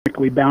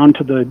chemically bound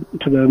to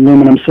the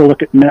aluminum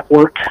silicate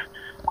network,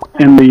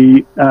 and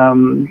the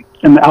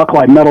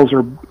alkali metals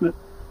are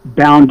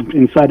bound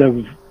inside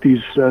of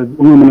these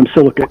aluminum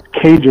silicate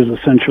cages,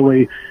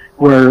 essentially,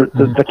 where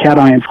the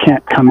cations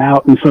can't come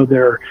out, and so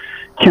they're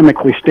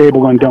chemically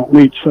stable and don't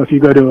leach. So if you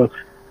go to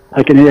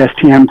an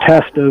ASTM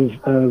test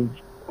of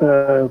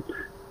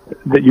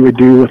that you would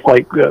do with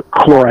like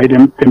chloride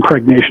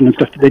impregnation and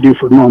stuff that they do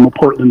for normal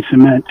Portland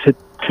cement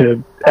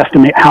to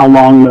estimate how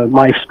long the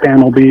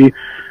lifespan will be,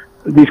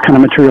 these kind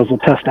of materials will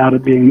test out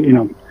at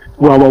being,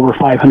 well over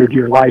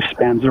 500-year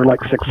lifespans. They're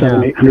like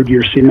 600, 700,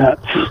 800-year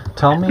cements.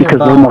 Tell me because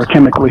they're more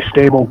chemically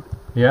stable.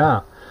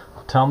 Yeah.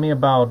 Tell me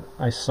about,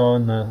 I saw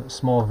in the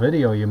small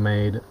video you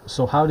made,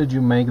 so how did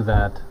you make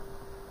that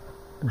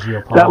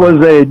geopolymer? That was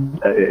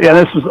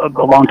this was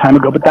a long time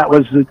ago, but that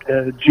was a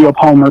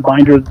geopolymer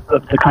binder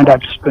of the kind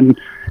I've just been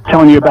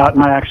telling you about,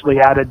 and I actually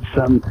added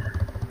some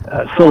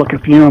silica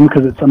fume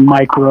because it's a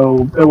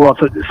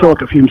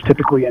silica fume is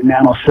typically a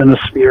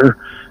nanosinosphere,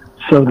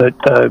 so that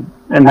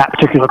in that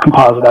particular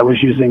composite I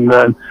was using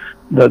the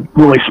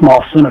really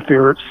small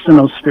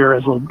sinosphere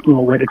as a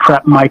little way to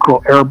trap micro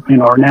air,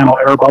 or nano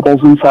air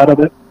bubbles inside of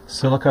it.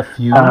 Silica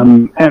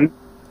fume? And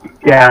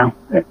yeah,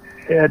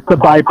 it's a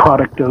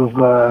byproduct of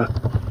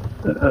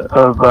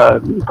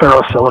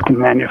ferrosilicon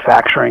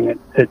manufacturing.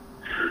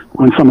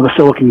 When some of the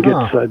silicon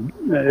gets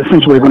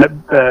essentially when it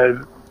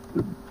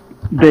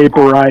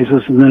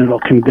vaporizes, and then it'll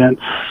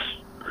condense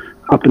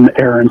up in the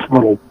air into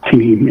little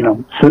teeny,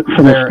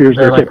 sinospheres.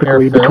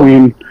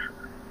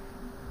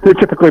 They're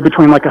typically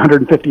between like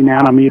 150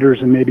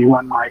 nanometers and maybe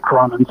 1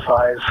 micron in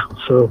size.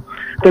 So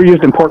they're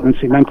used in Portland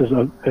cement as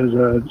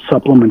a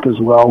supplement as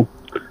well.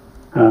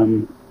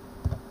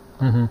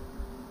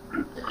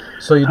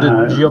 So you did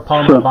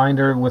geopolymer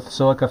binder with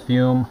silica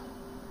fume.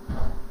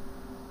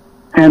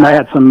 And I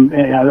had some,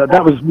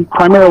 that was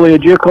primarily a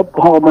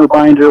geopolymer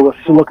binder with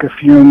silica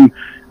fume,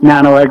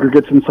 nano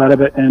aggregates inside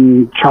of it,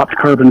 and chopped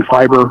carbon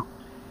fiber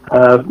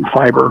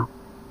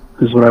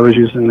is what I was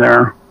using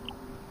there.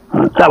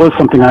 That was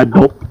something I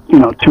built,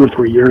 2 or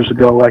 3 years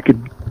ago. I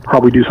could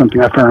probably do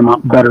something a fair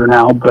amount better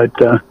now, but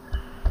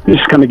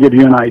just kind of give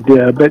you an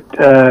idea. But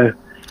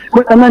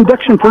an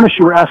induction furnace,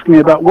 you were asking me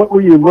about, what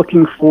were you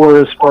looking for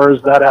as far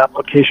as that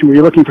application? Were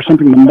you looking for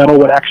something the metal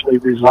would actually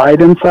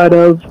reside inside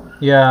of?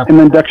 Yeah. An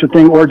induction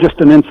thing, or just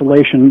an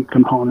insulation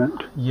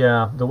component?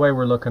 Yeah, the way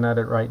we're looking at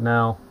it right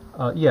now,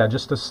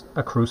 just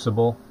a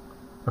crucible.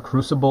 A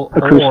crucible.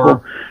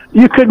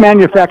 You could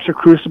manufacture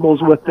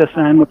crucibles with this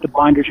and with the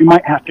binders. You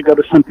might have to go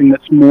to something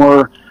that's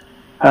more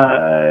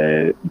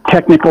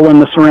technical in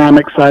the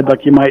ceramic side,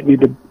 like you might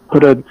need to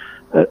put a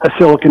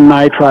silicon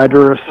nitride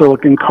or a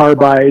silicon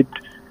carbide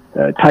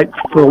type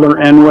filler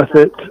in with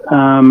it,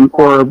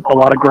 or a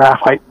lot of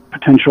graphite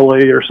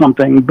potentially or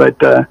something. But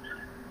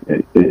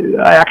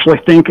I actually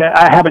think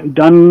I haven't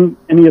done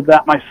any of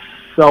that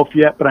myself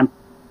yet, but I'm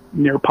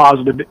near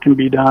positive it can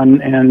be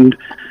done. And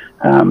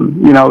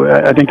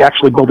I think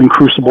actually building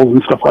crucibles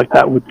and stuff like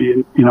that would be,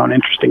 an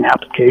interesting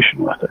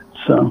application with it.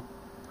 So,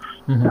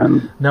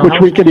 which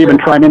we could even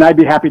try. I mean, I'd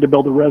be happy to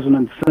build a resin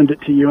and send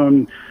it to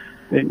you,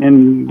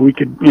 and we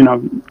could,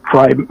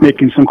 try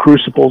making some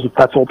crucibles if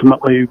that's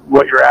ultimately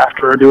what you're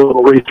after, or do a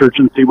little research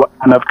and see what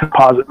kind of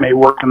composite may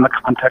work in the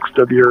context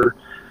of your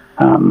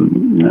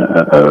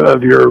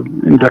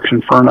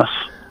induction furnace.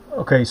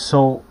 Okay,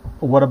 so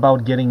what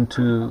about getting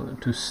to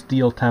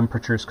steel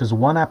temperatures? Because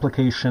one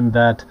application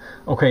that,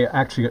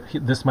 actually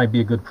this might be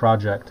a good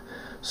project.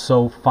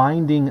 So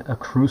finding a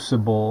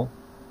crucible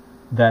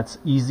that's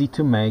easy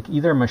to make,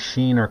 either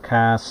machine or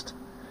cast,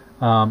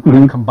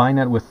 and combine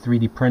that with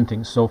 3D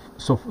printing. So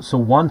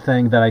one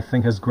thing that I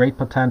think has great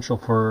potential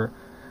for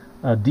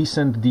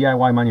decent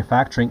DIY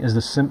manufacturing is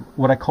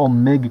what I call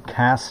MIG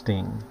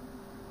casting,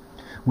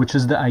 which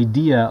is the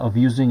idea of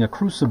using a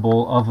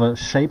crucible of a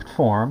shaped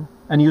form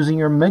and using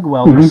your MIG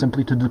welder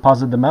simply to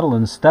deposit the metal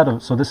instead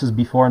of, so this is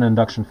before an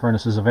induction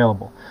furnace is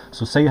available.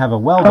 So say you have a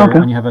welder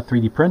and you have a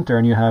 3D printer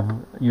and you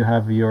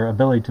have your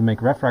ability to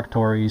make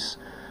refractories,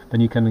 then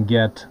you can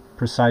get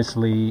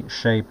precisely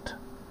shaped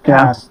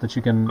casts that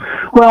you can...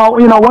 Well,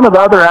 one of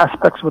the other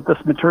aspects with this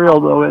material,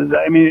 though, is,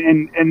 I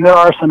mean, and there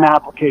are some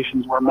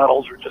applications where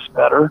metals are just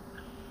better,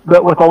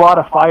 but with a lot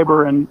of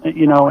fiber and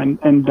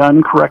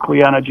done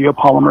correctly on a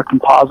geopolymer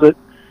composite,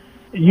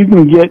 you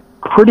can get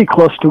pretty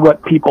close to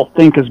what people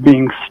think as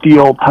being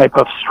steel type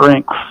of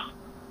strengths.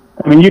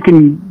 I mean, you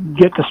can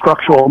get to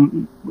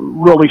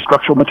really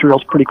structural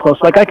materials pretty close.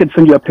 Like, I could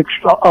send you a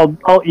picture.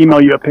 I'll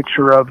email you a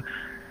picture of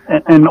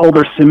an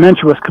older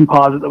cementuous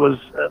composite that was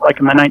like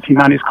in the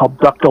 1990s called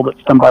ductile,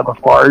 that's done by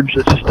Lafarge.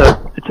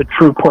 It's a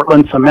true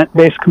Portland cement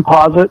based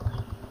composite,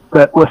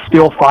 but with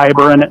steel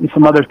fiber in it and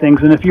some other things.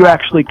 And if you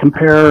actually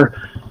compare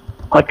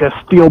like a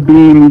steel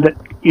beam that,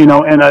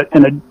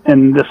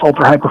 and this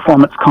ultra high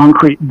performance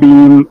concrete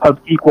beam of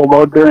equal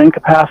load bearing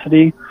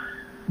capacity,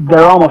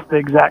 they're almost the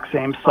exact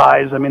same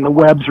size. I mean, the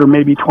webs are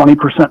maybe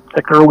 20%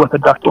 thicker with a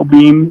ductile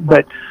beam,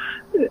 but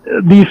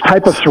these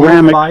type of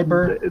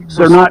ceramics,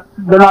 they're not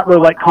really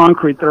like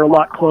concrete. They're a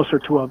lot closer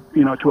to a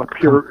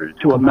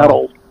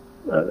metal.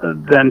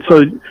 then.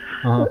 So,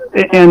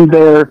 and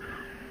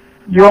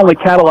you're only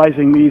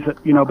catalyzing these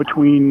at,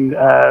 between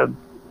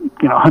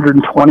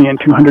 120 and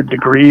 200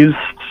 degrees,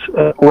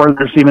 or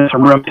there's even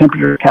some room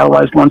temperature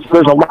catalyzed ones. So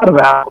there's a lot of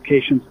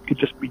applications that could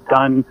just be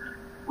done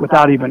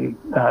without even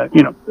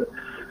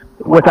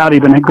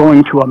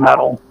going to a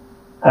metal.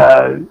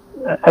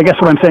 I guess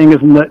what I'm saying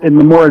is in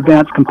the more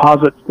advanced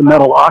composites, the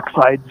metal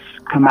oxides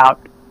come out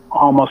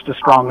almost as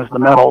strong as the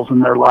metals,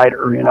 and they're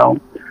lighter,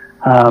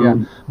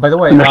 By the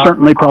way, and they're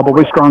certainly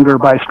probably stronger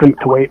by strength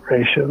to weight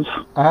ratios.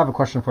 I have a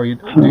question for you.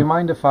 Do you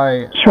mind if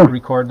I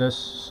record this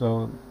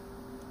so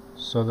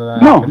that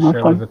I can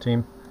share with the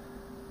team?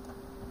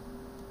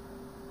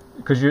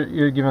 Because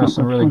you're giving us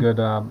some really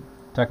good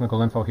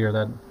technical info here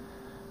that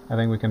I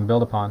think we can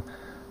build upon.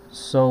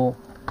 So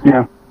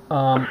yeah.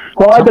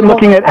 Well, I've been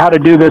looking at how to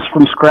do this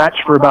from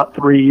scratch for about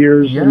 3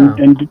 years,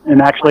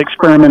 and actually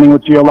experimenting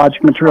with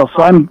geologic materials.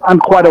 So I'm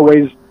quite a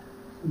ways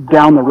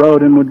down the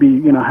road, and would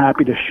be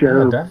happy to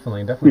share. Yeah,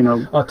 definitely.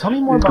 Tell me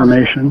more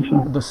information.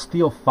 About the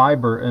steel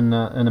fiber in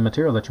the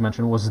material that you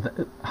mentioned.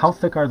 How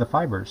thick are the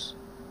fibers?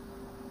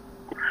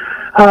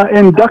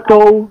 In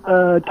ductile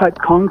type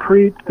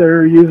concrete,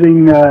 they're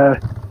using.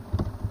 They're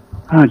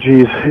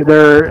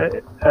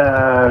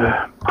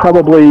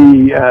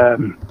probably.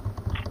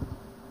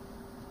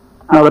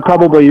 They're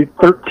probably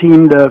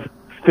 13 to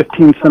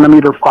 15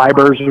 centimeter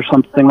fibers or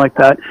something like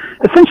that.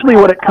 Essentially,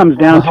 what it comes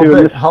down to,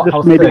 and this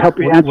may help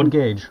you answer. What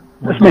gauge?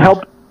 This may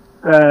help,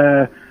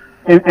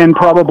 and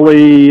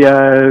probably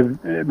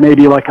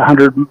maybe like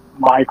 100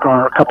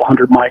 micron or a couple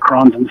hundred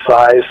microns in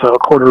size, so a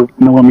quarter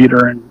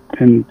millimeter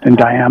in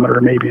diameter,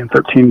 maybe, and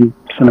 13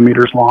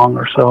 centimeters long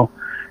or so,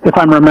 if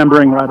I'm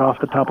remembering right off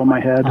the top of my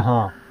head.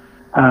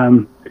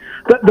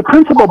 The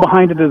principle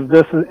behind it is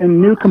this: in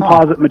new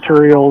composite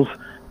materials.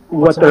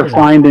 What they're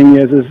finding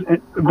is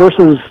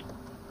versus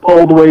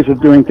old ways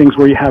of doing things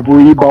where you have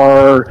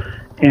rebar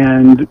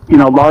and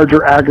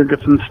larger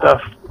aggregates and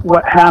stuff.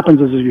 What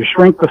happens is you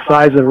shrink the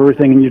size of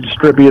everything and you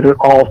distribute it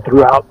all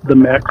throughout the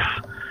mix.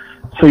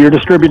 So you're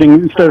distributing,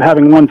 instead of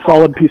having one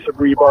solid piece of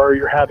rebar,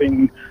 you're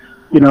having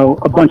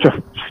a bunch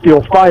of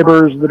steel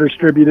fibers that are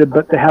distributed,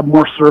 but they have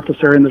more surface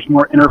area and there's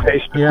more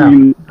interface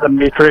between the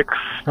matrix.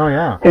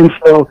 And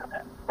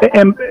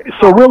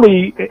so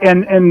really,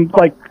 in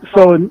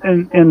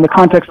the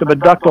context of a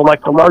ductile,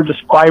 like the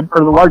largest fiber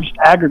or the largest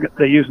aggregate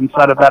they use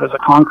inside of that as a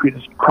concrete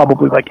is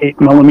probably like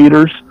 8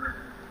 millimeters.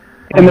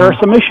 And there are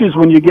some issues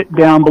when you get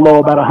down below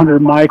about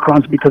 100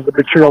 microns because the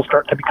materials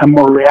start to become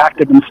more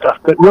reactive and stuff.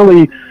 But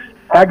really,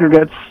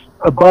 aggregates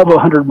above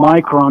 100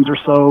 microns or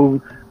so,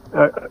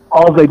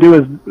 all they do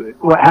is,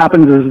 what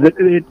happens is that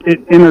it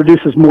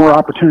introduces more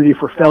opportunity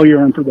for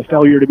failure and for the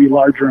failure to be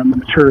larger in the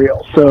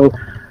material. So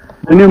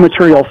the new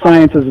material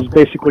sciences is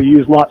basically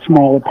use a lot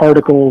smaller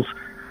particles,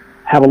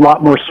 have a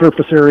lot more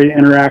surface area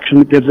interaction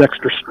that gives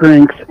extra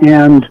strength,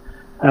 and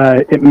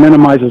it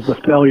minimizes the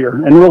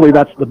failure. And really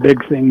that's the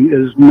big thing,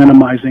 is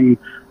minimizing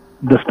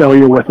the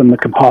failure within the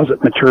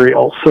composite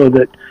material, so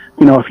that,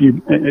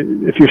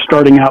 if you're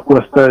starting out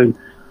with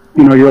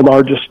your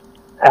largest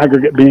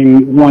aggregate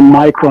being 1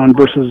 micron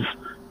versus,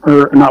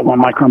 or not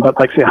 1 micron, but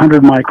like say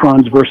 100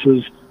 microns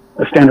versus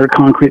a standard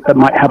concrete that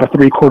might have a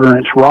 3/4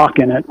 inch rock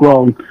in it.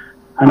 Well,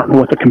 I don't know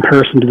what the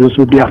comparison to this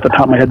would be off the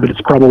top of my head, but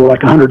it's probably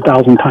like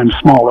 100,000 times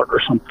smaller or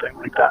something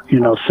like that,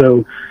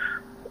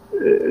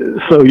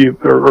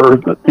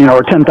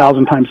 or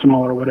 10,000 times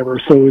smaller or whatever.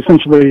 So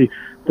essentially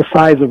the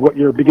size of what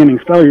your beginning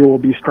failure will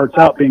be starts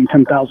out being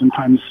 10,000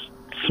 times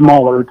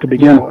smaller to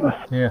begin with.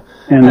 Yeah.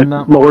 And it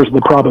lowers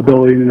the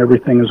probability and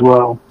everything as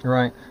well.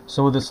 Right.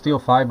 So with the steel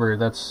fiber,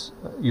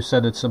 you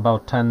said it's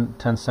about 10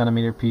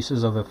 centimeter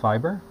pieces of the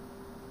fiber?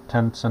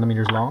 10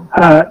 centimeters long?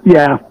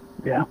 Yeah.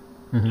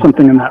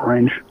 Something in that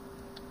range.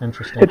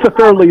 Interesting. It's a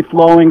fairly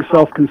flowing,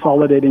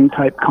 self-consolidating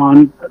type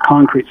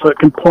concrete, so it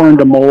can pour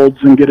into molds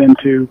and get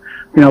into,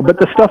 but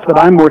the stuff that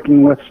I'm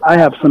working with, I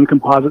have some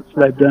composites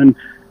that I've done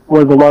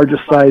where the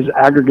largest size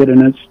aggregate,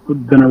 and it's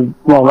been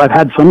I've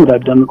had some that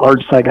I've done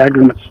large size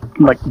aggregates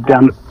like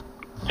down to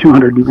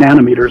 200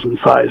 nanometers in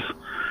size.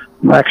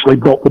 I actually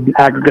built the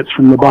aggregates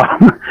from the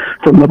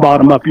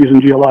bottom up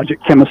using geologic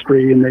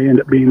chemistry, and they end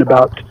up being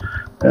about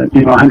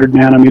 100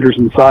 nanometers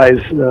in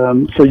size.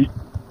 So you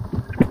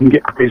can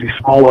get crazy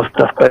small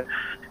stuff, but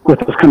with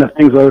those kind of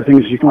things, other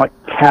things you can like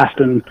cast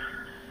and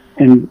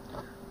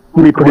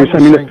reproduce. I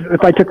mean,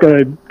 if I took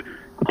a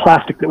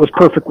plastic that was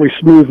perfectly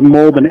smooth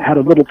mold and it had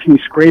a little teeny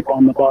scrape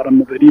on the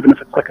bottom of it, even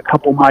if it's like a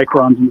couple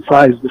microns in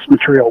size, this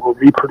material will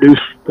reproduce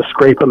the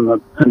scrape in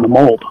the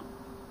mold.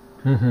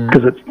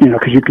 Because it's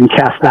because you can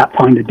cast that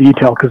fine to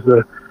detail, because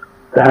the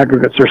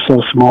aggregates are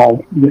so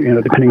small,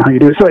 depending on how you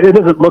do it. So it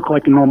doesn't look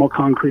like a normal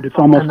concrete. It's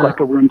almost like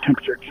a room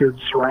temperature cured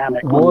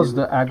ceramic. What was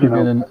the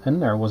aggregate in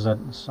there? Was that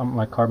something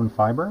like carbon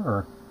fiber,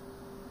 or?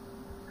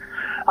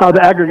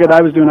 The aggregate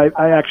I was doing,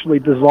 I actually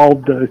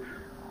dissolved the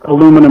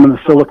aluminum and the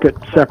silicate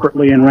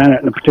separately and ran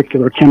it in a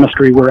particular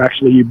chemistry where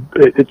actually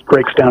it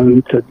breaks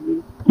down to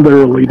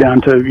literally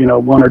down to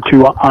 1 or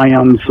 2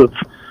 ions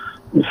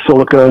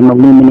silica and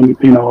aluminum,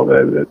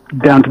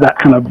 down to that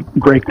kind of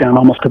breakdown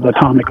almost to the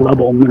atomic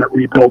level, and then it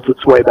rebuilds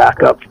its way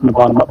back up from the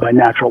bottom up by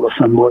natural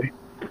assembly.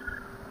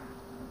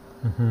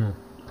 Mm-hmm.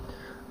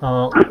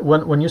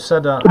 When you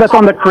said that's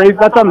on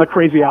the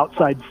crazy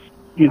outside,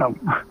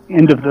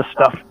 end of this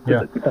stuff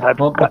that I've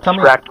got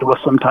distracted with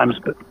sometimes.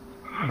 But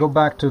go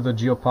back to the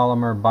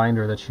geopolymer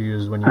binder that you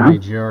used when you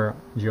made your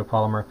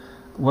geopolymer.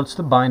 What's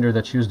the binder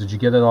that you used? Did you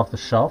get it off the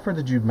shelf, or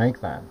did you make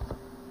that?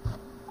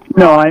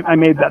 No, I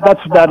made that.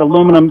 That's that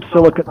aluminum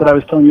silicate that I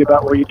was telling you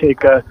about, where you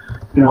take a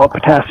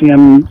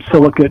potassium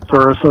silicate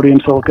or a sodium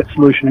silicate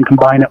solution and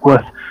combine it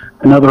with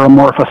another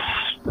amorphous,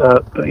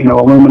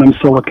 aluminum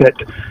silicate,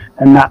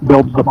 and that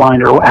builds the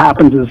binder. What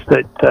happens is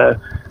that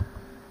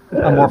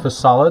amorphous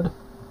solid.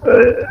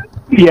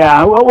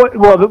 Yeah.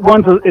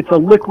 Well, it's a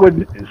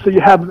liquid. So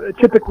you have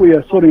typically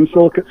a sodium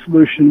silicate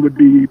solution would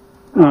be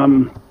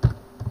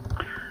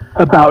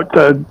about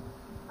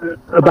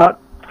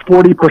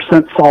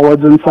 40%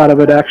 solids inside of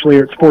it, actually,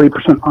 or it's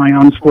 40%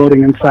 ions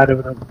floating inside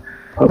of a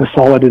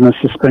solid in a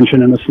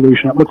suspension in a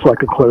solution. It looks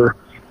like a clear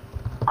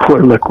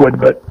liquid,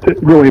 but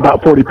really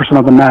about 40%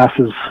 of the mass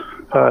is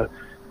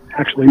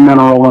actually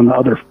mineral, and the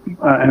other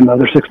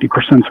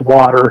 60% is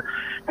water.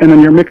 And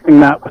then you're mixing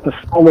that with a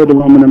solid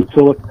aluminum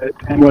silicate,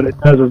 and what it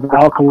does is the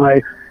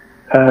alkali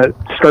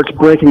starts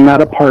breaking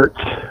that apart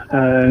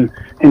and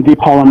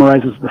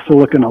depolymerizes the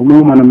silicon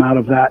aluminum out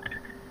of that,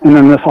 and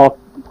then this all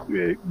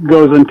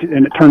goes into,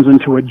 and it turns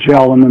into a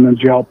gel, and then the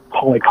gel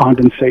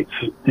polycondensates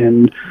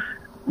and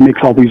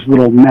makes all these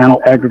little nano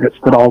aggregates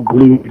that all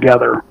glue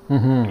together.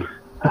 Mm-hmm.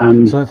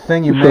 So the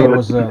thing you made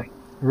was a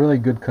really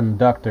good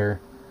conductor,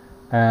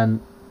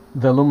 and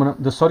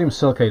the sodium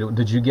silicate.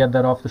 Did you get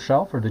that off the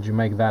shelf, or did you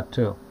make that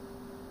too?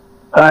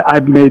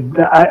 I've been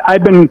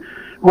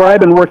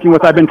working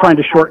with. I've been trying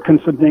to shortcut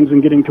some things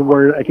and getting to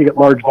where I could get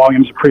large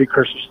volumes of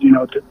precursors,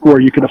 to where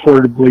you could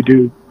affordably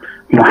do,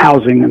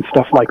 housing and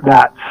stuff like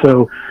that.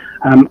 So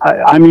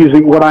I'm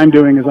using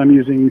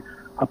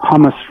a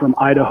pumice from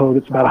Idaho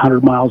that's about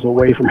 100 miles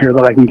away from here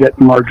that I can get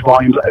in large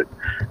volumes.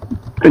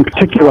 In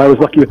particular, I was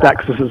lucky with that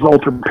because this is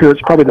ultra pure.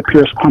 It's probably the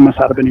purest pumice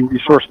out of any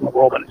resource in the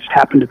world, and it just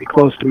happened to be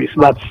close to me.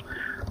 So that's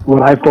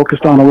what I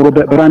focused on a little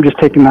bit. But I'm just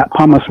taking that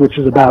pumice, which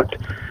is about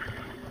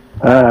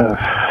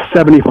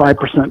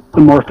 75%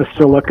 amorphous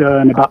silica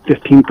and about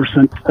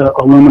 15%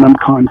 aluminum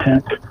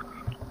content,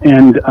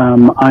 and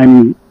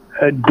I'm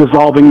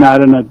dissolving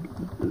that in a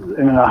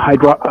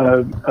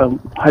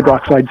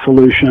hydroxide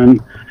solution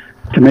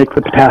to make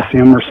the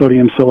potassium or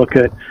sodium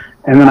silicate,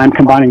 and then I'm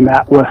combining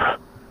that with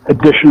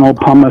additional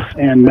pumice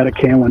and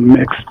metakaolin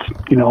mixed,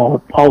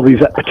 all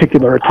these at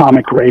particular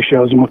atomic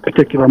ratios and with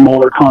particular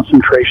molar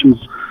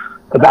concentrations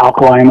of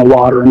alkali in the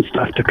water and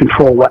stuff to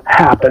control what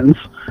happens.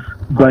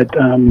 But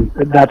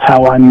that's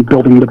how I'm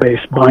building the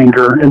base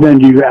binder. And then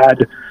you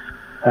add,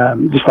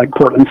 just like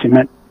Portland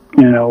cement,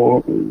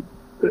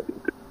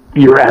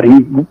 you're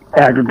adding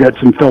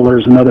aggregates and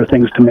fillers and other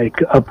things to make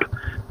up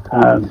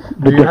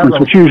the difference,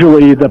 which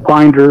usually the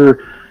binder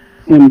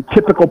in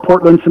typical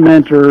Portland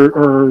cement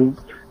or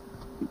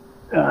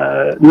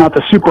not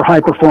the super high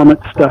performance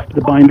stuff,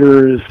 the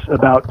binder is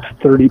about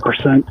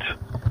 30%,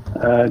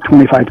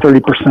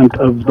 25-30%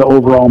 of the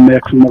overall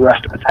mix, and the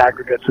rest of it's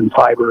aggregates and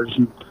fibers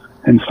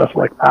and stuff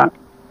like that.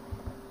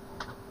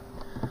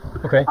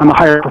 Okay. On the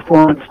higher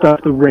performance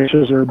stuff, the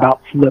ratios are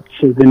about flipped,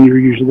 so then you're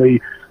usually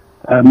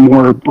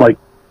more like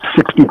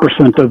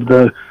 60% of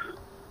the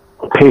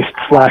paste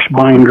 /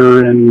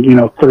 binder and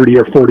 30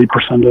 or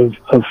 40%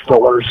 of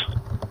fillers.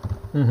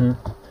 Mm-hmm.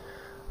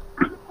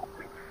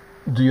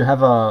 Do you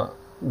have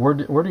where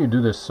do you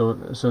do this? So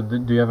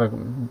do you have a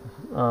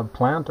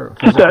plant or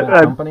physical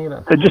company?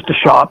 Just a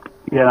shop,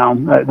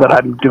 that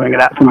I'm doing it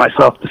at for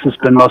myself. This has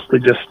been mostly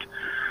just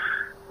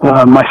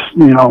my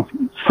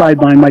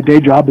sideline. My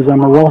day job is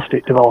I'm a real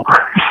estate developer.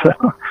 So,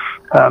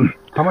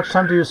 how much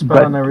time do you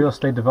spend on the real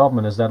estate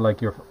development? Is that like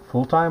your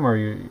full time, or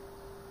you're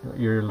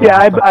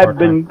I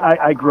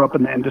grew up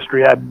in the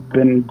industry. I've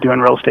been doing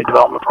real estate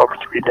development for over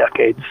 3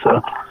 decades.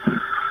 So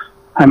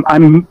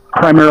I'm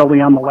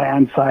primarily on the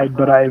land side,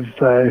 but I've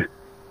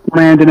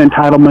land and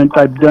entitlement.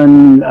 I've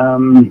done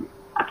a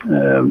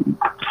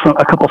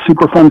couple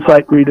Superfund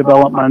site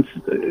redevelopments.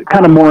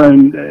 Kind of more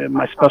in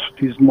my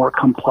specialty is more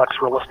complex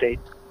real estate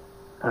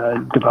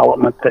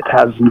development that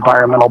has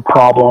environmental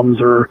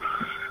problems or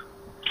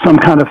some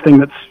kind of thing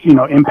that's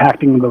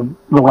impacting the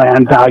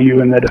land value,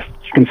 and that if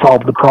you can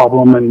solve the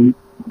problem and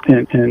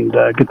get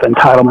the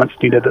entitlements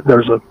needed, that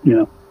there's a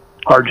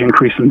large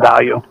increase in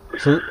value.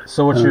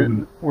 So what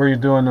were you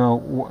doing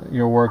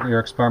your work, your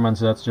experiments?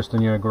 That's just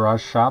in your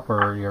garage shop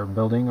or your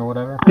building or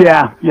whatever?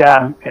 Yeah.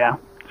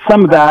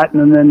 Some of that,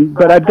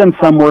 but I've done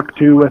some work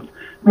too with.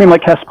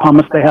 Like Hess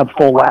Pumice, they have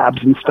full labs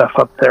and stuff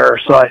up there,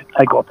 so I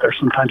go up there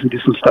sometimes and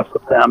do some stuff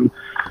with them.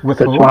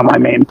 That's one of my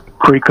main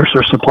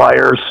precursor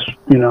suppliers,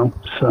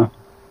 so.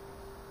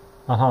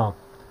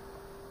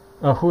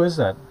 Who is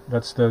that?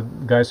 That's the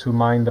guys who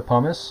mine the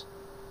pumice?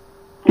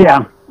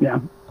 Yeah.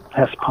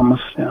 Hess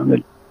Pumice,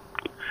 They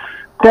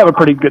have a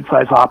pretty good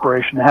size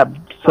operation. They have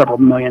several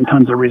million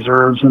tons of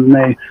reserves, and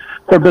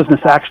their business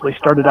actually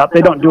started out.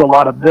 They don't do a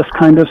lot of this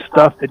kind of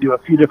stuff. They do a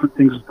few different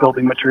things with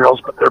building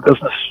materials, but their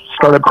business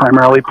started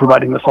primarily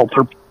providing this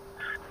ultra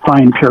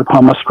fine pure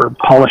pumice for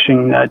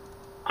polishing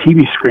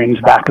TV screens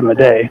back in the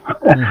day,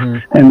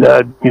 and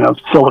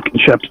silicon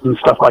chips and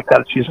stuff like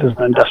that. It's used as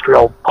an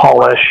industrial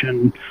polish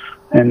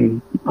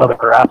and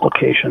other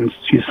applications.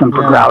 It's used some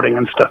for grouting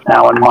and stuff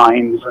now in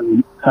mines,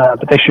 and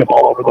but they ship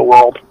all over the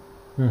world.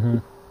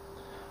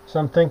 So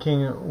I'm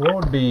thinking, what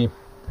would be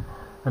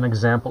an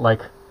example?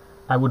 Like,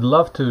 I would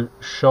love to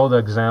show the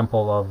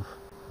example of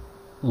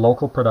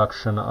local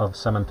production of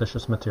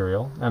cementitious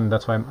material, and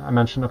that's why I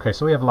mentioned, okay,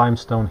 so we have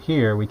limestone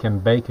here, we can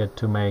bake it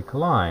to make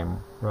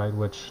lime, right,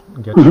 which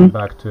gets you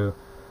back to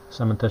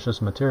cementitious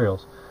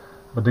materials.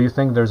 But do you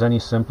think there's any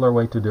simpler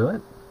way to do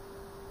it?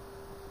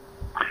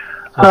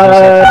 Is this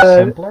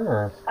actually simpler,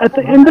 or? At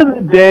the end of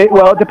the day,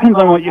 well, it depends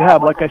on what you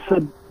have. Like I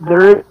said,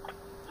 there are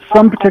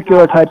some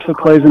particular types of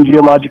clays and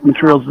geologic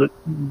materials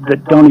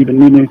that don't even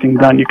need anything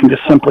done. You can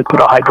just simply put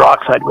a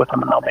hydroxide with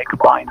them and they'll make a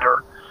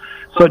binder.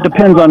 So it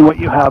depends on what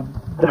you have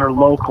there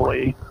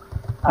locally.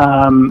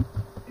 I mean,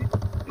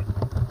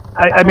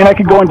 I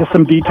could go into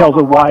some details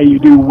of why you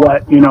do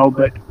what,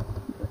 but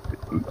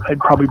I'd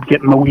probably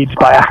get in the weeds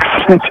by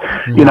accident,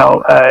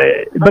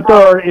 but there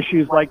are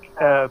issues like,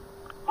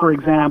 for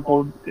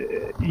example,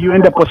 you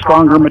end up with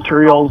stronger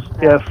materials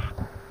if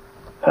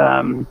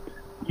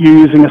you're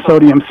using a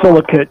sodium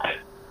silicate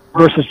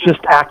versus just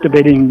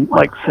activating,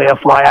 like, say, a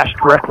fly ash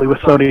directly with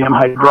sodium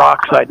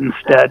hydroxide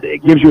instead.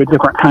 It gives you a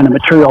different kind of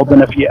material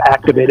than if you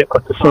activate it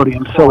with the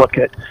sodium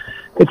silicate.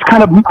 It's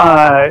kind of,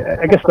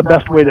 I guess the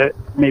best way to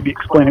maybe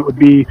explain it would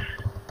be,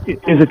 is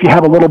if you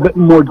have a little bit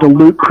more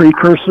dilute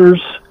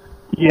precursors,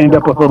 you end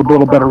up with a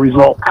little better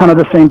result. Kind of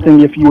the same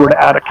thing if you were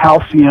to add a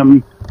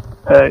calcium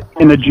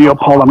in a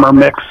geopolymer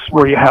mix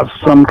where you have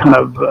some kind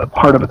of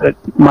part of it that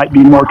might be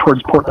more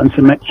towards Portland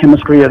cement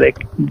chemistry.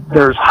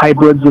 There's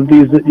hybrids of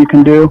these that you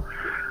can do.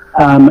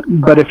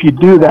 But if you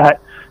do that,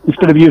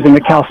 instead of using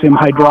a calcium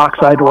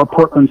hydroxide or a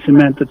Portland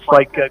cement that's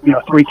like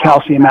 3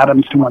 calcium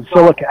atoms to 1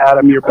 silica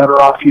atom, you're better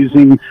off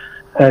using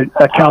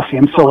a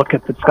calcium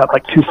silicate that's got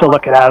like 2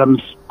 silica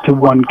atoms to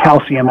 1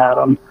 calcium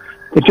atom.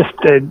 It just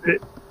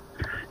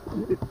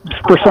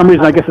for some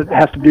reason, I guess it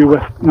has to do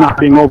with not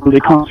being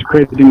overly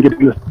concentrated and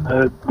getting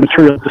the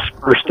material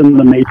dispersed in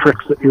the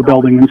matrix that you're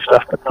building and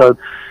stuff. But the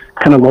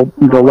kind of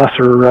the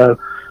lesser,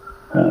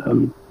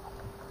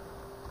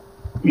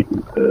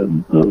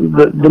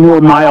 the more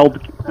mild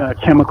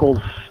chemicals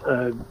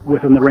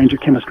within the range of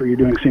chemistry you're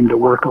doing seem to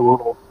work a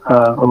little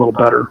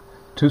better.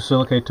 2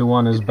 silicate to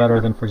 1 is better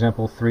than, for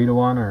example, 3 to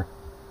 1, or?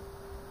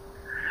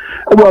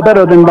 Well,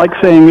 better than, like,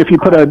 saying if you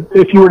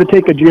were to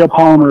take a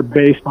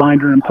geopolymer-based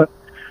binder and put,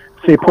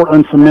 say,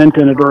 Portland cement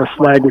in it or a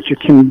slag, which you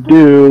can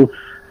do,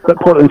 but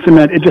Portland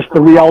cement, the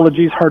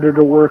rheology is harder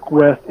to work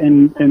with,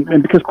 and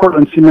because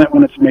Portland cement,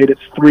 when it's made,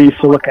 it's 3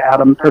 silica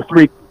atoms or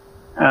 3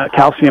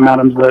 calcium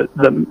atoms.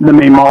 The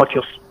main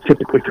molecule's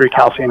typically 3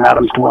 calcium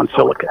atoms to 1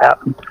 silica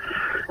atom,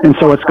 and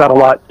so it's got a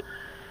lot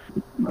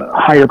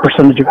higher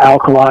percentage of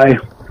alkali,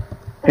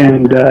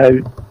 and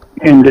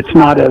it's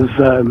not as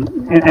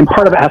and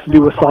part of it has to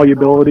do with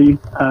solubility.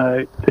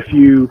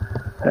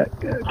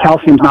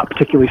 Calcium's not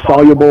particularly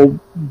soluble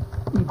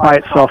by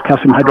itself.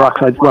 Calcium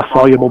hydroxide is less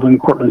soluble than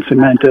Portland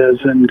cement is,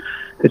 and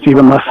it's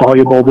even less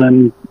soluble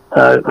than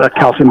a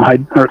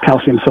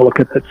calcium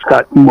silicate that's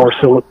got more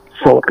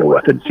silica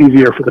with it. It's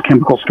easier for the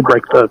chemicals to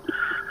break the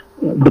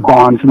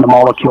bonds in the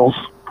molecules.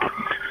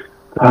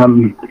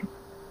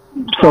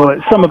 So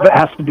some of it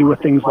has to do with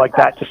things like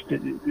that.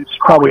 It's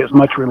probably as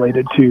much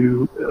related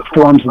to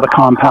forms of the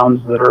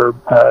compounds that are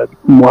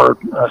more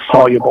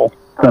soluble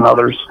than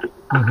others.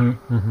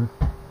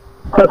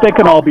 But they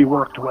can all be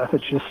worked with.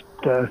 It's just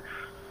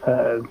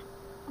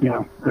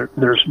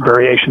there's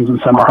variations, and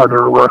some are harder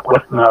to work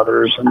with than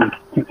others,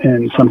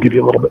 and some give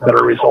you a little bit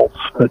better results.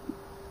 But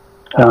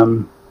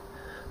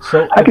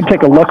so I could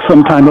take a look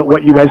sometime at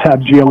what you guys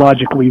have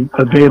geologically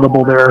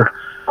available there.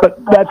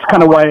 But that's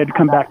kind of why I'd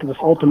come back to this.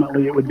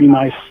 Ultimately, it would be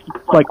nice,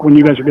 like when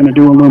you guys are going to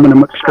do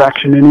aluminum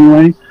extraction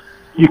anyway,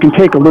 you can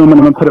take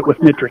aluminum and put it with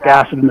nitric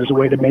acid, and there's a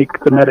way to make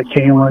the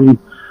metakaolin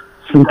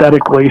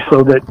synthetically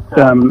so that,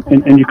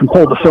 and you can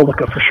pull the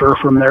silica for sure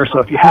from there. So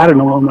if you had an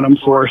aluminum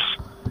source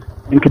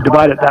and could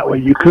divide it that way,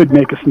 you could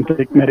make a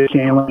synthetic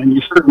metakaolin, and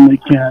you certainly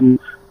can.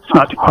 It's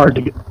not too hard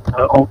to get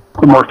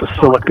amorphous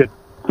silicate.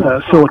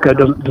 Silica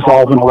doesn't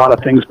dissolve in a lot of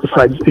things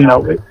besides,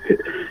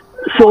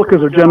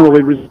 silicas are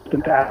generally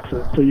resistant to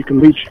acid, so you can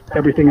leach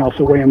everything else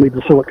away and leave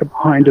the silica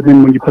behind, and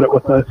then when you put it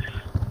with a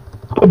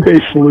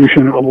base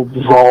solution, it will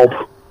dissolve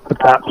at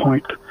that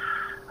point.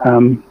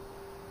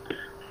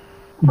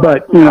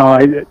 But,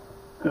 I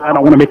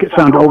don't want to make it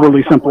sound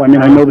overly simple. I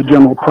mean, I know the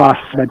general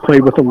process, and I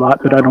played with a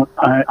lot, but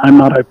I'm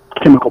not a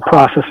chemical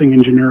processing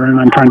engineer, and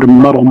I'm trying to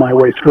muddle my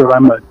way through it.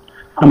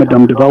 I'm a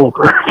dumb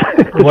developer.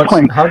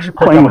 How'd you pick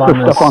playing up with on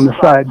this this stuff on the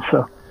side,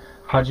 so.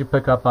 How'd you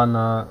pick up on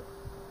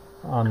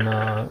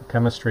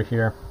chemistry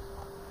here,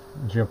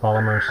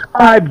 geopolymers?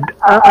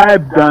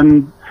 I've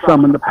done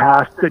some in the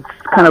past. It's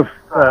kind of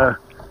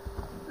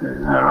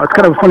it's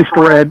kind of a funny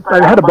story.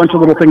 I had a bunch of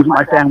little things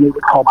my family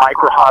would call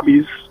micro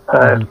hobbies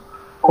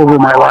over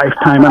my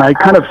lifetime, and I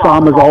kind of saw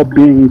them as all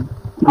being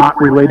not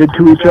related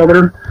to each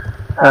other.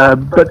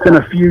 But then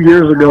a few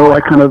years ago,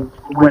 I kind of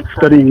went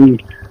studying.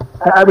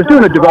 I was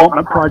doing a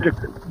development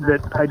project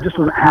that I just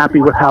wasn't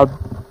happy with how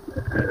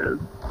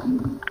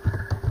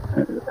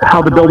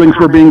the buildings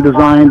were being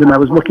designed, and I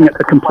was looking at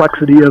the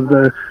complexity of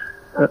the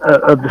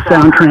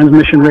sound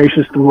transmission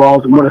ratios through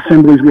walls and what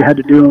assemblies we had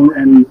to do.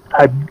 And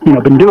I've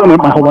been doing it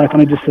my whole life,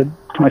 and I just said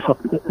to myself,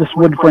 this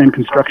wood frame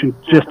construction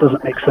just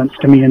doesn't make sense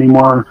to me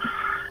anymore.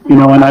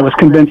 And I was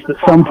convinced that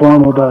some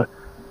form of a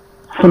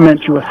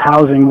cementuous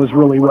housing was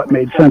really what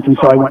made sense, and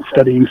so I went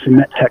studying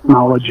cement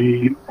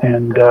technology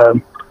and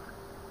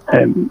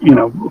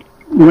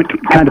went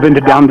kind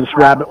of down this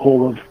rabbit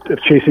hole of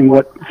chasing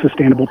what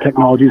sustainable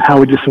technologies,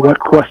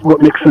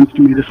 what makes sense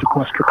to me to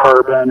sequester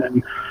carbon,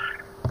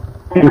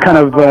 and kind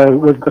of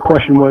the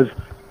question was,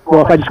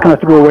 well, if I just kind of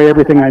threw away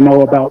everything I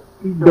know about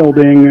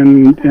building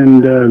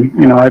and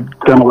I've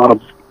done a lot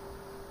of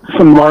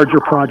some larger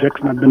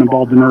projects, and I've been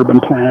involved in urban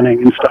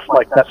planning and stuff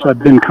like that, so I've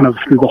been kind of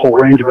through the whole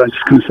range of it. I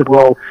just kind of said,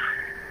 well,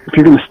 if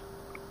you're going to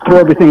throw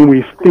everything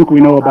we think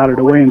we know about it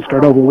away and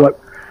start over, what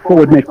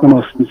would make the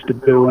most sense to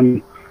do?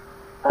 And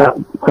that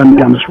went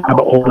down this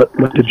rabbit hole that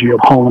led to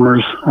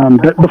geopolymers.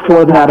 But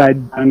before that,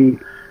 I'd done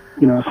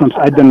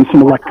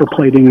some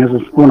electroplating,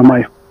 as one of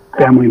my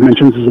family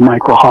mentions, as a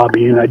micro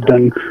hobby, and I'd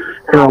done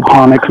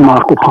aeroponics and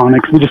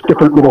aquaponics and just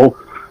different little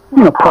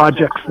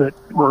projects that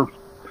were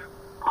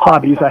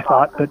hobbies, I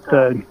thought. But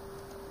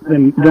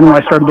then when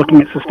I started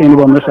looking at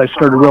sustainableness, I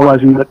started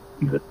realizing that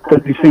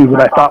these things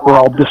that I thought were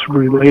all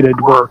disrelated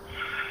were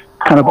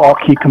kind of all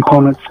key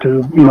components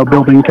to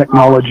building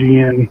technology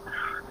and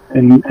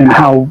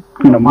how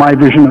my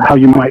vision of how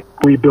you might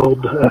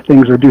rebuild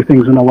things or do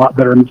things in a lot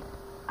better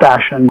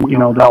fashion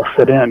they'll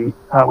fit in,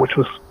 which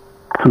was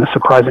kind of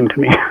surprising to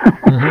me.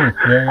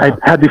 Mm-hmm. Yeah.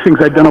 I had these things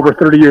I'd done over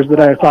 30 years that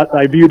I thought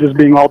I viewed as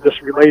being all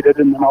disrelated,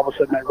 and then all of a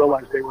sudden I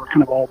realized they were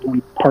kind of all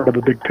one part of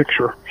a big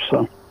picture.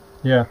 So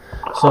yeah.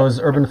 So is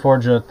Urban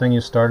Forge a thing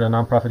you started, a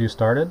nonprofit you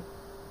started?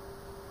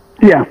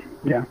 Yeah.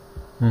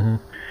 Mm-hmm.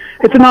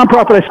 It's a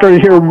nonprofit I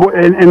started here,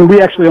 and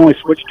we actually only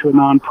switched to a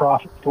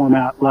nonprofit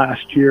format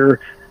last year.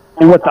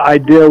 And what the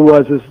idea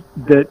was is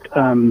that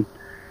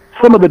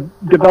some of the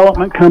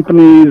development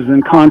companies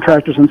and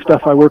contractors and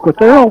stuff I work with,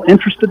 they're all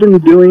interested in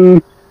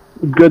doing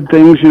good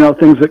things,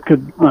 things that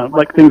could,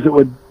 things that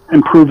would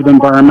improve the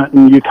environment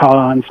in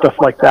Utah and stuff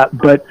like that.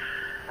 But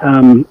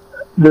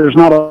there's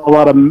not a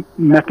lot of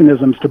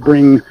mechanisms to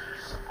bring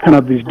kind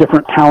of these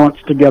different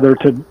talents together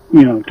to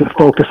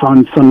focus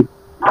on some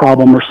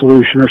problem or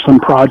solution or some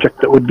project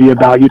that would be of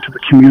value to the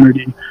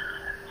community.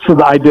 So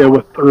the idea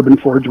with Urban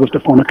Forge was to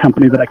form a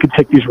company that I could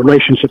take these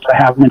relationships I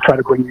have and then try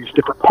to bring these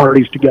different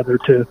parties together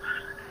to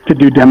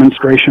do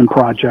demonstration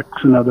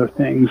projects and other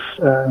things.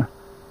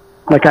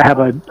 Like I have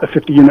a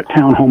 50-unit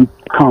townhome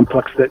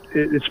complex that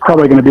it's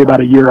probably going to be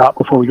about a year out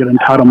before we get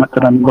entitlement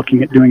that I'm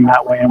looking at doing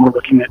that way, and we're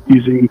looking at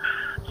using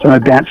some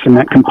advanced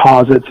cement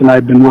composites, and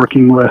I've been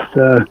working with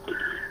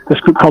this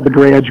group called the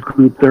Gray Edge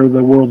Group. They're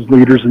the world's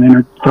leaders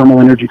in thermal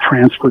energy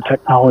transfer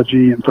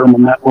technology and thermal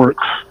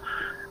networks.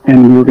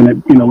 And we're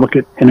going to, look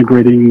at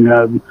integrating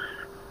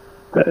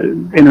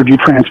energy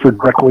transfer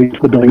directly into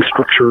the building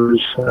structures.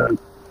 There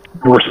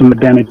were some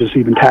advantages,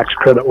 even tax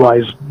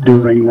credit-wise,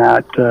 doing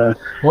that.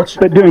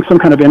 But doing some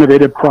kind of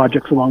innovative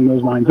projects along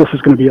those lines. This is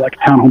going to be like a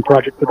townhome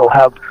project that will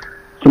have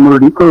some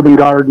urban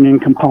gardening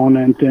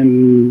component,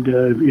 and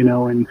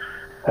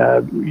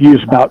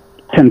use about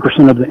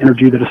 10% of the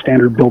energy that a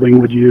standard building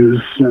would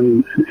use,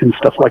 and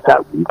stuff like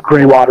that.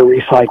 Gray water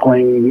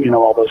recycling,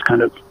 all those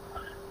kind of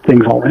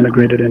things all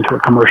integrated into a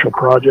commercial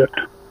project.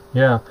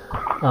 Yeah.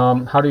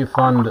 How do you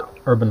fund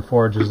Urban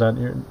Forge? Is that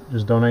you're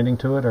just donating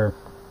to it, or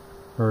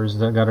is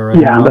that got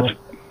already? Yeah,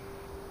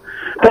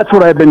 that's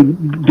what I've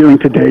been doing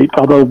to date.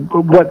 Although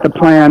what the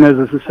plan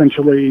is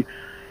essentially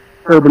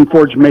Urban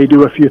Forge may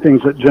do a few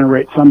things that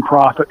generate some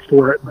profit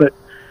for it, but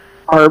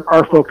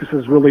our focus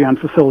is really on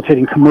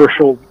facilitating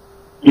commercial,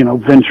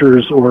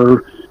 ventures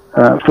or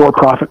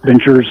for-profit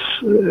ventures,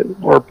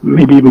 or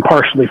maybe even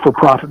partially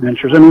for-profit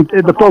ventures. I mean,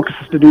 the focus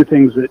is to do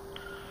things that,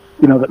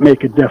 that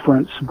make a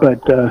difference,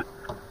 but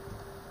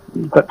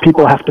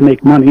people have to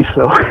make money,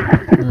 so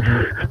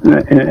mm-hmm.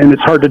 and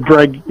it's hard to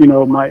drag,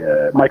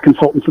 my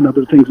consultants and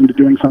other things into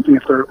doing something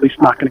if they're at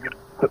least not going to get,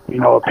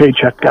 a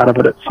paycheck out of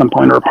it at some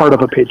point, or a part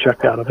of a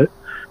paycheck out of it,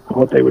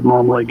 what they would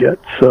normally get.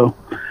 So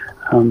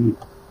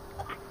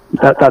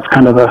that's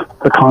kind of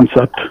the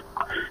concept.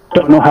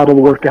 Don't know how it'll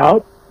work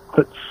out,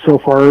 but so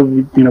far,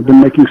 we've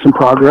been making some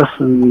progress,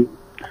 and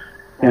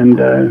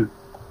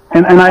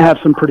I have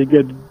some pretty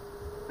good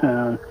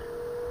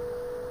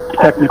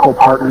technical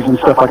partners and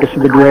stuff. Like I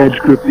said, the Gray Edge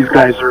Group, these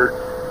guys are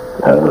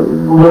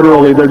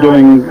literally, they're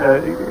doing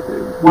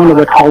one of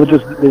the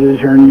colleges that they did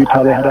here in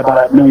Utah. They had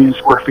about 1 million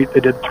square feet they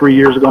did 3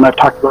 years ago, and I've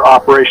talked to their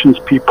operations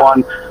people,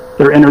 and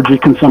their energy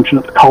consumption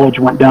at the college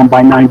went down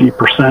by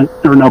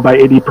 90%, or no, by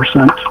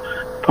 80%.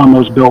 on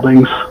those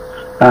buildings.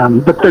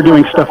 But they're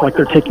doing stuff like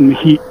they're taking the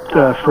heat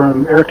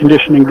from air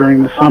conditioning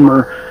during the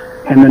summer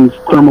and then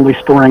thermally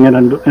storing it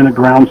in a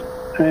ground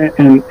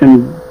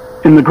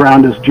in the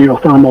ground as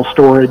geothermal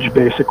storage,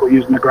 basically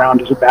using the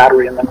ground as a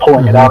battery and then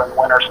pulling it out in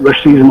winter. So they're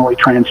seasonally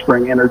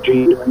transferring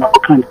energy, doing all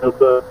kinds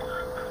of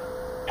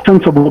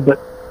sensible but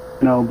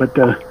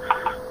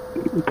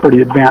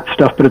pretty advanced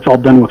stuff. But it's all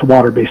done with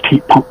water-based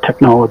heat pump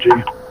technology.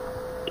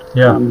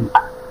 Yeah.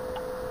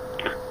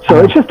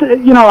 So it's just,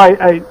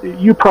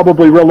 you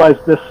probably realize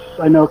this,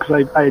 I know,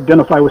 because I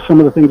identify with some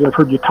of the things I've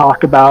heard you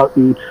talk about,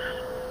 and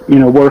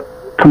where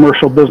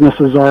commercial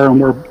businesses are and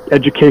where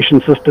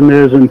education system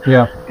is,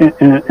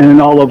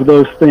 and all of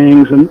those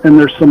things, and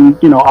there's some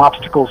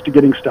obstacles to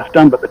getting stuff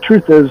done. But the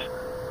truth is,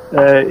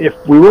 if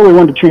we really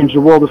wanted to change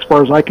the world, as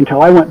far as I can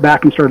tell, I went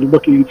back and started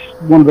looking.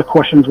 One of the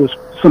questions was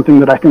something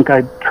that I think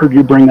I heard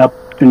you bring up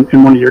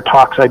in one of your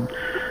talks. I'd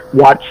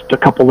watched a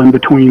couple in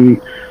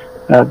between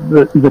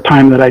the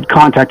time that I'd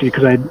contacted you,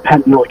 because I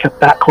hadn't really kept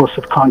that close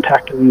of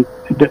contact and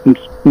didn't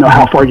know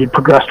how far you'd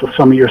progressed with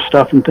some of your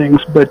stuff and things.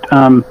 But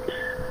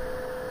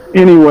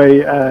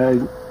anyway, I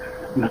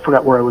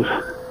forgot where I was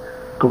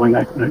going.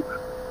 I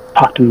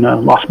talked and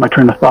lost my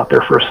train of thought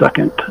there for a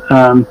second.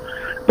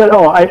 But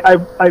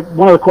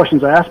one of the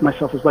questions I asked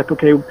myself is like,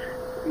 okay,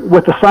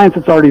 with the science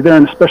that's already there,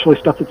 and especially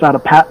stuff that's out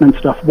of patent and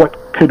stuff, what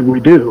could we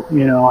do?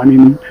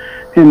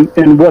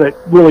 And what it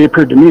really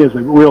appeared to me is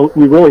that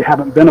we really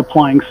haven't been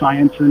applying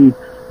science. And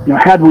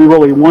had we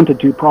really wanted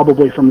to,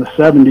 probably from the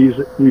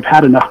 70s, we've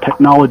had enough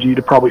technology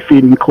to probably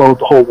feed and clothe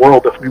the whole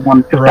world if that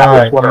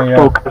was what our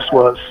focus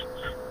was.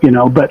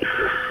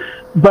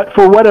 But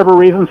for whatever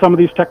reason, some of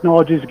these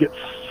technologies get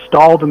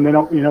stalled, and they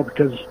don't,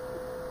 because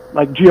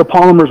like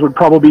geopolymers would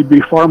probably be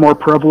far more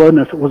prevalent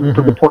if it wasn't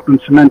for the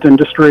Portland cement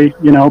industry,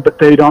 but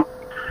they don't.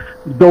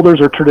 Builders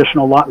are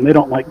traditional a lot, and they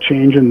don't like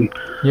change, and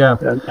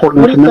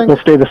Portland cement will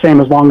stay the same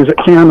as long as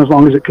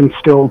it can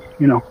still,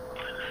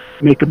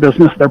 make a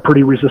business. They're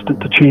pretty resistant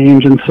to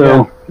change, and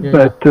so,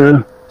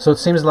 so it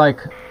seems like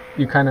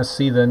you kind of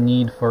see the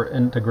need for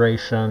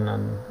integration,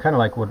 and kind of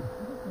like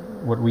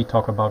what we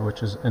talk about,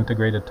 which is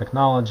integrated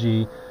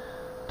technology,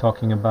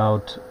 talking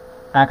about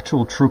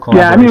actual true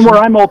collaboration. Yeah, where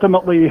I'm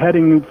ultimately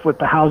heading with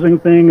the housing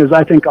thing is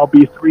I think I'll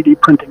be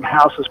 3D printing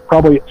houses,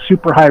 probably at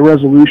super high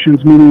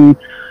resolutions, meaning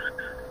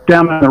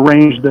down in a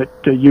range that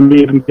you may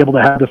even be able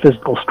to have the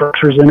physical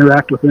structures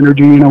interact with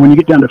energy. When you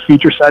get down to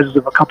feature sizes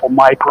of a couple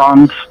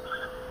microns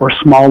or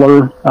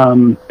smaller,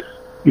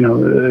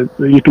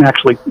 you can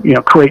actually,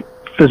 create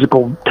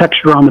physical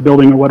texture on the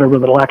building or whatever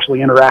that'll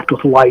actually interact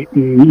with light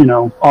and,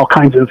 all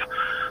kinds of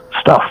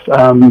stuff.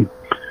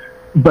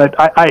 But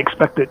I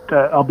expect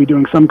that I'll be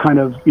doing some kind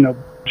of,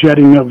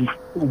 jetting of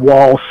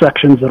wall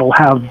sections that'll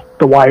have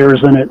the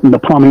wires in it and the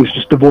plumbing's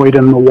just devoid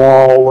in the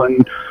wall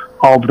and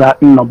all of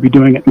that, and I'll be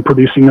doing it and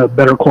producing a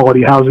better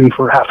quality housing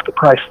for half the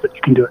price that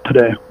you can do it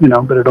today,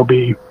 but it'll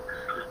be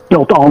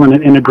built all in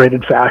an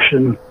integrated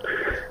fashion.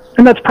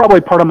 And that's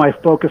probably part of my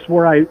focus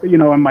where I,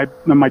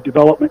 in my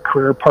development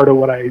career, part of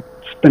what I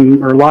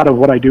spend, or a lot of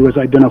what I do is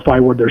identify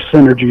where there's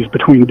synergies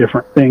between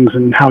different things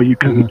and how you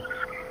can,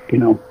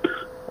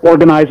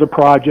 organize a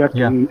project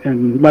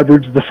and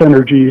leverage the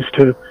synergies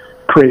to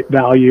create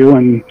value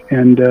and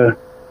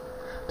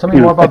tell me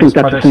more about this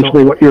project. I think that's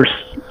essentially what you're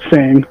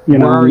saying.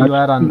 Where are you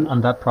at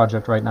on that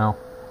project right now?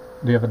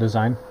 Do you have a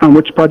design? On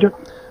which project?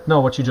 No,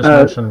 what you just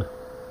mentioned.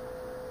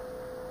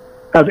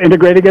 Of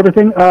integrating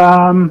everything?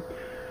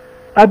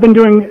 I've been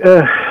doing,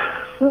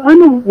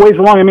 I'm a ways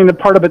along. The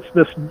part of it's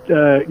this,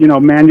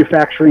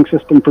 manufacturing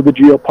system for the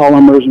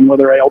geopolymers and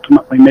whether I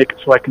ultimately make it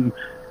so I can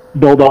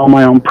build all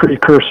my own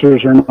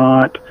precursors or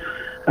not.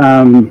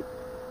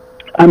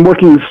 I'm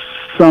working with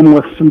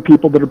some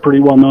people that are pretty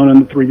well known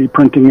in the 3D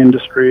printing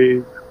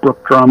industry.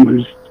 Brooke Drum,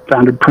 who's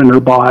founded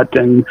PrinterBot,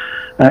 and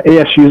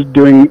ASU is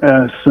doing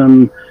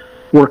some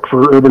work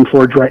for Urban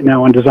Forge right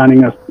now on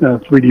designing a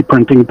 3D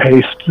printing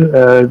paste.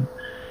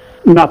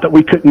 Not that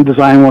we couldn't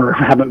design or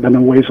haven't been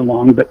a ways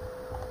along, but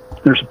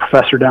there's a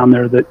professor down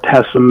there that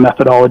has some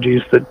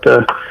methodologies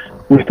that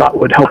we thought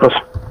would help us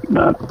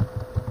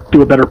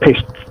do a better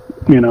paste,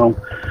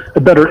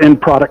 a better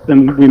end product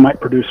than we might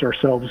produce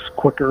ourselves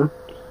quicker.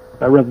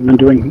 Rather than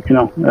doing,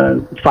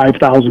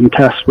 5,000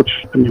 tests, which,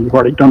 we've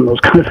already done those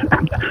kind of,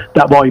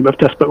 that volume of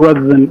tests, but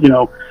rather than,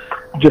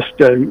 just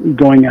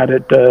going at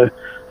it,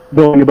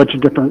 building a bunch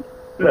of different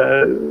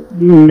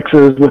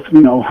mixes with,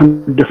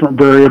 100 different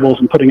variables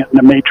and putting it in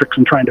a matrix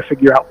and trying to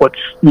figure out what's,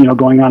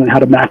 going on and how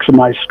to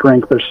maximize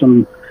strength. There's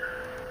some,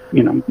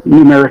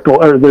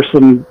 numerical, or there's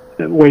some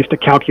ways to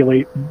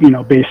calculate,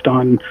 based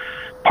on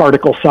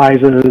particle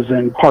sizes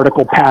and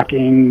particle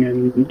packing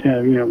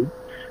and,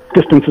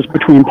 distances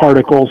between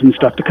particles and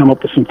stuff to come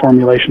up with some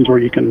formulations where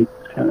you can,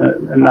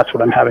 and that's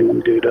what I'm having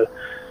them do to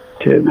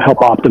help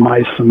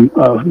optimize some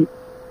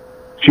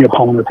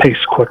geopolymer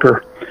paste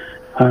quicker.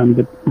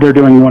 But they're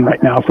doing one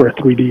right now for a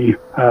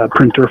 3D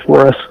printer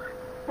for us,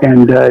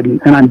 and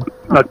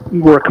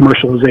we're a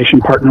commercialization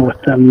partner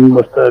with them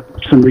with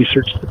some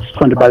research that's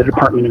funded by the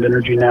Department of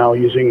Energy now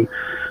using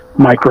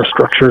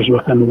microstructures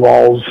within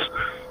walls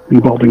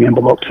and building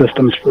envelope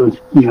systems for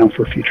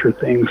for future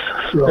things.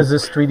 So, is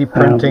this 3D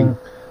printing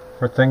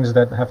for things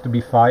that have to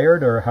be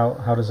fired, or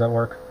how does that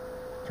work?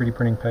 3D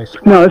printing paste?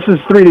 No, this is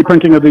 3D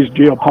printing of these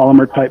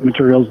geopolymer type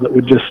materials that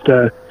would just,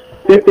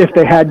 if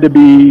they had to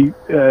be,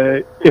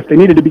 if they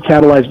needed to be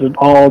catalyzed at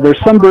all,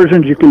 there's some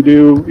versions you can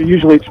do.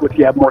 Usually it's if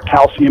you have more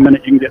calcium in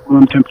it, you can get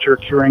room temperature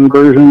curing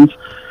versions.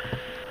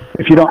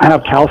 If you don't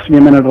have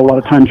calcium in it, a lot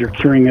of times you're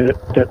curing it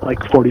at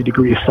like 40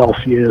 degrees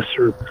Celsius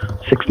or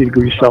 60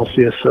 degrees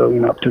Celsius. So,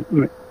 up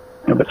to,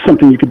 but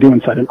something you could do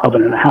inside an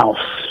oven in a house,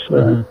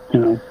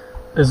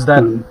 Is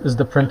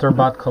the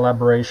PrinterBot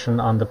collaboration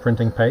on the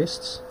printing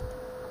pastes?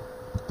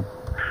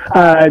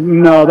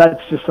 No,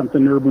 that's just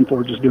something Urban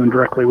Forge is doing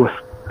directly with,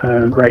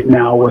 right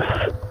now with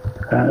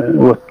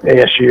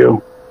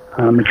ASU,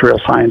 Material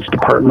Science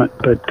Department,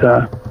 but,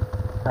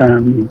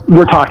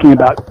 we're talking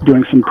about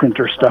doing some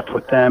printer stuff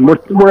with them.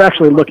 We're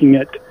actually looking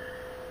at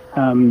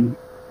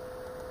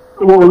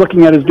what we're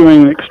looking at is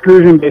doing an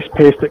extrusion-based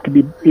paste that could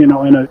be in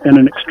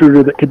an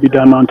extruder that could be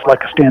done onto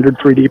like a standard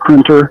 3D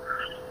printer.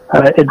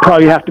 It'd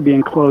probably have to be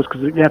enclosed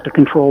because you have to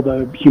control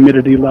the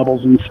humidity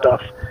levels and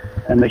stuff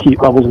and the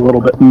heat levels a little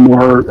bit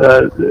more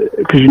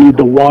because you need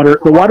the water.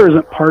 The water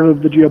isn't part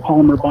of the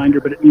geopolymer binder,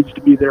 but it needs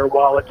to be there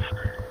while it's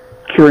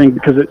curing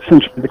because it's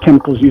essentially the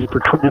chemicals used for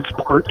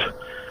transport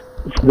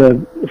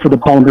for the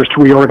polymers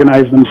to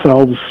reorganize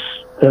themselves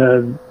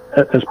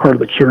as part of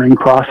the curing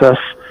process.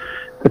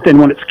 But then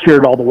when it's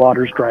cured, all the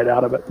water's dried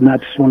out of it, and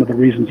that's one of the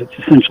reasons it's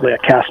essentially a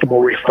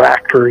castable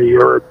refractory,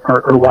 or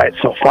why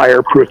it's so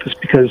fireproof, is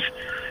because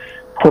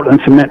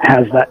Portland cement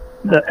has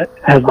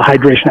has the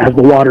hydration, has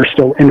the water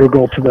still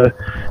integral to the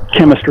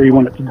chemistry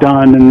when it's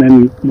done, and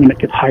then when it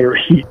gets higher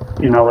heat,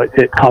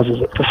 it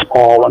causes it to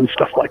spall and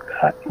stuff like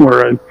that.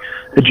 Where a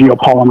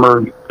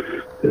geopolymer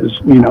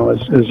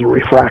is a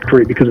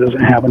refractory because it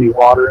doesn't have any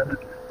water in it.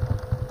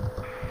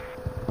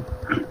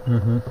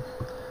 Mm-hmm.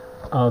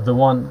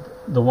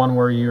 The one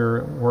where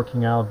you're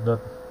working out the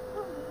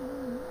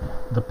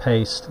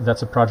paste,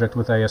 that's a project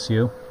with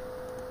ASU?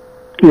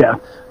 Yeah.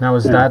 Now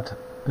is that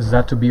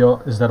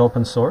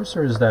open source,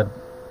 or is that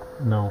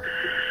no?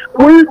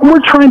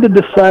 We're trying to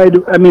decide.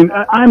 I mean,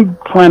 I'm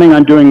planning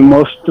on doing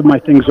most of my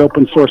things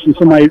open source, and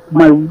so my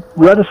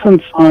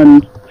reticence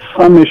on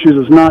some issues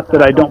is not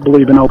that I don't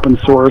believe in open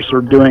source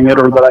or doing it,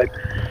 or that I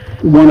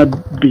want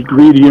to be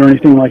greedy or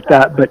anything like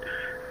that, but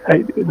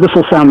this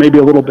will sound maybe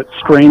a little bit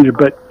strange,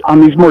 but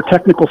on these more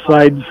technical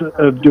sides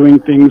of doing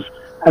things,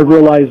 I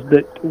realized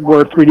that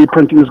where 3D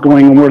printing is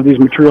going and where these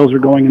materials are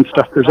going and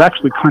stuff, there's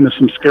actually kind of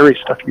some scary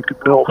stuff you could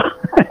build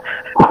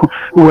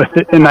with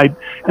it. And I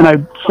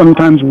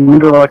sometimes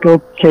wonder, like,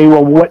 okay,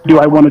 well, what do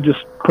I want to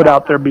just put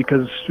out there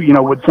because,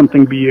 would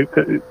something be,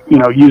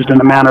 used in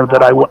a manner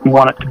that I wouldn't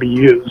want it to be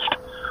used?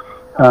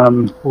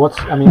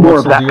 More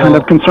of that kind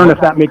of concern,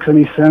 if that makes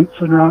any sense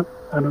or not.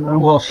 I don't know.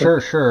 Well,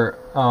 sure.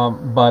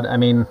 But I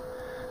mean,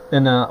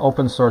 in an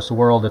open source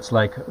world, it's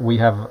like we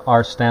have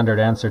our standard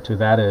answer to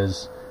that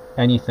is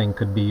anything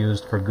could be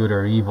used for good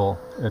or evil.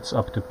 It's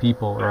up to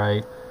people,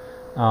 right?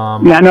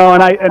 And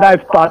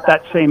I've thought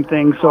that same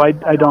thing. So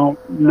I don't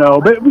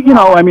know, but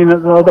I mean,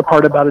 the other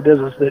part about it is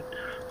that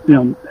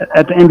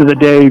at the end of the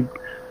day,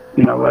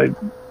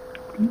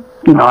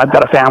 I've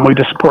got a family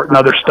to support and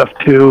other stuff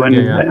too, and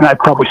and I've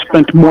probably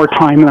spent more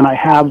time than I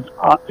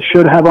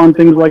should have on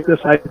things like this.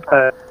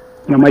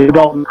 My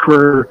development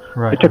career,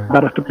 I took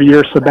about a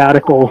 3-year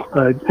sabbatical,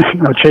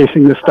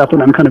 chasing this stuff,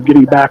 and I'm kind of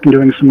getting back and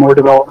doing some more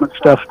development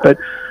stuff. But,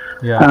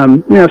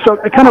 so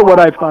kind of what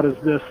I've thought is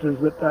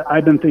that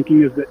I've been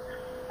thinking is that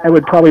I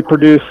would probably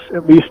produce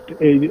at least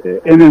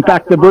and in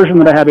fact, the version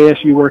that I have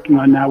ASU working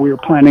on now, we were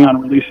planning on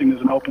releasing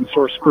as an open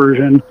source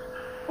version.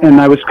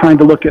 And I was trying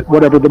to look at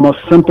whatever the most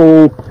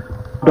simple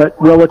but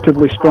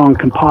relatively strong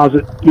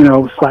composite,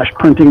 /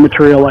 printing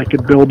material I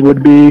could build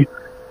would be.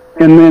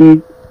 And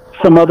then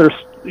some other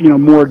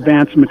more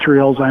advanced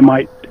materials I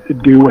might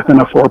do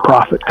within a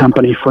for-profit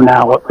company for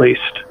now, at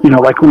least.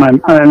 Like when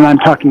I'm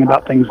talking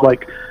about things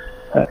like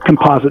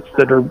composites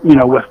that are,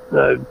 with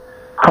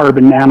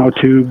carbon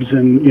nanotubes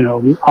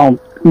and, all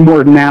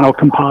more nano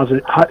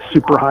composite,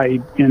 super high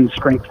end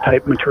strength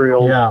type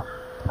materials. Yeah.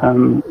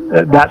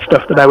 That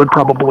stuff that I would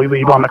probably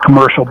leave on a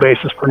commercial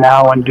basis for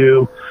now and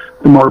do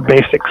the more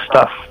basic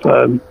stuff,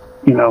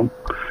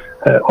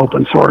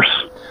 open source.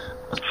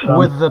 So.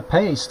 With the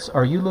pastes,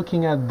 are you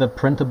looking at the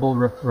printable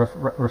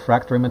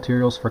refractory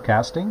materials for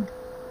casting?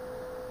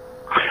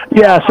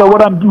 Yeah, so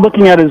what I'm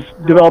looking at is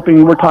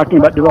we're talking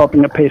about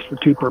developing a paste for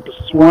two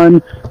purposes.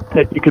 One,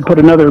 that you could put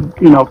another,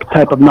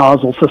 type of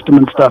nozzle system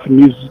and stuff and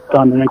use it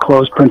on an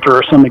enclosed printer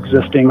or some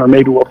existing, or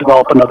maybe we'll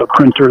develop another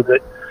printer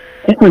that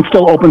and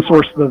still open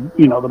source the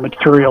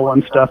material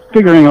and stuff.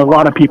 Figuring a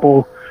lot of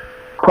people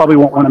probably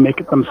won't want to make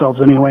it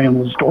themselves anyway and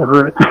will just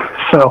order it.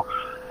 So,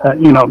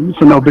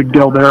 so no big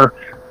deal there.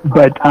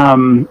 But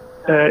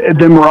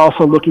then we're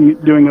also looking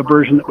at doing a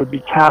version that would be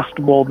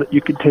castable, that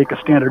you could take a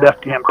standard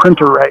FDM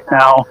printer right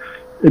now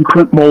and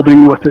print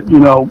molding with it,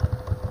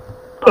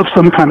 of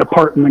some kind of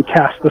part, and then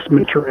cast this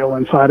material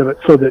inside of it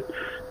so that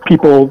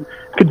people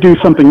could do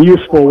something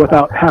useful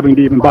without having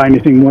to even buy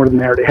anything more than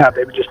they already have.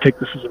 They would just take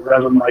this as a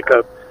resin, like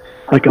an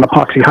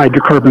epoxy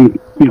hydrocarbon,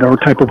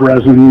 type of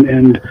resin,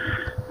 and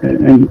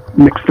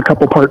mix the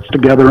couple parts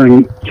together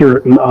and cure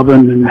it in the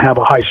oven and have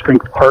a high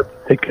strength part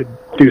they could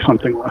do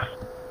something with.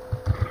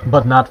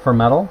 But not for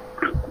metal?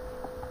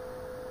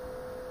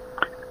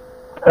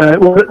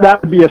 Well,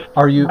 that would be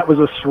that was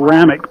a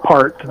ceramic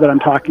part that I'm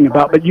talking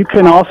about. But you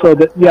can also,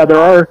 there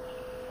are,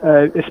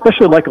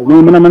 especially like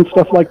aluminum and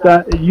stuff like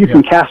that, you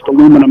can cast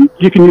aluminum.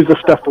 You can use this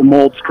stuff for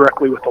molds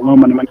directly with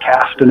aluminum and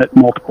cast in it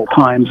multiple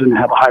times and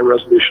have a high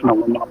resolution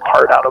aluminum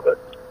part out of it.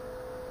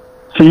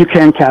 So you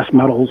can cast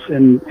metals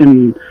in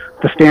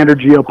the standard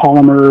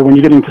geopolymer. When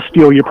you get into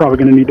steel, you're probably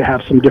going to need to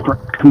have some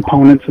different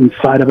components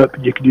inside of it,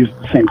 but you could use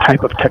the same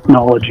type of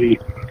technology,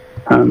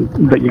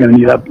 but you're going to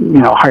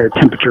need a higher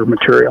temperature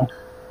material.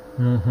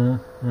 Mm-hmm.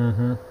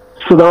 Mm-hmm.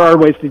 So there are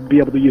ways to be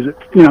able to use it.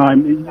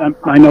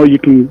 I know you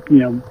can,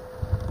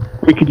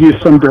 we could use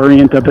some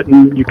variant of it,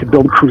 and you could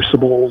build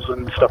crucibles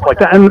and stuff like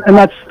that. And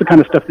that's the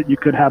kind of stuff that you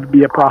could have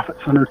be a profit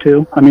center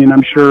too. I mean,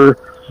 I'm sure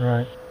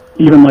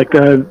even like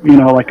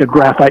a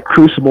graphite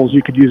crucibles,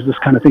 you could use this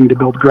kind of thing to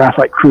build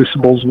graphite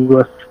crucibles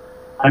with.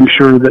 I'm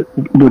sure that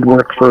would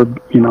work for,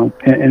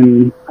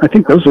 and I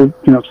think those are,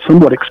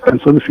 somewhat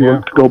expensive if you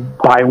were to go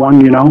buy one,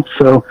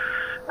 so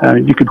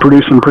you could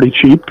produce them pretty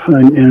cheap,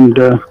 and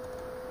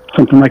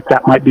something like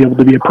that might be able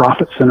to be a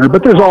profit center.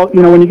 But there's all,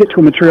 when you get to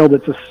a material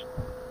that's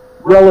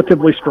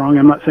relatively strong,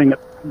 I'm not saying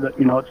that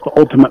it's the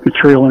ultimate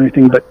material or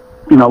anything, but,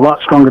 a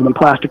lot stronger than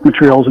plastic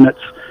materials, and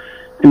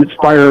it's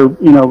fire,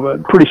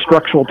 pretty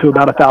structural to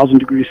about 1,000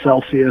 degrees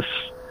Celsius.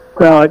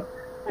 Well,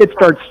 it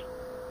starts,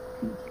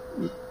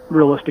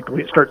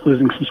 realistically, it starts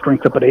losing some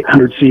strength up at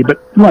 800 C, but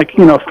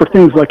for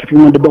things like if you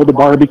wanted to build a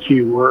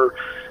barbecue or,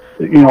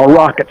 a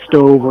rocket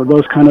stove or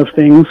those kind of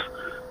things,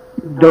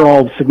 they're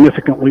all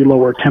significantly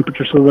lower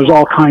temperature. So there's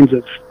all kinds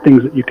of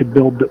things that you could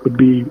build that would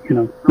be,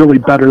 really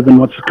better than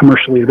what's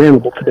commercially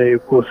available today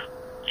with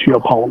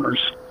geopolymers.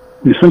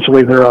 And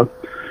essentially, they're a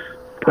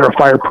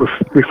fireproof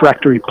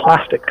refractory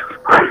plastic.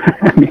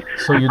 I mean,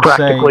 so you'd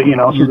say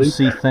you'd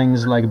see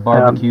things like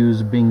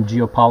barbecues being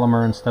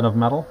geopolymer instead of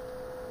metal?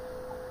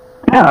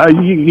 Yeah,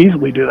 you can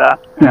easily do that.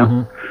 Yeah.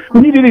 Mm-hmm.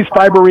 When you do these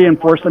fiber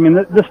reinforced, I mean,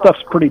 this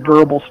stuff's pretty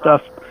durable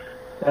stuff.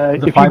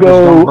 If you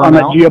go on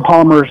that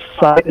Geopolymers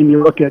site and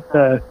you look at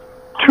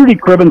Trudy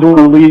Cribben's one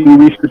of the leading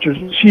researchers,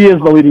 she is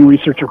the leading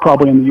researcher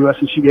probably in the U.S.,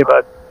 and she gave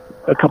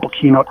a couple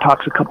keynote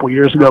talks a couple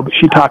years ago, but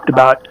she talked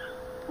about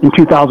in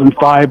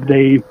 2005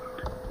 they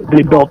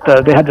built,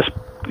 they had this,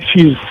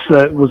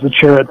 was the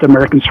chair at the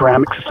American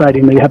Ceramic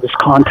Society, and they had this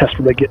contest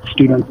where they get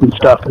students and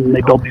stuff, and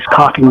they build these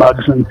coffee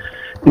mugs, and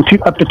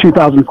up to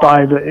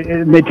 2005,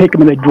 they'd take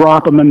them and they'd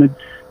drop them and they'd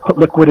put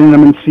liquid in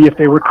them and see if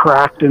they were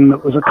cracked, and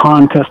it was a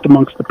contest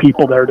amongst the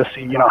people there to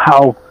see,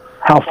 how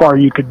far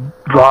you could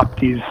drop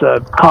these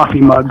coffee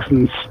mugs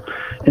and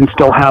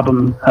still have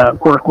them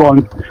work. Well,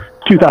 in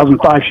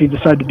 2005, she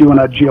decided to do a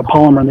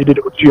geopolymer, and they did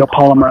it with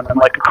geopolymer and then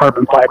like a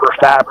carbon fiber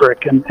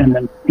fabric, and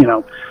then,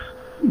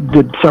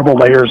 did several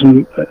layers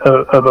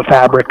of a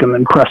fabric and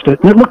then pressed it.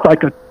 And it looked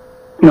like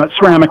it's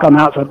ceramic on the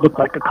outside, it looked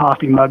like a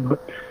coffee mug, but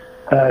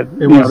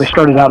they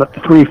started out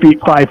at 3 feet,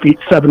 5 feet,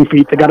 7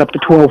 feet. They got up to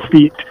 12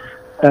 feet,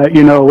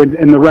 and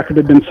the record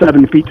had been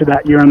 7 feet to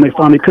that year, and they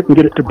finally couldn't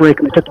get it to break,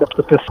 and they took it up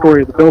to the 5th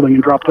story of the building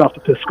and dropped it off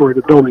the 5th story of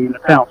the building, and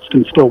it bounced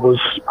and still was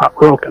not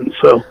broken.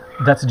 So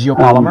that's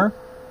geopolymer?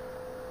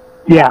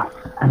 Yeah.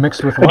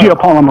 Mixed with what? A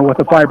geopolymer with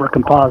a fiber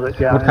composite,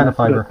 yeah. What kind of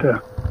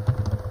fiber?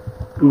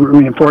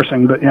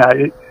 Reinforcing, but yeah,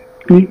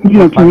 you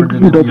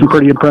can build some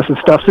pretty impressive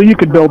stuff. So you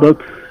could build a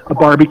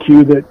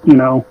barbecue that,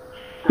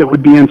 that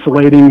would be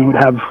insulating, would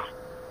have,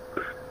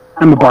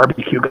 I'm a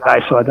barbecue guy,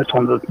 so that's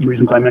one of the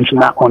reasons I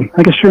mentioned that one.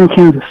 I guess you're in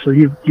Kansas, so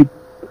you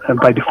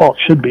by default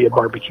should be a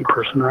barbecue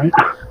person, right?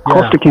 Yeah.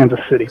 Close to Kansas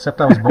City.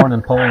 Except I was born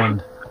in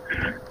Poland.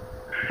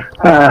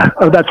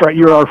 Oh, that's right,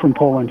 you are from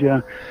Poland,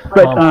 yeah.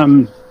 But,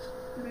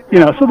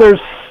 so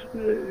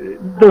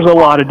there's a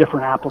lot of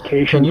different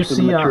applications for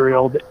the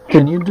material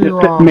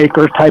that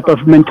maker type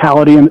of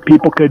mentality, and that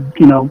people could,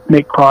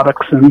 make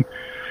products and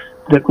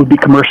that would be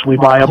commercially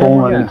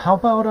viable. Yeah. And how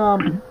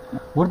about,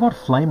 what about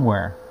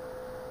flameware?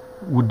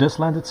 Would this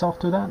lend itself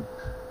to that?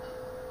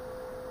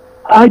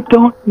 I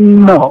don't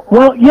know.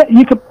 Well, yeah,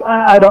 you could.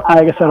 I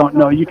guess I don't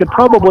know. You could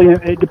probably.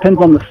 It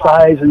depends on the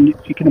size, and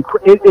you can.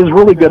 It is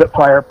really good at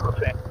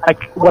fireproofing.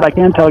 What I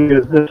can tell you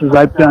is this: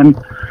 I've done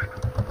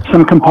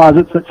some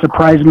composites that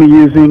surprised me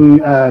using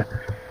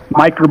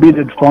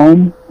microbeaded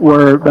foam,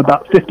 where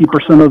about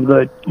 50% of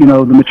the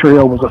the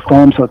material was a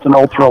foam, so it's an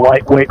ultra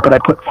lightweight. But I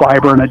put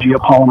fiber and a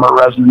geopolymer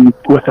resin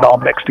with it all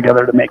mixed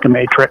together to make a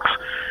matrix.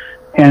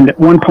 And at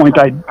one point,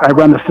 I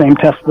run the same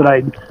test that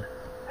I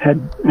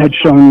had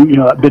shown,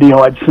 that video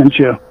I'd sent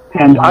you,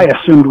 and I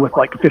assumed with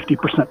like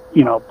 50%,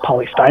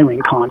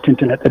 polystyrene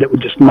content in it that it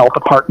would just melt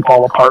apart and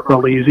fall apart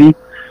real easy.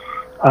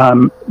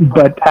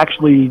 But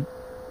actually,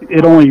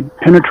 it only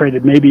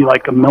penetrated maybe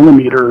like a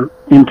millimeter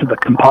into the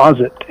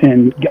composite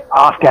and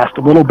off-gassed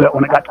a little bit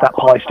when it got to that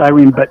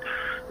polystyrene. But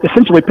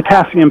essentially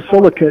potassium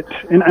silicate,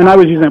 and I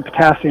was using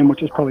potassium,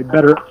 which is probably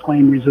better at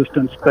flame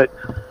resistance, but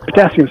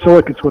potassium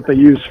silicate's what they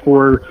use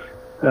for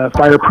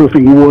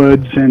fireproofing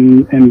woods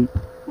and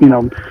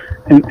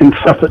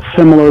stuff that's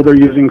similar. They're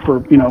using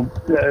for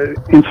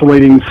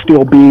insulating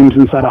steel beams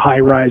inside of high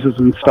rises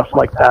and stuff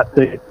like that.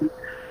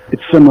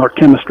 It's similar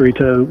chemistry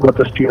to what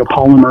this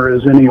geopolymer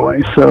is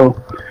anyway. So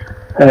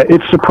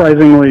it's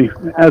surprisingly,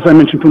 as I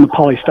mentioned from the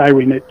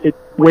polystyrene, it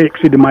way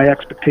exceeded my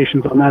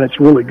expectations on that. It's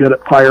really good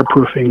at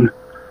fireproofing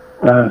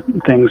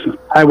things.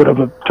 I would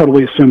have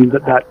totally assumed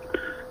that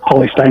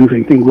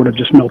polystyrene thing would have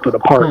just melted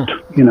apart,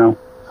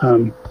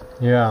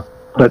 Yeah.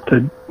 But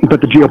the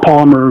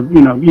geopolymer,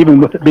 even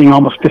with it being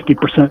almost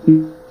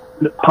 50%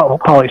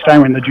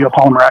 polystyrene, the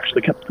geopolymer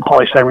actually kept the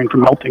polystyrene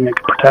from melting and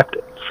could protect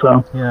it.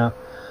 So yeah.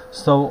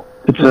 So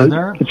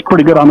it's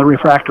pretty good on the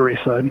refractory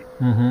side.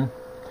 Mm-hmm.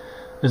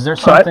 Is there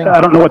something? So I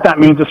don't know what that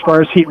means as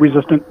far as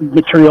heat-resistant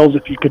materials.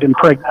 If you could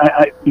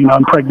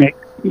impregnate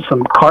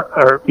some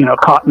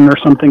cotton or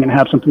something and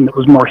have something that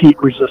was more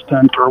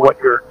heat-resistant, or what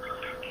you're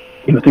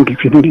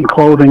if you're thinking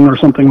clothing or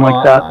something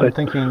like that. But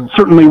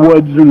certainly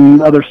woods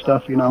and other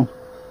stuff.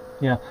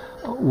 Yeah.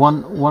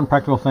 One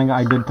practical thing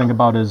I did think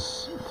about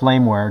is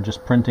flameware.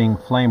 Just printing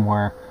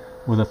flameware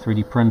with a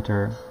 3D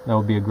printer. That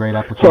would be a great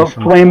application.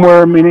 So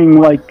flameware meaning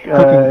like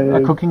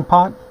a cooking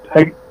pot.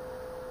 A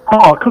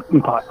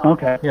cooking pot.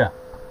 Okay. Yeah.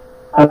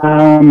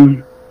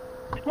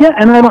 Yeah,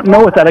 and I don't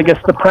know with that. I guess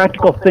the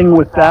practical thing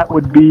with that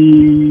would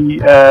be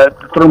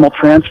thermal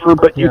transfer,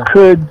 but you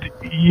could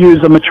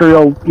use a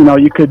material.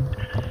 You could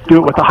do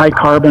it with a high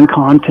carbon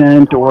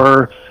content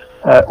or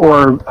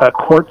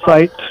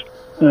quartzite,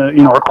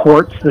 or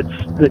quartz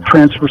that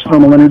transfers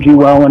thermal energy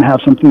well, and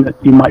have something that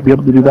you might be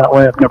able to do that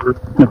way. I've never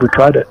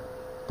tried it.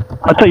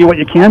 I'll tell you what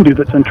you can do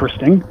that's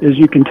interesting is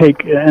you can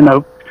take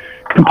a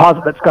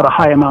composite that's got a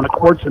high amount of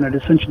quartz in it.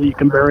 Essentially, you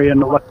can bury a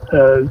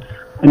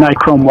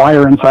nichrome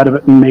wire inside of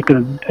it and make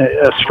a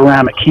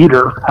ceramic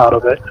heater out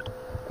of it.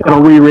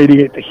 It'll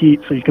re-radiate the heat,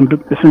 so you can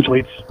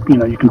essentially,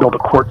 you can build a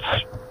quartz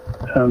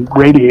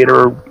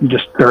radiator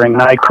just burying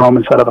nichrome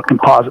instead of a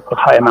composite with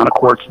high amount of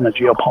quartz and a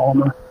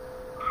geopolymer.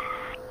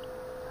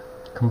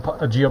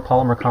 A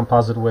geopolymer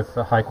composite with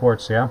high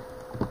quartz, yeah?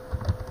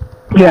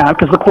 Yeah,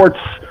 because the quartz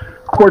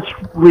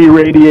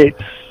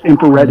re-radiates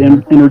infrared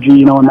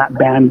energy, in that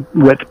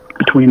bandwidth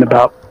between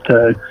about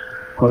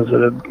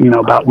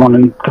about 1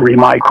 and 3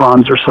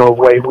 microns or so of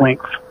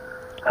wavelength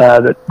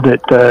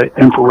that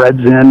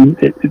infrared's in.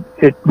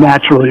 It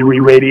naturally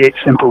re-radiates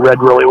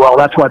infrared really well.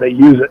 That's why they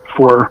use it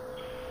for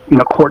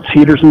quartz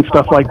heaters and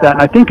stuff like that.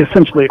 And I think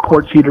essentially a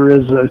quartz heater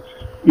is a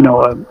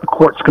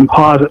quartz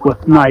composite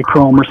with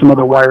nichrome or some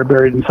other wire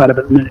buried inside of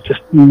it, and then it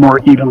just more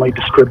evenly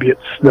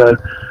distributes the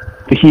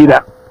heat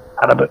out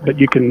of it. But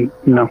you can,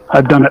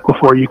 I've done it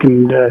before. You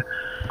can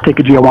take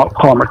a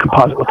geopolymer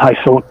composite with high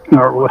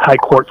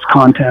quartz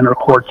content or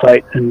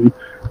quartzite and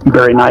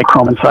bury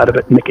nichrome inside of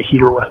it and make a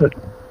heater with it,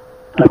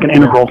 like an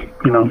integral,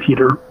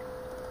 heater.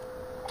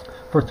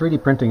 For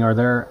 3D printing, are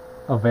there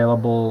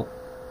available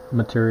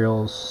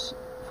materials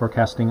for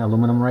casting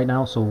aluminum right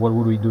now? So what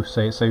would we do?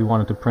 Say we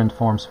wanted to print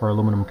forms for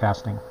aluminum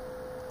casting.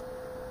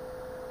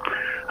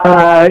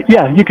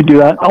 Yeah, you could do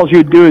that. All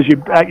you'd do is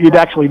you'd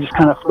actually just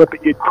kind of flip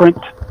it. You'd print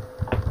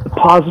the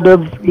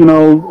positive,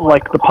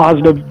 like the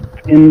positive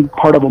in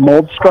part of a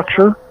mold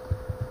structure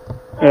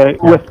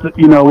with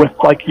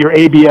like your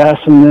ABS,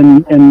 and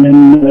then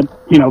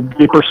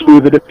vapor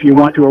smooth it if you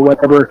want to or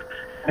whatever,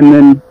 and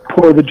then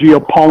pour the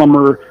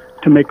geopolymer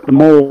to make the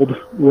mold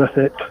with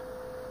it.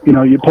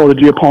 You pour the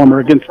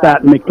geopolymer against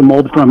that and make the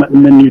mold from it,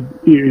 and then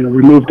you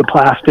remove the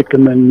plastic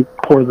and then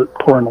pour in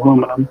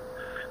aluminum.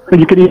 And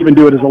you could even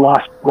do it as a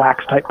lost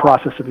wax type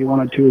process if you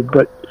wanted to,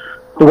 but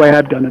the way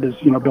I've done it is,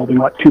 building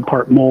like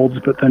 2-part molds,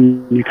 but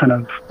then you kind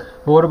of...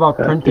 Well, what about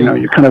printing?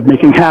 You're kind of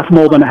making half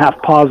mold and a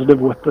half positive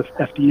with the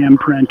FDM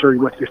print or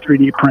with your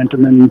 3D print,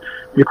 and then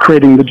you're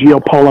creating the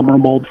geopolymer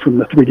mold from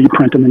the 3D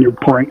print, and then you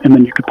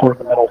could pour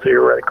the metal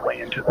theoretically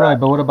into that. Right,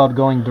 but what about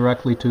going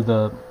directly to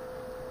the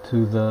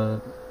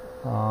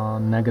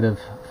negative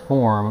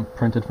form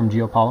printed from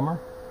geopolymer?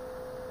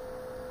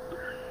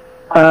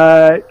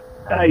 I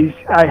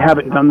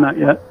haven't done that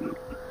yet.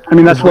 I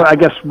mean, that's what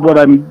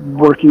I'm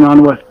working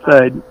on with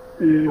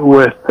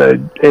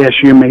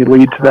ASU may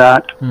lead to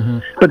that. Mm-hmm.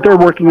 But they're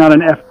working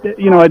on a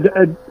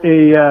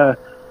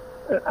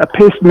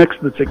paste mix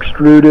that's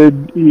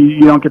extruded.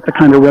 You don't get the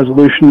kind of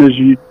resolution as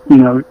you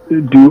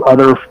do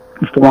other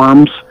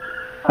forms.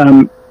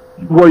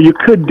 Where you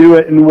could do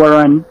it, and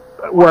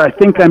where I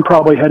think I'm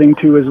probably heading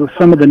to is with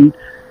some of the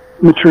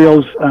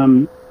materials.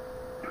 I'm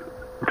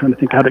trying to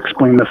think how to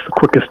explain this the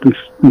quickest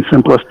and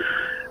simplest.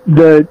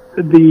 The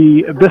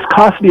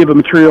viscosity of a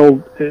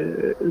material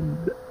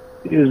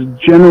is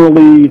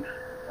generally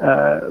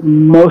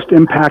most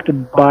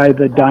impacted by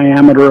the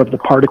diameter of the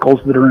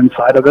particles that are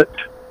inside of it.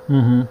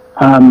 Mm-hmm.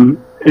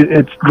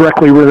 it's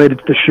directly related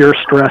to the shear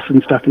stress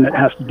and stuff, and it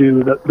has to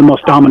do the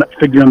most dominant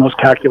figure in those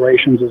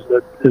calculations is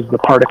the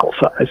particle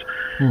size.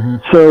 Mm-hmm.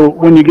 So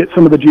when you get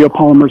some of the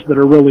geopolymers that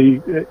are really,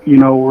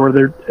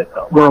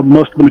 where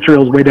most of the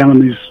material is way down in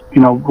these,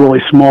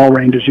 really small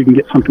ranges, you can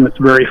get something that's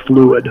very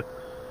fluid.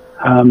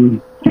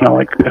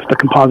 Like if the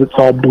composite's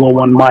all below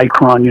 1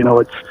 micron,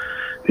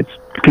 it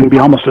can be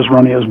almost as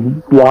runny as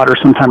water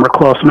sometime or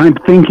close. And I'm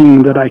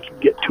thinking that I can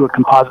get to a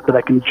composite that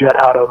I can jet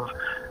out of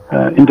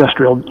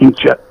industrial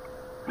inkjet,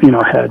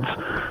 heads.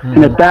 Mm-hmm.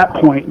 And at that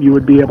point, you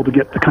would be able to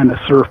get the kind of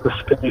surface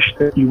finish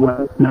that you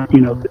want, that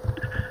would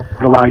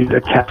allow you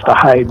to cast a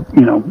high,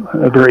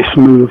 a very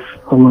smooth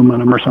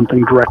aluminum or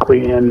something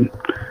directly into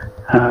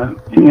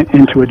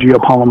a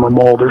geopolymer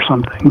mold or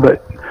something.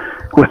 But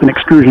with an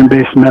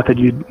extrusion-based method,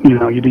 you'd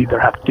either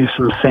have to do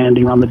some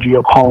sanding on the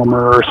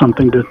geopolymer or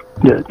something to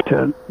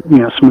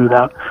smooth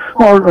out,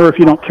 or if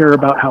you don't care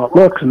about how it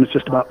looks and it's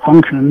just about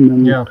function,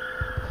 then you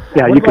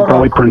could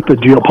probably print the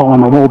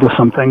geopolymer mold or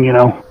something,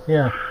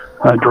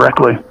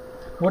 directly.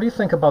 What do you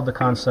think about the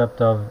concept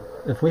of,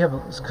 if we have,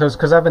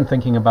 because I've been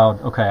thinking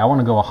about, okay, I want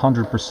to go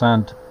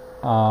 100%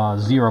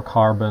 zero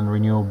carbon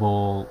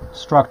renewable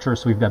structure,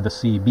 so we've got the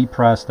CEB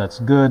press, that's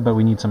good, but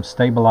we need some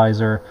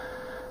stabilizer.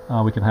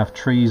 We can have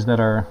trees that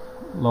are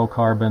low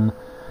carbon,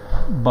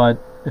 but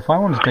if I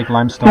want to take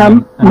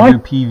limestone and do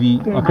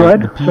PV,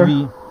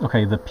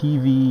 the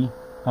PV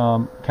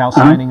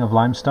calcining of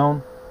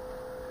limestone.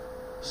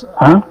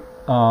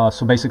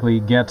 So basically,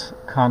 get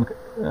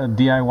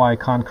DIY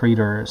concrete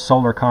or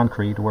solar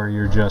concrete, where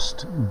you're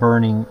just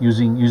burning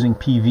using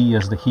PV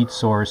as the heat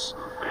source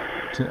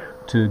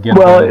to get.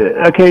 Well,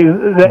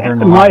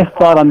 my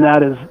thought on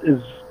that is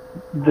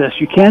this: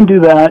 you can do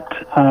that,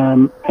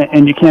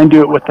 and you can do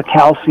it with the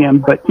calcium,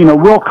 but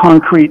real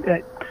concrete,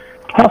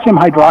 calcium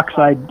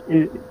hydroxide.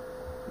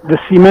 The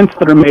cements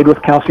that are made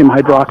with calcium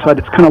hydroxide,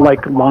 it's kind of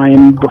like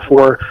lime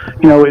before,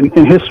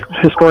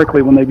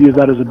 historically when they've used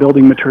that as a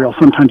building material,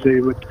 sometimes they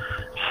would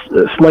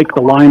slake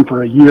the lime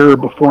for a year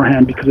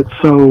beforehand because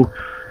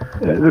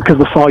because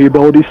the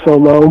solubility is so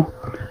low,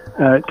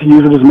 to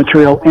use it as a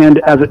material. And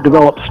as it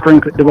develops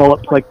strength, it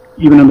develops, like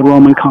even in the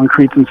Roman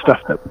concretes and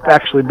stuff, that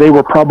actually they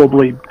were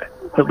probably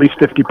at least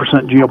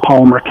 50%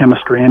 geopolymer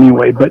chemistry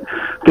anyway, but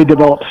they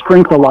developed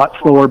strength a lot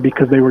slower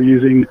because they were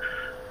using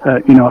a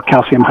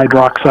calcium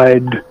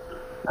hydroxide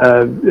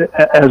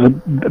as a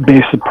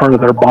basic part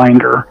of their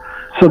binder.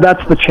 So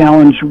that's the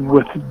challenge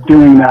with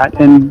doing that.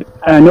 And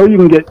I know you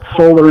can get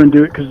solar and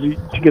do it because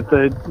to get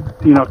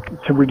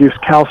to reduce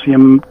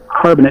calcium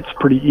carbonate's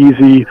pretty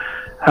easy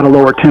at a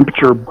lower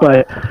temperature.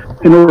 But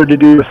in order to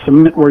do a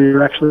cement where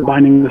you're actually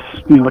binding this,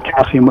 the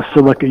calcium with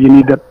silica, you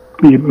need to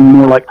be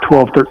more like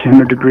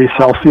 1,200-1,300 degrees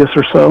Celsius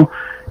or so.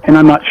 And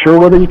I'm not sure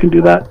whether you can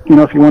do that.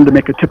 If you wanted to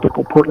make a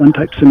typical Portland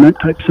type cement.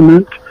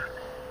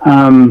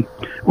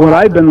 What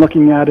I've been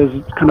looking at is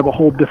kind of a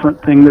whole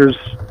different thing. There's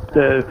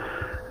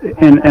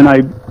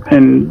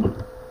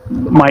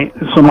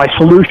my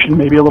solution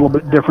may be a little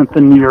bit different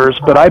than yours,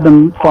 but I've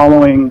been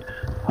following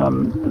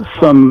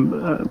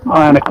some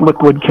ionic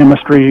liquid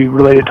chemistry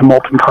related to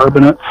molten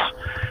carbonates,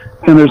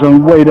 and there's a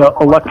way to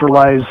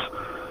electrolyze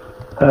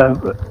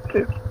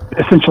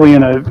essentially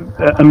in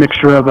a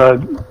mixture of a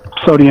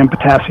sodium,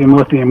 potassium,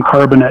 lithium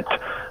carbonate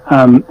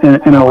in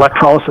an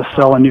electrolysis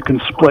cell, and you can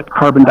split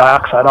carbon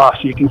dioxide off.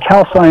 So you can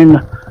calcine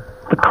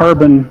the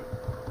carbon,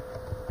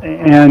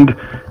 and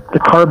the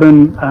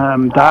carbon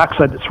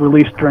dioxide that's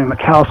released during the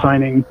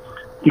calcining,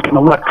 you can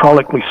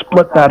electrolytically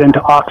split that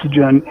into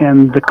oxygen,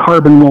 and the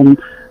carbon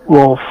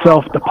will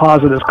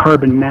self-deposit as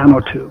carbon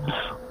nanotubes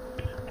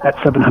at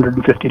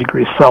 750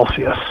 degrees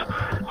Celsius.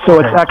 So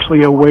it's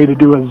actually a way to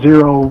do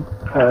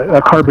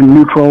a carbon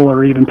neutral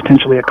or even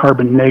potentially a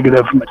carbon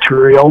negative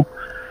material.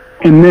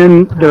 And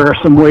then there are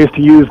some ways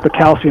to use the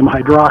calcium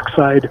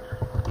hydroxide,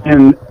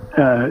 and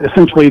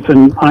essentially it's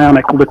an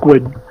ionic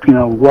liquid,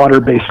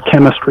 water-based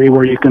chemistry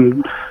where you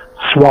can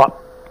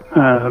swap,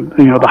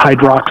 the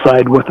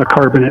hydroxide with a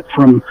carbonate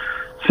from,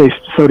 say,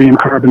 sodium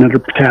carbonate or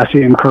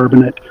potassium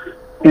carbonate.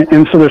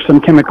 And so there's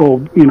some chemical,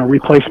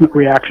 replacement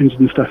reactions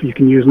and stuff you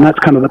can use, and that's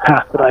kind of the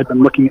path that I've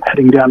been looking at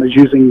heading down, is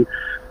using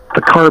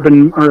the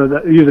carbon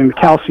or using the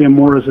calcium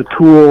more as a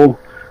tool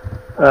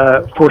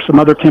for some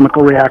other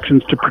chemical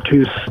reactions to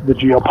produce the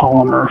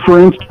geopolymer. For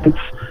instance,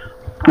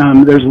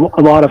 there's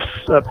a lot of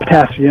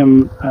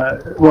potassium,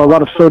 a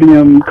lot of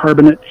sodium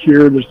carbonate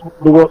here. There's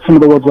some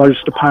of the world's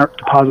largest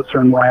deposits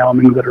are in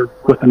Wyoming that are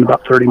within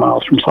about 30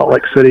 miles from Salt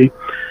Lake City.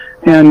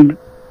 And,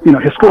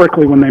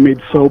 historically when they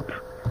made soap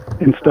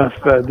and stuff,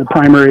 the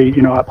primary,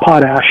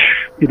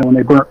 potash, when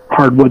they burnt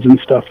hardwoods and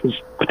stuff, was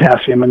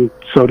potassium and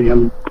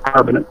sodium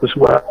carbonate as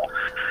well.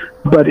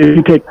 But if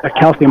you take a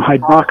calcium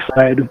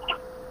hydroxide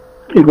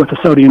with a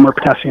sodium or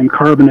potassium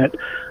carbonate,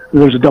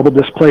 there's a double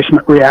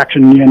displacement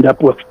reaction, and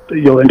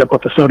you'll end up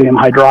with a sodium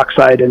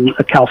hydroxide and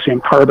a calcium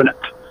carbonate.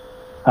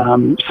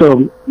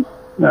 So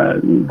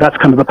that's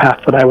kind of the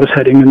path that I was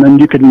heading. And then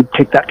you can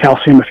take that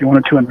calcium if you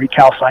wanted to and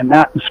recalcine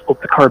that and split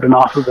the carbon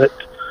off of it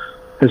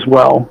as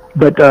well.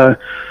 But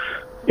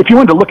if you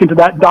wanted to look into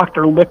that,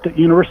 Dr. Licht at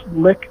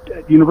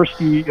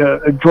University,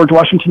 George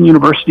Washington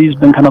University has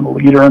been kind of a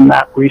leader in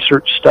that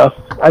research stuff.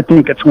 I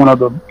think it's one of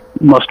the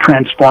most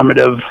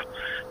transformative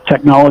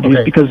technologies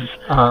because,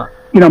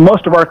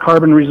 most of our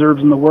carbon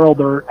reserves in the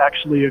world are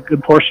actually a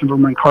good portion of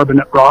them in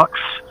carbonate rocks.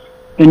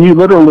 And you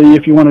literally,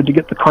 if you wanted to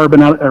get the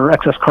carbon out or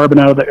excess carbon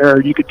out of the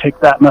air, you could take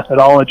that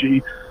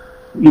methodology.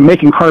 You're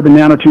making carbon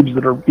nanotubes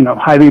that are,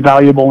 highly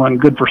valuable and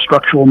good for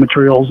structural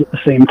materials at the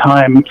same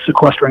time,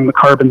 sequestering the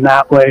carbon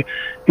that way.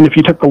 And if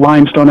you took the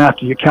limestone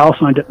after you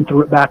calcined it and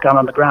threw it back out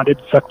on the ground,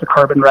 it'd suck the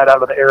carbon right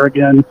out of the air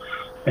again,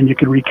 and you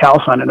could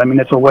recalcine it. I mean,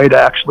 it's a way to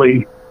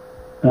actually,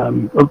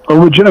 a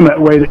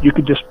legitimate way that you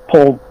could just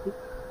pull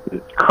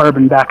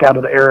carbon back out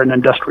of the air in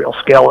industrial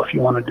scale if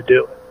you wanted to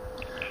do it.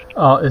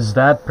 Is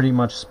that pretty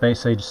much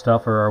space age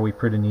stuff, or are we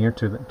pretty near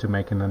to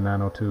making the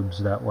nanotubes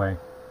that way?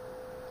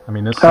 I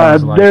mean, this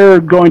sounds like...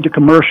 They're going to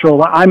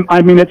commercial.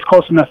 It's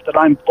close enough that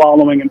I'm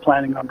following and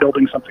planning on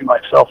building something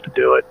myself to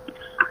do it.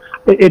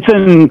 It's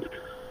in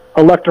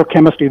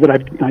electrochemistry that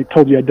I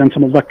told you I'd done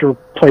some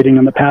electroplating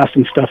in the past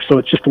and stuff, so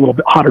it's just a little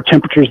bit hotter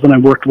temperatures than I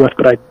worked with,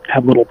 but I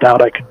have little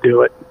doubt I could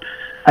do it.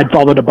 I'd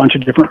followed a bunch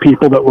of different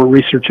people that were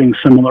researching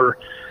similar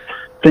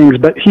things,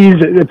 but it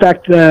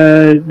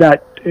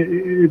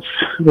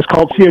was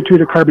called CO2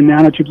 to carbon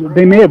nanotubes.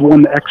 They may have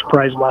won the X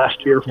Prize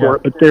last year for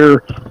it, but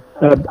they're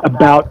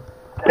about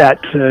that.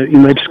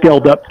 They've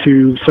scaled up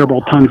to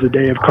several tons a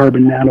day of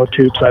carbon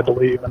nanotubes, I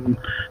believe, and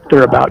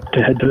they're about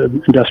to head to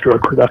industrial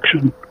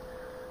production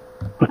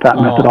with that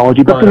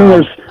methodology. But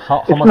then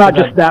it's not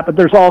just that, but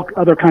there's all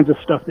other kinds of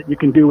stuff that you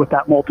can do with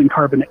that molten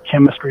carbonate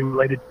chemistry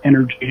related to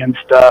energy and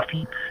stuff.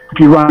 If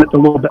you run it a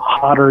little bit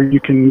hotter, you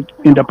can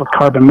end up with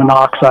carbon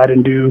monoxide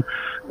and do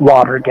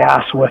water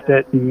gas with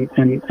it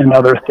and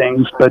other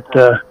things. But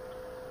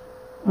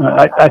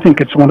I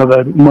think it's one of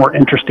the more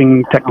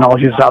interesting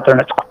technologies out there,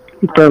 and it's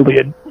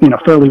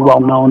fairly well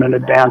known and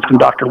advanced. And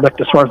Dr.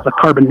 Licht, as far as the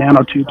carbon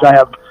nanotubes, I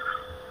have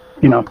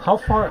how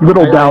far,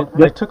 little doubt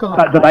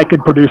that I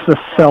could produce a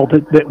cell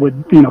that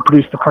would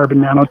produce the carbon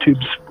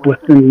nanotubes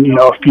within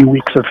a few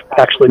weeks of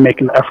actually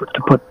making the effort to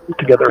put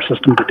together a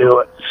system to do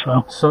it.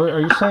 So are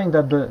you saying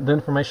that the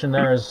information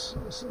there is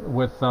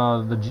with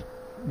the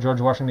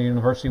George Washington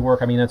University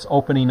work? I mean, it's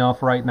open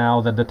enough right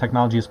now that the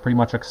technology is pretty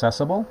much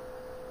accessible?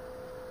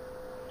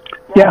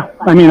 Yeah,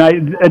 I mean,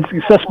 it's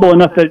accessible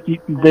enough that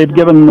they've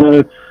given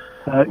the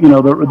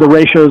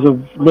ratios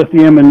of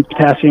lithium and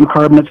potassium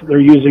carbonates that they're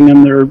using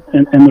in their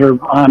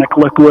ionic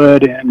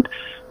liquid, and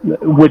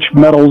which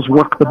metals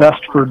work the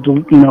best for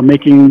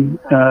making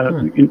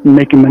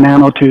the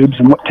nanotubes,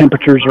 and what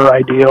temperatures are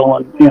ideal,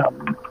 and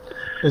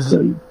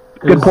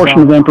good portion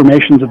of the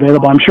information is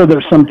available. I'm sure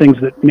there's some things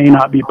that may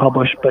not be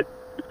published, but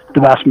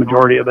the vast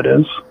majority of it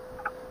is.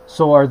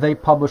 So are they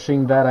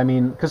publishing that? I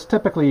mean, because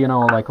typically,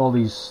 like all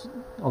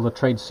the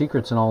trade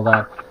secrets and all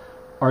that,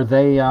 are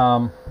they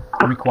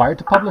required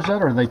to publish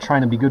that, or are they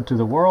trying to be good to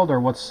the world, or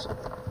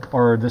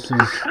this is...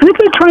 I think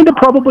they're trying to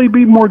probably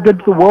be more good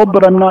to the world,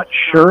 but I'm not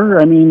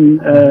sure. I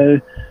mean,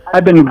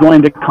 I've been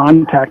going to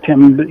contact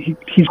him, but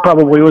he's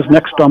probably was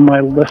next on my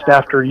list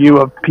after you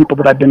of people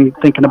that I've been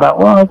thinking about.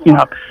 Well,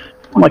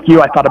 like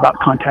you, I thought about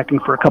contacting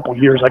for a couple of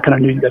years. I kind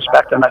of knew you guys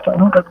back then. I thought,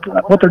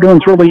 what they're doing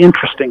is really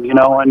interesting,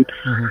 and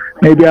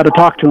maybe I ought to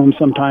talk to him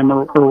sometime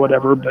or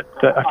whatever. But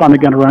I finally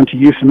got around to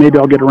you, so maybe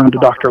I'll get around to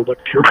Dr.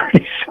 Licht here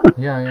pretty soon.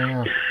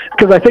 Yeah.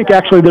 Because I think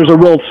actually there's a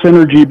real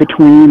synergy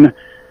between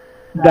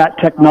that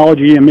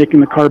technology and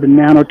making the carbon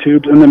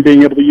nanotubes, and then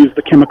being able to use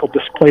the chemical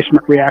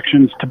displacement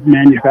reactions to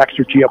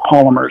manufacture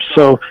geopolymers.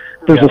 So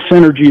there's a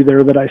synergy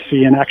there that I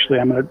see, and actually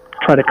I'm going to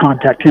try to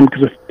contact him,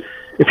 because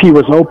if he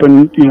was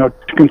open, to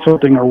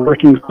consulting or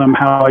working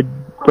somehow, I'd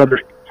rather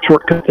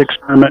shortcut the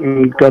experiment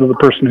and go to the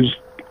person who's,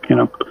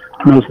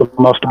 knows the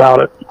most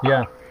about it.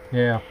 Yeah.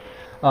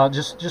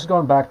 Just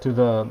going back to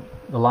the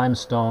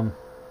limestone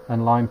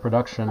and lime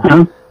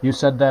production, you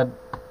said that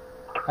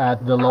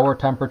at the lower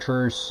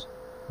temperatures,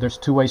 there's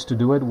two ways to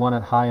do it, one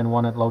at high and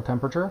one at low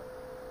temperature?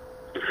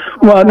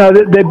 Well, no,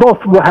 they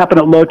both will happen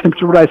at low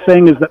temperature. What I was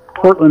saying is that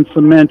Portland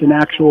cement and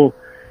actual...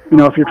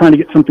 if you're trying to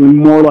get something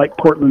more like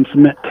Portland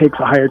cement, takes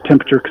a higher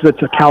temperature because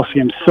it's a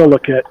calcium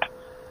silicate.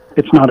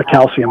 It's not a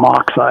calcium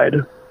oxide.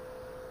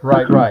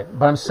 Right.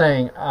 But I'm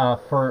saying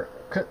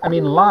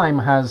lime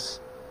has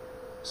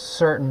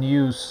certain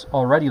use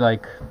already,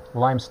 like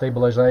lime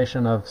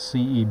stabilization of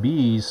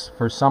CEBs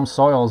for some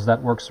soils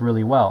that works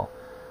really well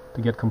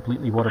to get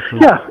completely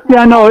waterproof.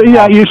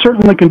 You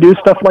certainly can do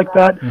stuff like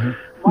that.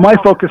 My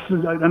focus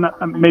is, and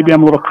maybe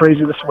I'm a little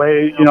crazy this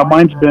way,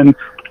 mine's been,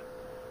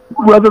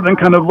 rather than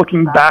kind of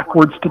looking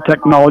backwards to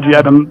technology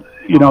items,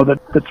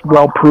 that's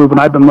well proven,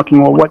 I've been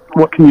looking, well,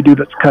 what can you do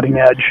that's cutting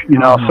edge,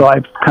 So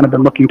I've kind of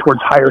been looking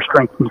towards higher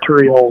strength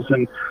materials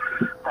and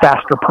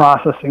faster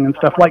processing and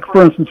stuff. Like,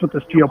 for instance, with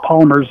this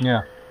geopolymers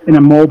in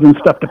a mold and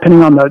stuff,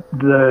 depending on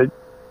the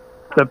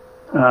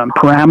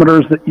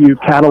parameters that you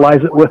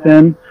catalyze it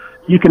within,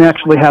 you can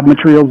actually have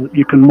materials that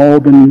you can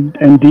mold and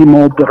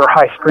demold that are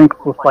high strength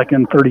with, like,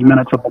 in 30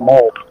 minutes of a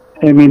mold.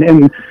 I mean,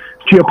 and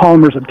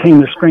geopolymers obtain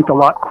their strength a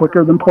lot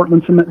quicker than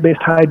Portland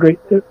cement-based hydrate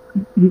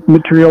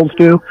materials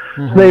do.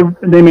 So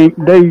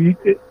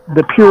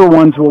the pure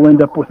ones will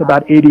end up with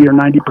about 80 or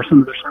 90%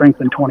 of their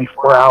strength in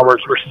 24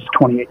 hours versus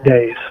 28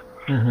 days.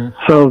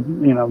 So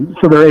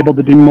so they're able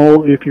to do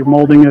mold. If you're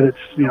molding it, it's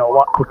a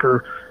lot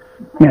quicker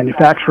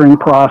manufacturing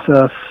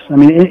process. I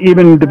mean,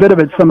 even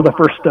Davidovich, some of the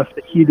first stuff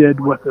that he did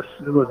with this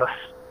was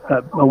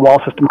a wall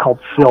system called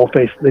Sill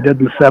Face they did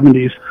in the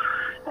 70s,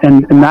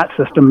 and in that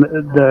system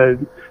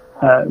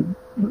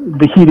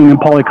the heating and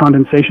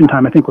polycondensation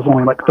time I think was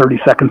only like 30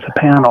 seconds a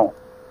panel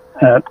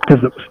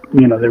because it was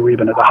they were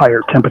even at a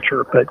higher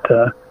temperature, but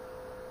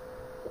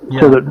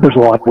so there's a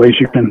lot of ways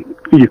you can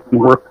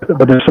work,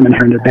 but there's some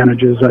inherent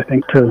advantages I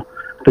think to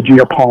the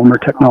geopolymer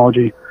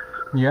technology.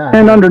 Yeah.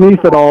 And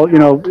underneath it all,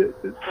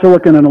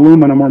 silicon and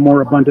aluminum are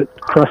more abundant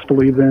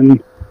crustally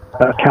than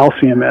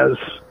calcium is.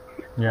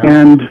 Yeah.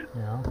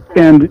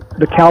 And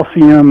the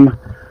calcium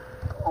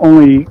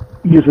only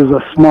uses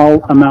a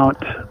small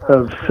amount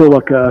of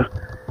silica,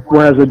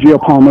 whereas a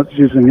geopolymer is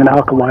using an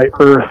alkali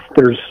earth.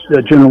 There's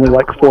generally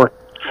like 4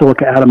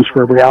 silica atoms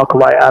for every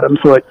alkali atom,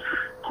 so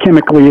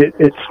chemically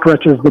it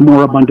stretches the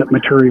more abundant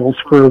materials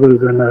further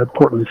than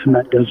Portland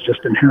cement does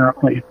just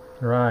inherently.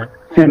 Right.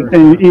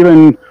 And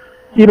even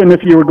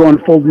if you were going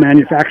full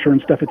manufacture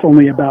and stuff, it's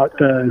only about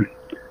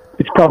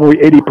it's probably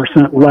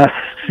 80% less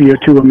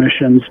CO2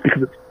 emissions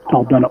because it's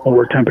all done at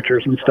lower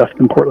temperatures and stuff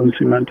than Portland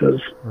cement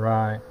is.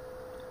 Right.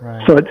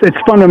 So it's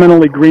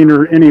fundamentally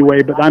greener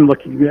anyway, but I'm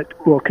looking at,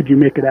 well, could you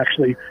make it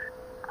actually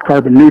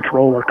carbon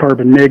neutral or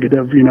carbon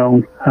negative,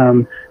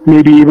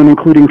 maybe even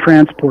including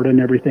transport and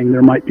everything.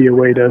 There might be a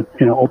way to,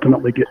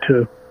 ultimately get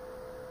to,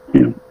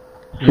 some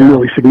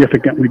really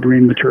significantly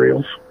green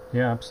materials.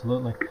 Yeah,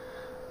 absolutely.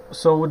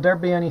 So would there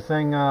be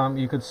anything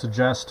you could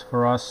suggest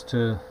for us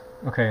to,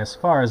 as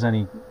far as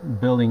any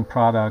building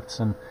products,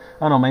 and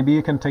I don't know, maybe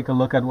you can take a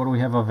look at what we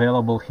have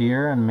available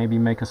here and maybe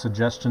make a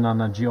suggestion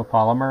on a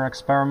geopolymer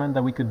experiment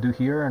that we could do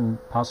here and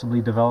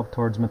possibly develop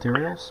towards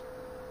materials?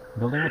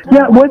 Building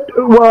materials?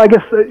 Yeah, well, I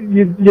guess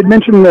you'd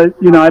mentioned that,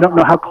 I don't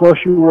know how close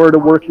you were to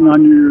working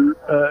on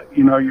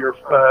your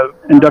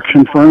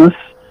induction furnace.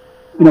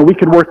 We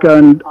could work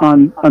on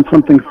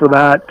something for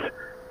that.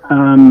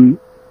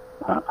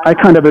 I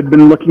kind of had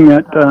been looking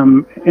at,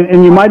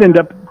 and you might end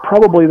up,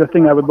 probably the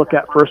thing I would look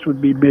at first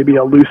would be maybe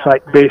a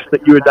lucite base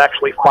that you would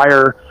actually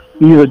fire,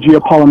 use a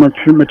geopolymer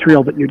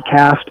material that you'd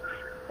cast,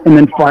 and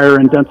then fire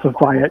and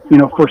densify it,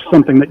 for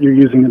something that you're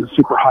using in a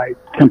super high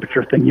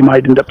temperature thing. You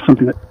might end up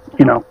something that,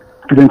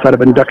 is inside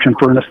of an induction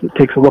furnace that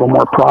takes a little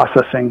more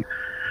processing.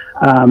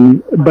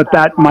 But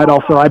that might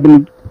also, I've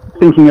been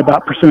thinking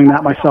about pursuing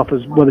that myself,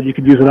 as whether you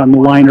could use it on the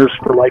liners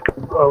for like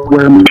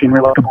wear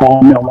machinery, like a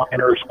ball mill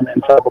liners and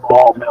inside of a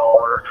ball mill,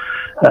 or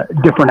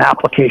different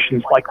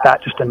applications like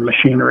that, just in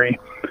machinery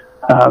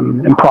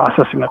and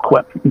processing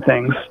equipment and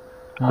things.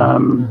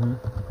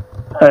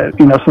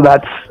 So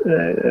that's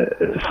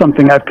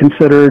something I've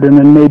considered. And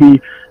then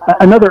maybe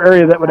another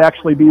area that would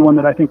actually be one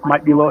that I think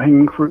might be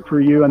low-hanging fruit for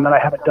you and that I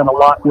haven't done a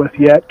lot with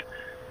yet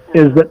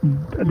is that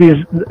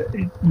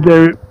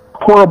they're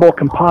pourable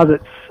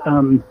composites.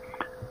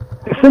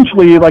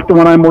 Essentially, like the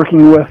one I'm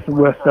working with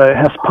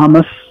Hess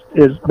pumice,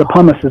 the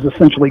pumice is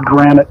essentially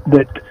granite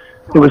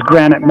it was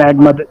granite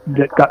magma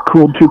that got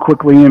cooled too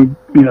quickly and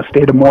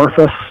stayed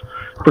amorphous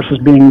versus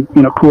being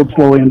cooled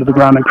slowly into the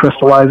ground and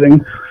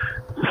crystallizing.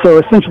 So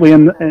essentially,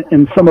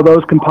 in some of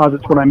those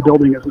composites, what I'm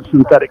building is a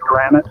synthetic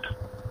granite.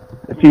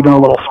 It's even a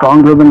little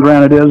stronger than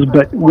granite is,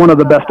 but one of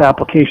the best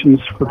applications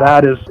for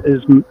that is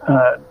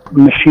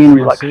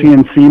machinery, like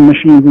CNC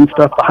machines and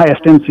stuff. The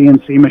highest end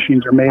CNC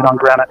machines are made on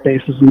granite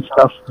bases and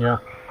stuff. Yeah.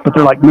 But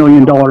they're like $1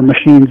 million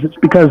machines. It's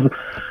because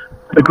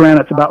the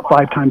granite's about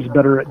 5 times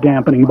better at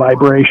dampening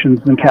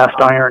vibrations than cast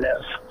iron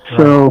is. Right.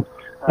 So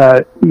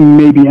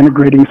maybe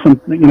integrating some,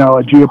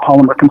 a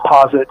geopolymer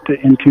composite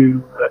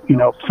into,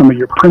 some of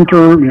your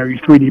printer, your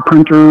 3D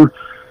printer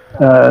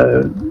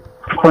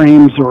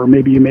frames, or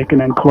maybe you make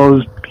an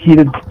enclosed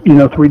heated,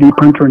 3D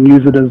printer and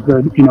use it as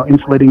the,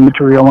 insulating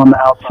material on the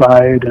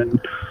outside and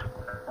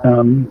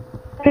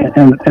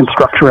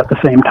structure at the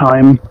same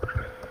time.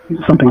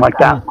 Something like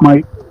that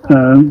might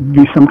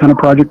be some kind of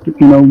project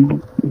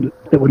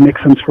that would make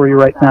sense for you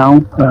right now.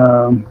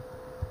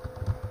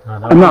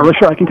 I'm not really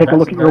sure. I can take a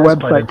look at your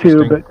website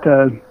too, but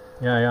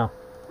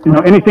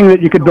anything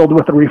that you could build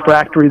with a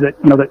refractory that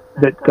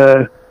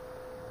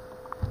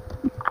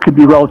could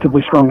be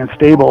relatively strong and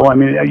stable. I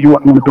mean, you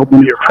wouldn't want to build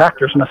one of your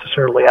tractors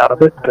necessarily out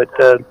of it, but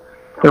there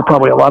are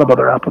probably a lot of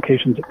other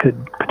applications it could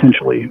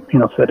potentially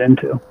fit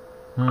into.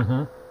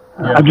 Mm-hmm.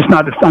 Yeah.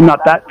 I'm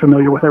not that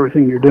familiar with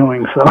everything you're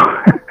doing, so.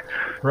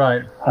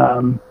 Right.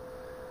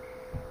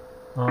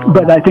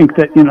 But I think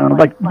that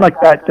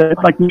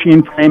like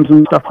machine frames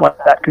and stuff like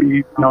that could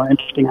be an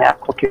interesting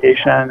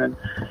application, and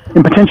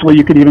potentially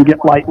you could even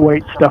get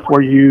lightweight stuff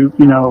where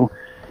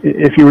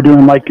if you were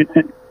doing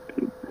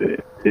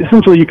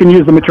essentially you can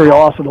use the material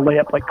also to lay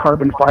up like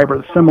carbon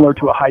fiber similar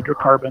to a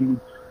hydrocarbon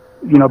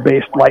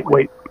based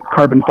lightweight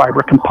carbon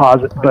fiber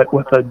composite, but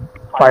with a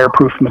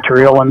fireproof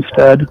material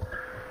instead.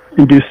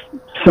 and do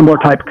similar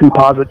type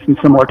composites and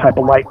similar type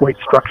of lightweight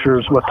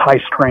structures with high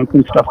strength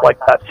and stuff like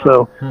that.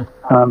 So,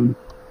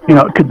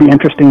 it could be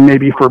interesting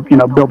maybe for,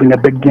 building a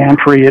big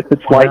gantry.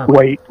 It's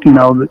lightweight,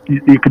 that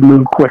you could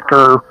move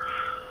quicker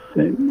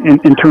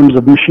in terms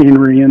of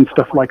machinery and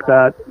stuff like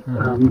that.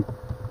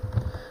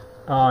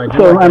 I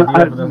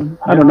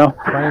don't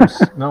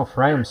know.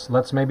 Frames.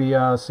 Let's maybe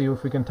see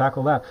if we can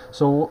tackle that.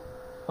 So,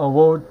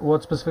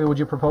 what specifically would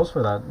you propose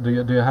for that? Do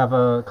you have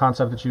a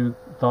concept that you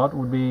thought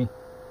would be?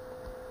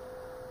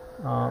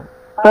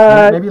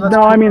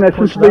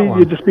 Essentially,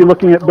 you'd just be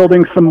looking at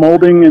building some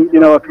molding, and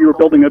if you were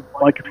building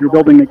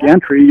a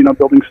gantry,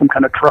 building some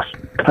kind of truss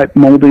type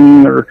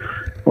molding or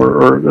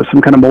some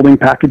kind of molding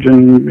package,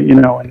 and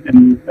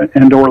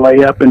or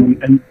layup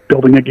and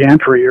building a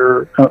gantry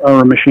or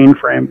a machine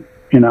frame,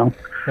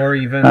 or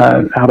even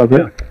out of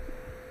it,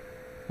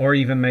 or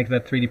even make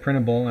that 3D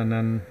printable and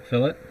then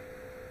fill it,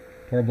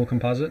 pourable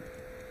composite.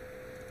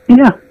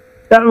 Yeah.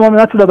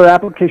 That's another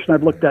application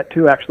I've looked at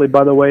too, actually,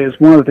 by the way, is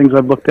one of the things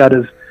I've looked at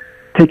is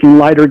taking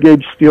lighter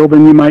gauge steel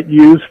than you might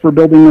use for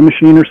building a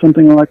machine or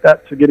something like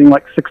that. So getting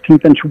like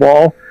 16th inch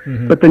wall,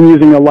 but then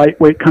using a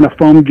lightweight kind of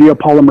foam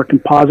geopolymer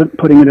composite,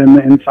 putting it in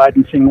the inside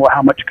and seeing, well,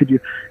 how much could you,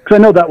 because I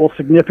know that will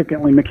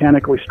significantly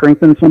mechanically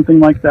strengthen something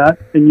like that.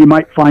 And you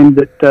might find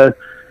that,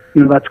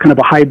 that's kind of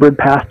a hybrid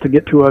path to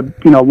get to a,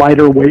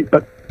 lighter weight,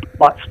 but a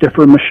lot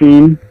stiffer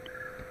machine.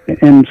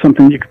 And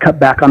something you could cut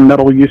back on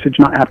metal usage,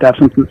 not have to have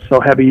something that's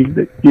so heavy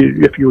that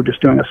if you were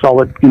just doing a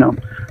solid,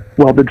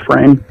 welded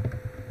frame.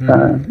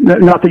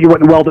 Not that you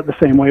wouldn't weld it the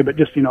same way, but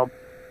just, kind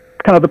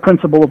of the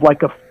principle of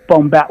like a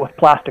foam bat with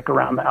plastic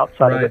around the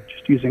outside of it,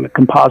 just using a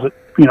composite,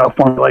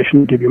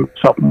 formulation to give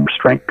yourself more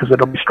strength because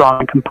it'll be strong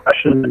in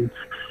compression, and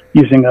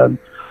using a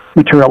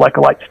material like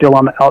a light steel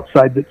on the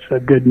outside that's a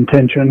good in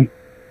tension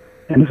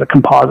and as a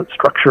composite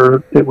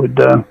structure, it would,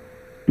 that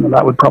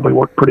would probably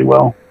work pretty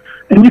well.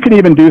 And you can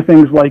even do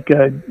things like,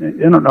 I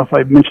don't know if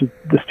I mentioned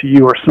this to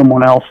you or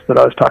someone else that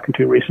I was talking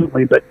to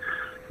recently, but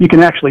you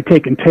can actually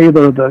take and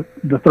tailor the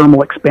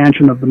thermal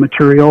expansion of the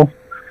material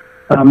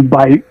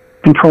by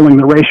controlling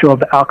the ratio of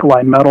the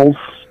alkali metals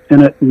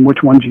in it and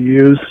which ones you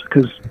use,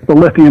 because the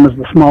lithium is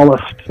the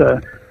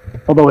smallest,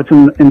 although it's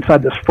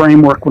inside this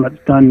framework when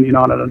it's done,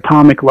 on an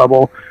atomic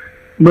level.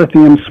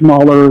 Lithium's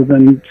smaller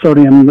than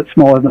sodium, that's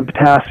smaller than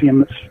potassium,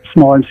 that's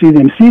smaller than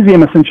cesium.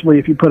 Cesium, essentially,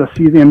 if you put a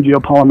cesium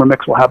geopolymer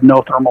mix, will have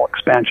no thermal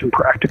expansion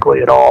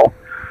practically at all.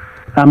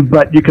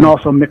 But you can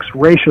also mix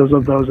ratios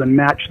of those and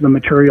match the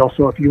material.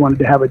 So if you wanted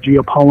to have a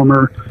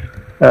geopolymer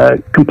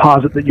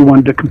composite that you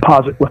wanted to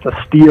composite with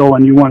a steel,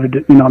 and you wanted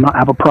to, not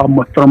have a problem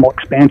with thermal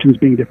expansions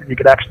being different, you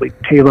could actually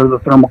tailor the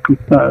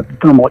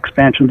thermal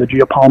expansion of the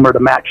geopolymer to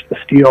match the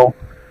steel,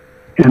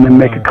 and then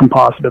make a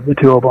composite of the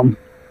two of them.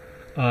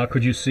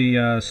 Could you see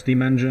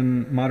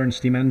modern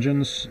steam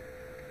engines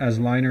as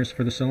liners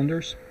for the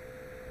cylinders?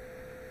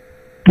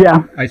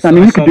 Yeah,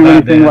 you could do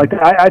anything like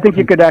that. I think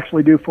you could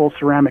actually do full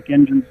ceramic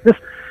engines.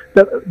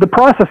 The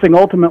processing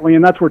ultimately,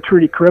 and that's where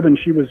Trudy Cribben,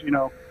 she was,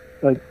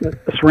 a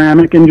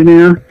ceramic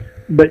engineer.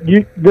 But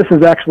this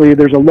is actually,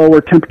 there's a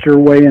lower temperature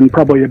way and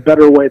probably a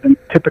better way than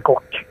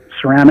typical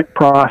ceramic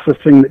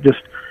processing. That just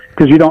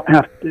because you don't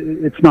have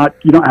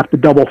to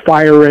double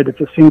fire it.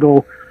 It's a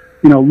single,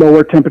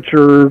 lower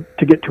temperature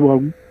to get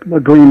to a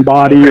green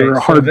body or a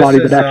hard body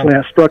that actually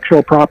has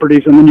structural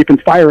properties, and then you can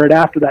fire it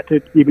after that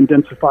to even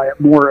densify it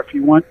more if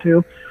you want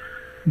to.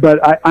 But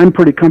I'm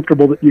pretty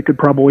comfortable that you could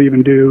probably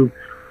even do,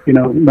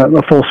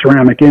 a full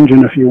ceramic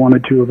engine if you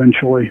wanted to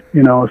eventually,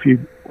 if you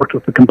worked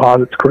with the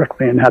composites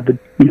correctly and had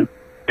the,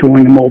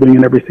 tooling and molding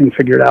and everything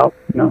figured out,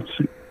 so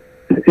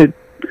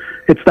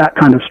it's that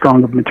kind of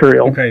strong of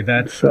material. Okay,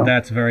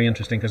 that's very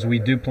interesting, because we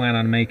do plan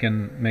on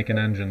making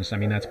engines. I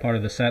mean, that's part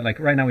of the set. Like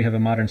right now we have a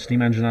modern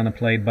steam engine on the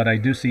plate, but I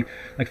do see,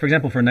 like for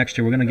example, for next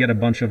year we're going to get a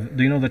bunch of,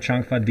 do you know the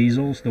Changfa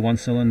diesels, the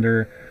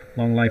 1-cylinder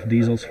long life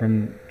diesels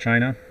from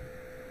China?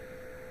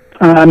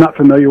 I'm not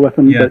familiar with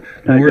them, but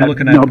we're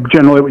looking at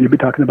generally what you'd be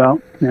talking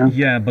about.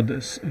 Yeah, but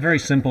this very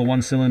simple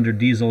 1-cylinder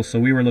diesels. So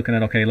we were looking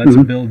at, okay, let's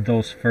build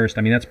those first.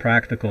 I mean, that's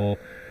practical.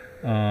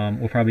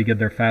 We'll probably get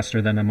there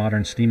faster than a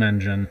modern steam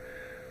engine.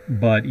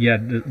 But yeah,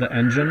 the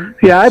engine.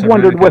 Yeah, I've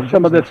wondered with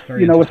some of this,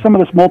 with some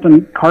of this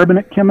molten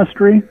carbonate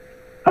chemistry.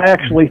 I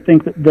actually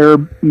think that there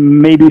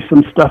may be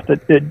some stuff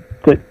that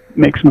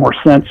makes more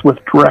sense with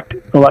direct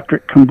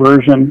electric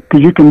conversion,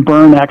 because you can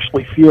burn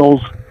actually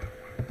fuels.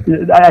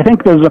 I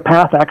think there's a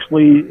path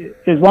actually,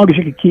 as long as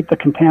you could keep the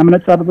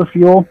contaminants out of the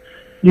fuel,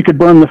 you could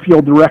burn the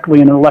fuel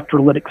directly in an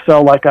electrolytic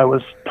cell, like I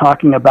was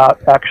talking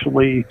about.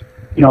 Actually,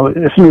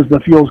 as soon as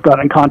the fuels got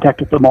in contact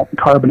with the molten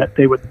carbonate,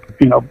 they would,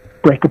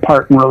 break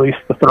apart and release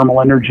the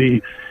thermal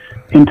energy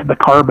into the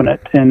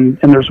carbonate. And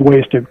there's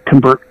ways to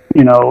convert,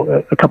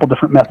 a couple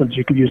different methods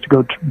you could use to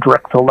go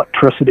direct to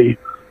electricity.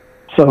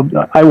 So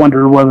I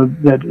wonder whether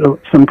that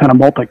some kind of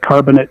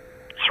multi-carbonate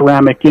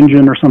ceramic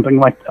engine or something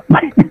like that.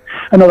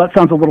 I know that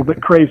sounds a little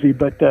bit crazy,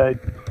 but I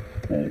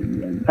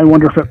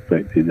wonder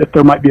if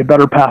there might be a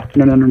better path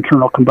than an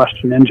internal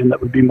combustion engine that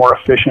would be more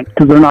efficient,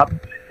 because they're not,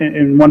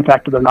 in one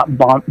factor, they're not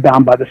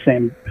bound by the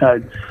same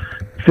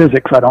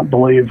physics, I don't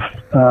believe.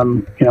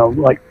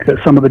 Like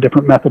some of the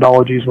different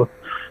methodologies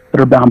that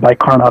are bound by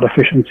Carnot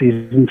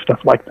efficiencies and stuff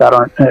like that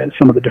aren't.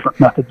 Some of the different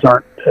methods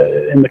aren't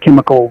in the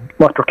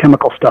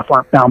electrochemical stuff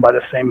aren't bound by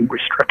the same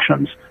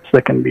restrictions, so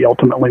they can be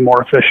ultimately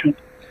more efficient.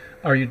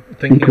 Are you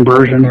thinking of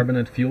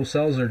carbonate fuel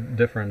cells or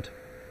different?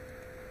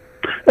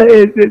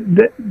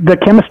 The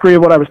chemistry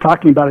of what I was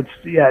talking about,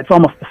 it's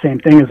almost the same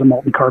thing as a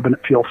molten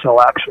carbonate fuel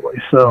cell,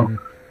 actually. So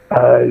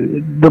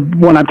the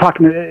one I'm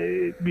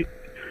talking,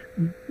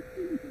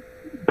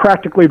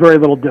 practically very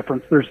little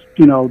difference. There's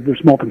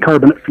molten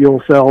carbonate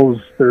fuel cells.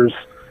 There's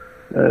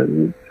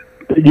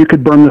you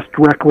could burn this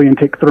directly and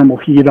take thermal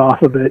heat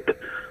off of it.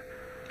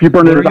 If you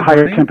burn it at a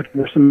higher temperature,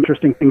 there's some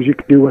interesting things you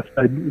can do with.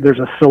 There's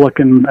a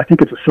silicon, I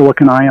think it's a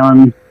silicon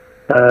ion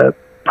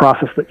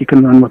process that you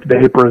can run with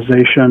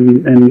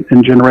vaporization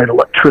and generate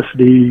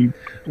electricity.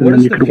 And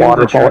then you could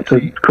waterfall it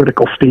to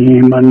critical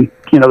steam, and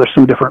there's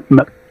some different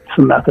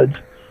some methods.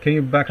 Can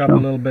you back up a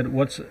little bit?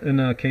 What's in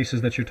the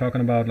cases that you're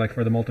talking about, like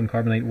for the molten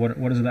carbonate?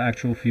 What is the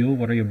actual fuel?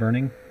 What are you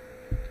burning?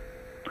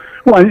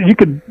 Well, you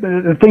could.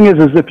 The thing is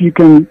if you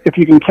can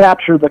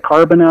capture the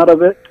carbon out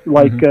of it,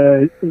 like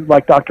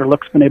Dr.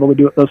 Lick's been able to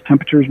do at those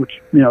temperatures,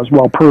 which is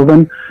well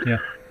proven. Yeah.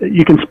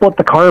 You can split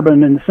the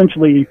carbon, and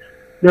essentially,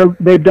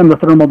 they've done the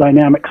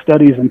thermodynamic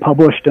studies and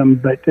published them.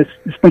 But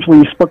essentially,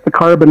 you split the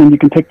carbon, and you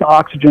can take the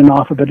oxygen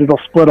off of it.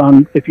 It'll split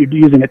on if you're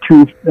using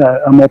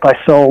a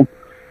multi-cell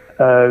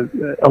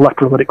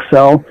electrolytic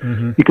cell.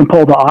 You can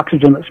pull the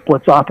oxygen that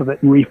splits off of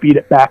it and refeed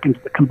it back into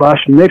the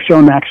combustion. They've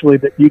shown actually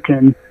that you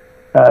can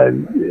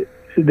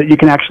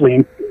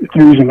actually,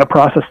 through using a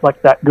process like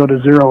that, go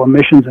to zero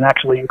emissions and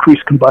actually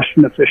increase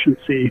combustion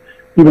efficiency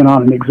even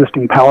on an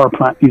existing power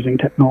plant using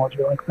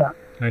technology like that.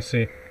 I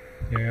see.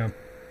 Yeah.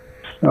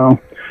 So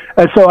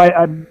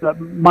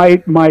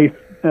my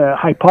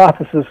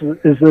hypothesis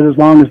is that as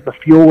long as the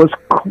fuel was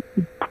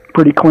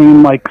pretty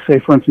clean, like say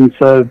for instance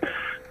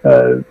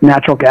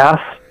natural gas,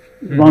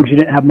 as long as you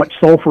didn't have much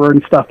sulfur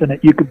and stuff in it,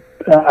 you could.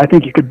 I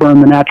think you could burn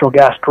the natural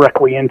gas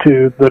directly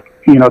into the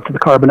to the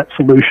carbonate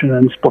solution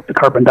and split the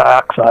carbon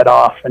dioxide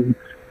off and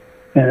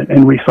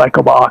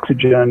recycle the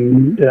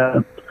oxygen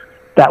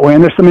that way.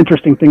 And there's some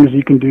interesting things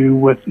you can do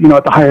with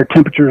at the higher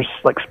temperatures,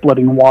 like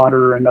splitting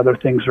water and other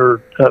things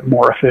are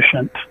more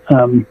efficient.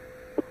 So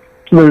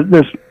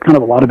there's kind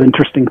of a lot of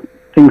interesting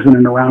things in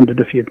and around it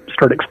if you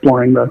start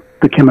exploring the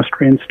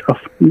chemistry and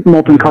stuff.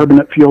 Molten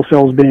carbonate fuel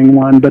cells being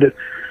one, but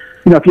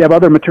if you have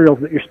other materials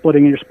that you're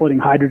splitting and you're splitting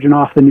hydrogen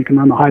off, then you can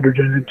run the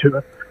hydrogen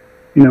into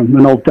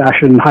an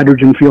old-fashioned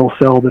hydrogen fuel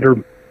cell that are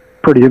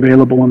pretty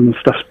available, and the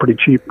stuff's pretty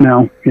cheap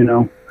now,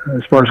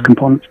 as far as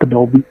components to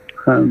build,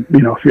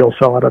 fuel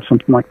cell out of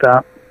something like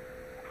that.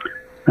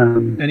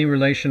 Any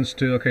relations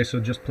to, so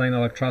just plain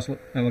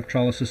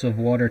electrolysis of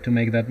water to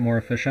make that more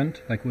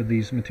efficient, like with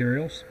these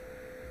materials?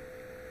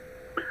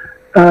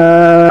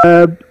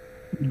 There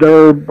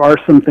are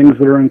some things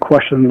that are in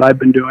question that I've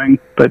been doing,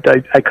 but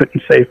I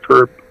couldn't say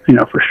for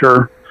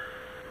sure.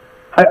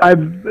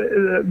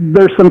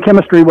 There's some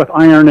chemistry with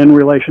iron in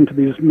relation to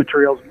these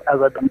materials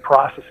as I've been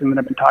processing them.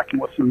 I've been talking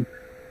with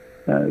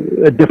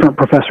a different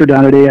professor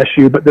down at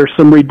ASU, but there's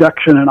some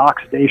reduction and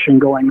oxidation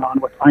going on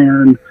with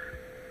iron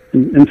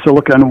and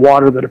silica and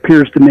water that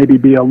appears to maybe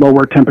be a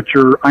lower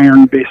temperature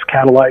iron-based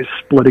catalyzed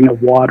splitting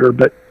of water,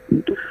 but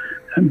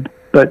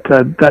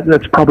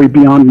that's probably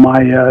beyond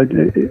my.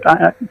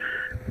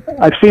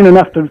 I've seen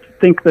enough to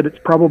think that it's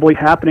probably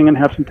happening and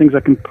have some things I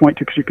can point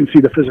to because you can see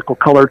the physical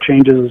color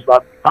changes as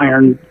that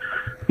iron,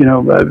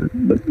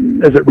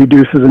 as it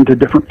reduces into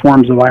different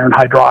forms of iron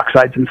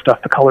hydroxides and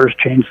stuff, the colors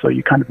change, so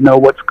you kind of know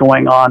what's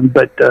going on.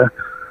 But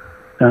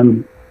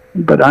I'm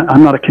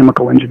not a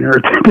chemical engineer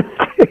at the end of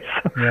the day,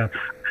 so yeah.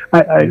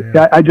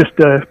 I just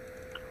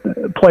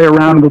play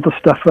around with the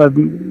stuff.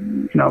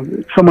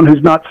 Someone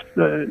who's not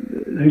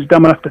who's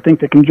dumb enough to think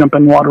they can jump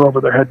in water over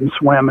their head and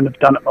swim, and have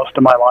done it most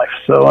of my life.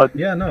 So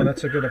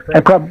that's a good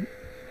approach.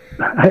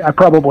 I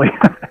probably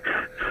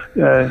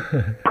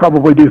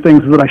probably do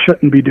things that I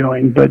shouldn't be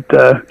doing, but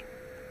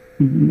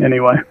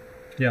anyway.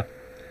 Yeah.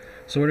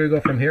 So where do we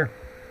go from here?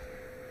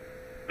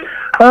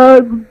 I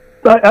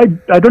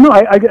don't know.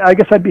 I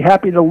guess I'd be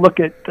happy to look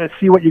at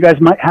see what you guys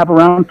might have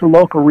around for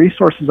local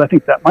resources. I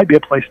think that might be a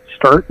place to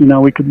start.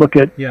 We could look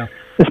at,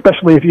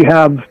 especially if you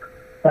have,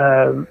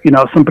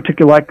 some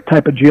particular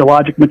type of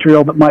geologic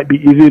material that might be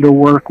easy to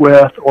work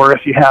with, or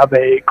if you have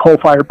a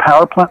coal-fired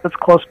power plant that's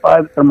close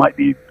by that there might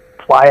be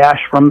fly ash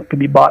from that could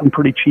be bought in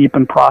pretty cheap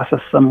and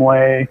processed some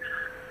way.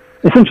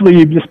 Essentially,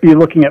 you'd just be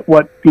looking at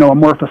what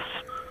amorphous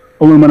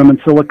aluminum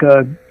and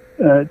silica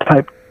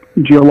type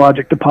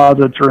geologic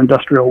deposits or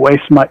industrial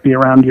waste might be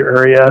around your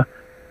area.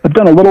 I've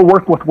done a little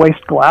work with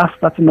waste glass.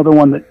 That's another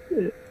one that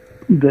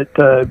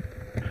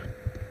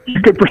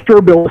you could for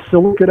sure build a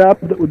silicate up.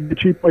 That would be a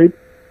cheap way to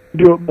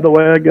do it, by the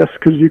way, I guess,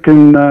 because you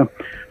can. The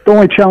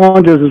only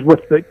challenge is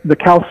with the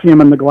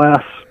calcium in the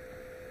glass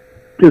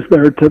is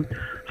there to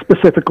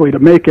specifically to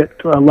make it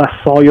less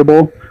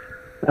soluble.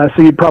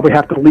 So you'd probably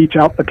have to leach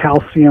out the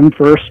calcium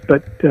first,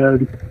 but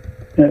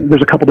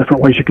there's a couple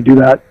different ways you could do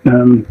that.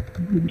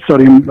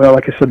 sodium,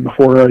 like I said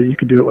before, you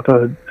could do it with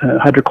a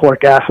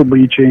hydrochloric acid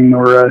leaching,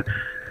 or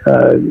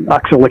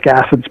oxalic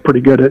acid's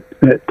pretty good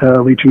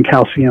at leaching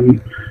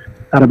calcium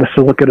out of a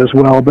silicate as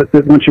well. But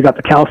once you got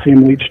the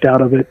calcium leached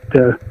out of it,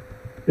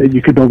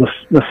 you could build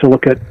the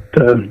silicate,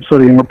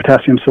 sodium or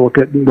potassium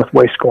silicate with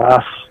waste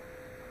glass.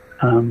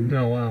 Oh,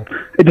 wow.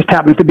 It just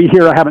happens to be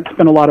here. I haven't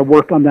spent a lot of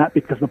work on that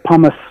because the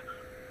pumice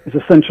is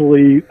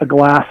essentially a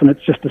glass, and it's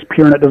just as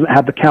pure, and it doesn't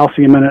have the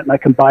calcium in it, and I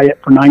can buy it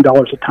for $9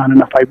 a ton.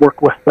 And if I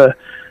work with the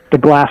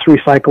glass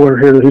recycler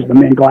here, who's the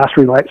main glass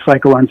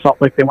recycler in Salt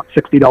Lake, they want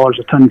 $60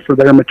 a ton for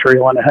their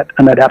material, and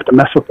I'd have to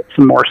mess with it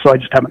some more. So I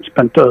just haven't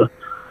spent a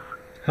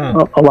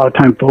lot of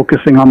time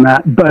focusing on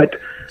that. But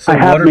so I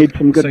have made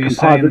some good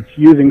composites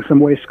using some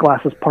waste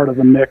glass as part of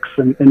the mix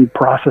and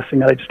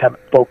processing it. I just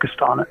haven't focused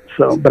on it.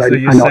 But I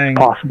know it's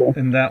possible.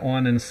 In that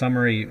one, in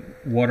summary,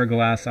 water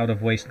glass out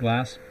of waste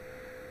glass?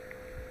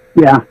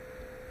 Yeah.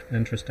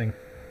 Interesting.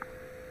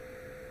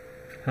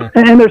 Huh.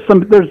 And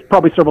there's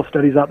probably several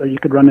studies out there you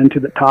could run into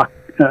that talk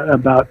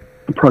about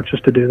approaches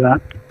to do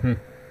that.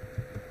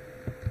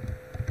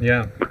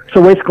 Yeah.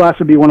 So waste glass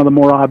would be one of the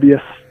more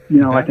obvious,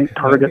 I think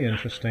targets.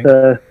 Interesting.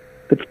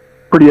 It's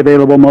pretty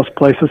available most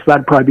places.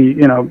 That'd probably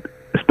be,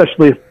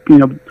 especially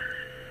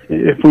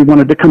if we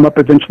wanted to come up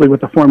eventually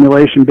with a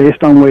formulation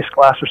based on waste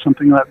glass or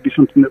something, that would be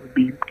something that would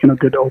be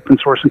good open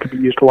source and could be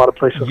used a lot of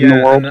places in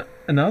the world.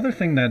 Another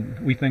thing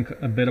that we think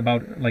a bit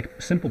about,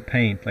 like simple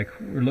paint, like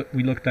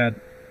we looked at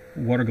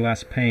water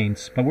glass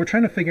paints, but we're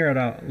trying to figure out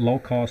a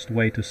low-cost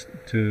way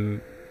to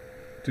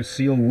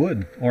seal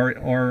wood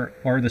or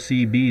the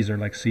CEBs, or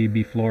like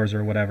CEB floors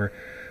or whatever.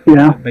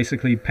 Yeah.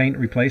 Basically paint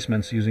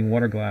replacements using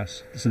water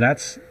glass. So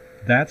that's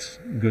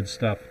good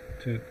stuff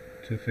to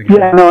figure out.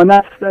 Yeah, no, and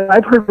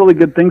I've heard really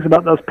good things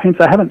about those paints.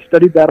 I haven't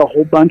studied that a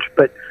whole bunch,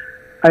 but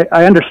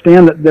I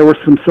understand that there were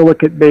some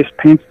silicate-based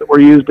paints that were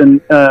used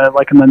in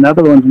like in the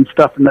Netherlands and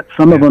stuff, and that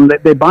some of them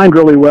they bind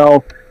really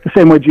well, the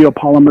same way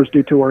geopolymers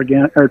do to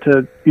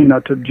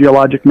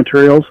geologic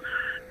materials.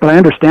 But I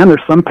understand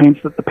there's some paints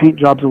that the paint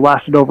jobs have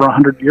lasted over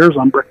 100 years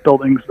on brick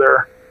buildings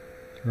there,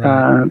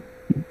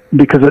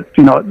 because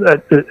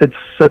it's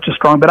such a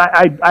strong. But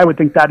I would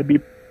think that'd be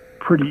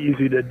pretty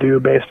easy to do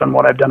based on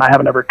what I've done. I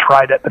haven't ever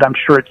tried it, but I'm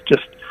sure it's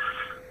just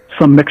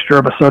some mixture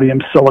of a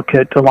sodium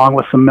silicate along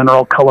with some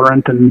mineral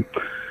colorant and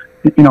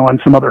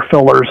some other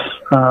fillers.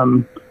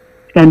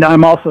 And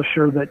I'm also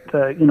sure that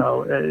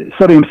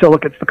sodium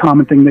silicate's the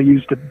common thing they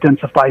use to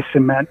densify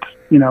cement.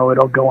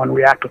 It'll go and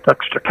react with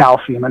extra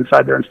calcium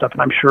inside there and stuff,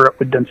 and I'm sure it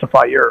would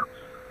densify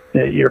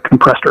your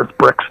compressed earth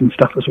bricks and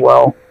stuff as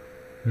well,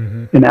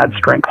 and add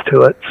strength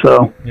to it.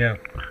 So yeah.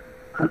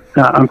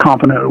 I'm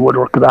confident it would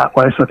work that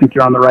way, so I think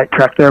you're on the right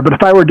track there. But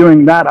if I were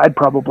doing that, I'd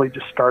probably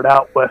just start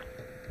out with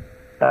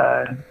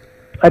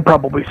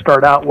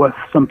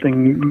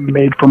something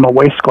made from a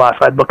waste glass.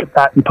 I'd look at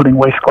that and putting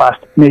waste glass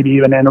maybe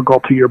even integral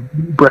to your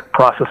brick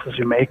process as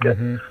you make it,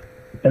 and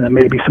then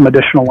maybe some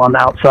additional on the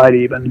outside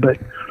even. But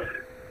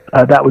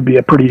that would be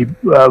a pretty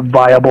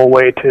viable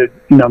way to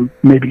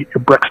maybe get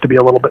your bricks to be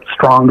a little bit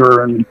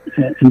stronger and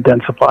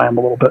densify them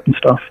a little bit and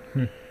stuff.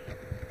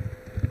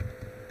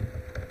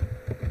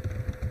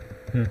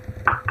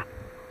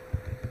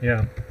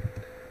 Yeah.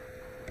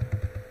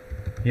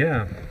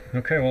 Yeah.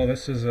 Okay, well,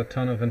 this is a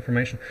ton of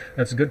information.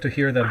 That's good to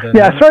hear that.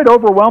 Sorry to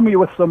overwhelm you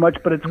with so much,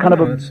 but it's kind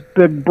of a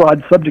big,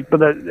 broad subject. But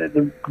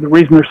the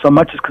reason there's so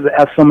much is because it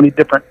has so many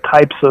different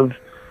types of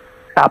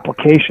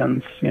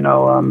applications.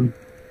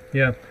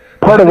 Yeah.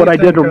 Part of what I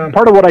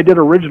did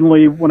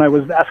originally when I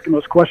was asking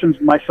those questions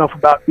myself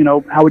about,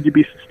 how would you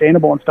be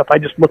sustainable and stuff, I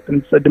just looked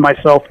and said to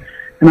myself,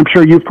 and I'm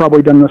sure you've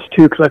probably done this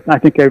too, because I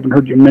think I even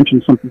heard you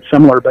mention something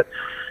similar, but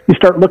you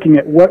start looking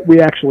at what we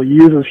actually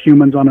use as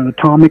humans on an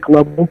atomic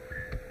level,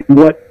 and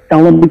what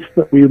elements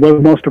that we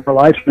live most of our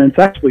lives in, and it's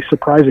actually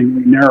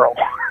surprisingly narrow.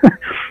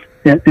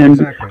 and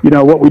exactly.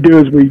 What we do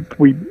is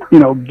we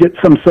get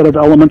some set of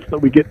elements that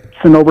we get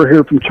sent over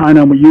here from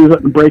China, and we use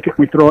it and break it,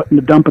 and we throw it in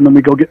the dump, and then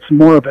we go get some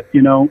more of it,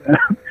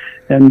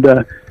 and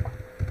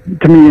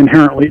to me,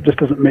 inherently, it just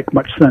doesn't make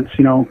much sense,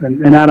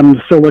 an atom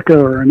of silica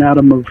or an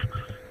atom of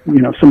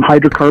some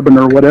hydrocarbon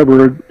or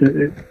whatever,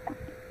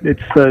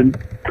 it's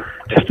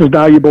just as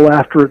valuable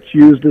after it's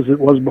used as it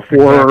was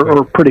before,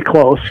 or pretty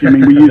close. I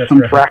mean, we use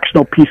some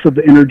fractional piece of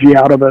the energy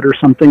out of it or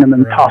something and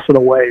then toss it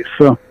away.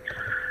 So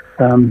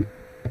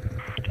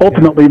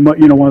ultimately,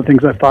 one of the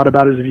things I've thought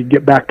about is if you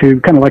get back to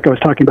kind of like I was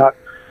talking about,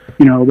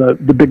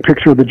 the big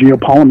picture of the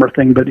geopolymer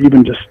thing, but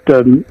even just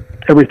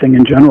everything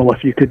in general,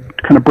 if you could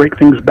kind of break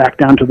things back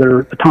down to their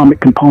atomic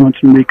components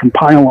and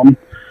recompile them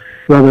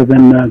rather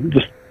than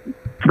just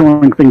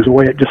throwing things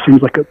away. It just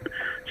seems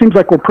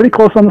like we're pretty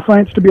close on the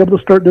science to be able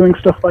to start doing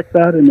stuff like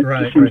that, and it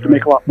just seems to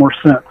make a lot more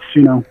sense,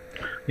 a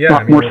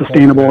lot more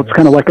sustainable. It's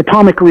kind of like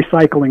atomic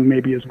recycling,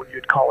 maybe, is what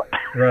you'd call it.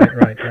 Right.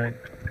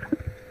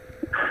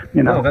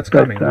 That's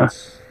coming.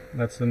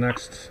 That's the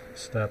next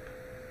step.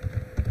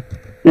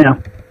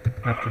 Yeah.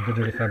 After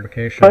digital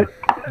fabrication.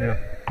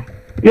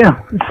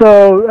 Yeah.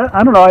 So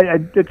I don't know.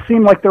 It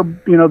seemed like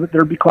that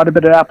there'd be quite a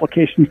bit of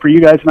application for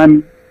you guys, and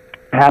I'm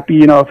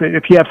happy.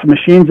 If you have some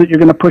machines that you're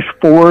going to push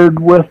forward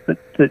with,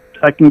 that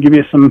I can give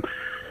you some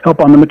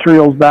help on the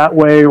materials that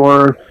way,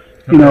 or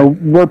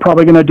we're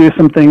probably going to do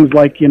some things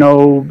like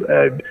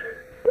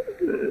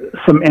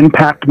some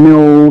impact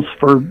mills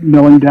for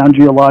milling down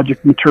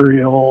geologic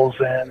materials,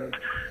 and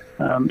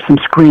some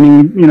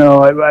screening.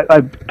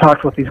 I've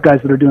talked with these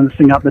guys that are doing this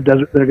thing out in the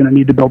desert. They're going to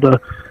need to build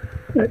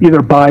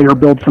either buy or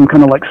build some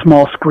kind of like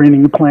small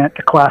screening plant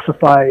to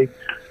classify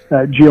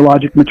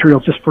geologic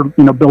materials, just for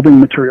building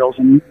materials.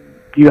 And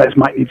you guys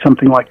might need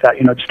something like that,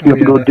 just to be able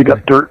to go definitely. dig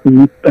up dirt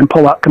and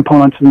pull out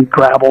components and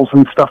gravels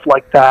and stuff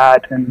like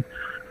that. And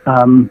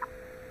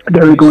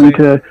they're going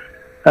to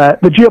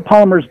the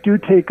geopolymers do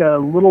take a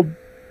little.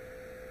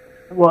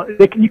 Well,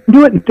 you can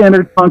do it in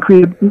standard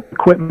concrete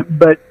equipment,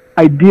 but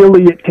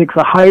ideally it takes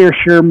a higher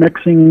shear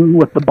mixing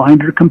with the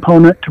binder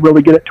component to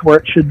really get it to where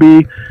it should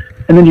be.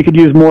 And then you could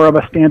use more of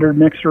a standard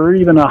mixer, or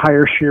even a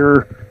higher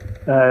shear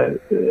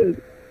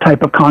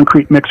type of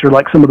concrete mixer,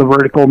 like some of the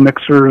vertical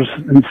mixers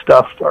and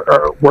stuff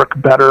work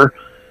better.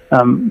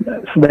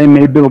 So they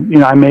may build,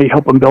 I may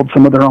help them build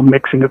some of their own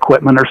mixing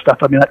equipment or stuff.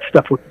 I mean, that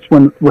stuff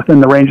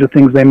within the range of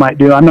things they might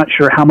do. I'm not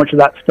sure how much of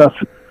that stuff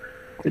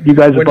that you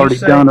guys have already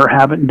done or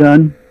haven't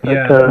done.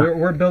 Yeah,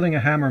 we're building a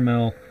hammer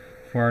mill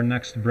for our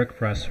next brick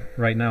press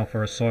right now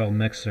for a soil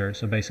mixer.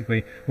 So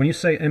basically, when you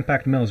say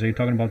impact mills, are you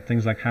talking about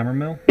things like hammer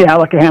mill? Yeah,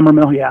 like a hammer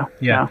mill, yeah.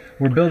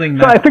 We're building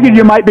that. So I figured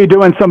you might be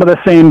doing some of the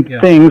same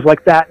things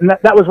like that. And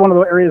that was one of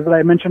the areas that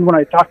I mentioned when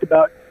I talked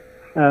about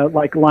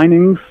like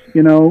linings,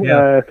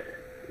 similar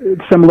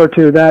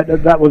to that.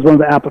 That was one of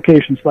the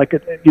applications, like,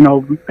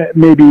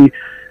 maybe,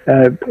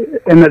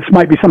 and this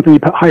might be something you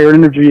put higher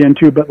energy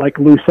into, but like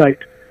lucite,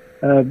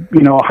 a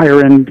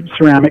higher end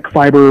ceramic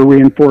fiber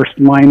reinforced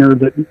liner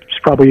that's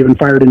probably even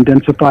fired and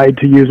densified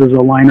to use as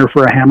a liner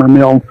for a hammer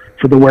mill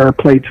for the wear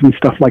plates and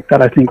stuff like that,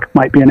 I think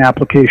might be an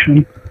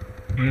application.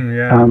 I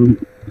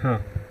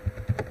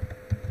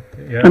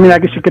mean, I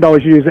guess you could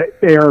always use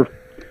AR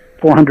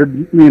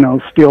 400,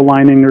 steel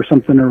lining or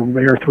something, or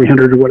AR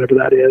 300 or whatever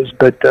that is.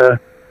 But, I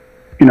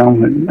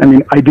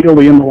mean,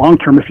 ideally in the long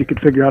term, if you could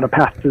figure out a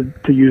path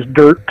to use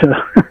dirt to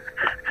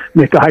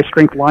make a high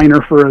strength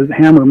liner for a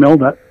hammer mill,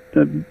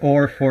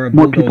 or for a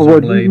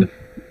bulldozer blade. It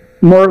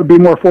would be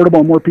more affordable,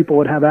 and more people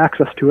would have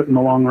access to it in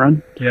the long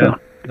run. Yeah, so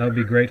that would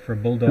be great for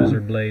bulldozer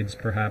blades,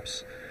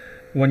 perhaps.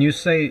 When you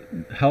say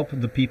help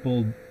the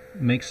people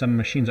make some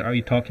machines, are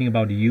you talking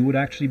about you would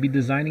actually be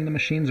designing the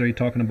machines, or are you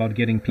talking about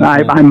getting people?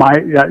 I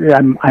might,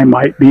 I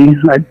might be.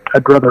 I'd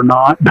rather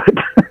not, but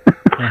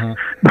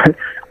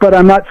but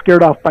I'm not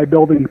scared off by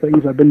building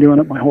things. I've been doing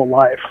it my whole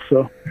life.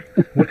 So,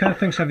 what kind of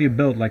things have you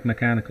built, like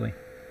mechanically?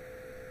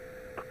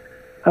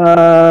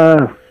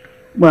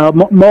 Well,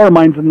 more of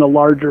mine's in the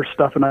larger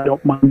stuff, and I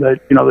don't mind the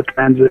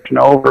transition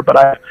over.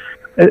 But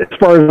as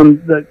far as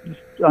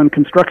on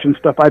construction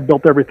stuff, I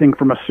built everything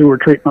from a sewer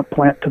treatment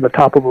plant to the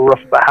top of a roof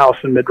of a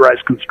house in mid-rise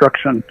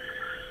construction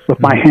with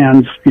my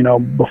hands,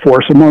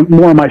 before. So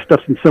more of my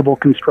stuff's in civil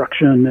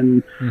construction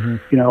and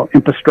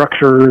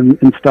infrastructure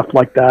and stuff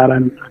like that.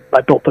 And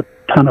I built a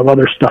ton of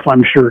other stuff,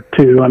 I'm sure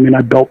too. I mean,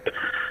 I built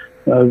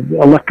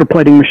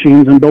electroplating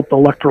machines and built the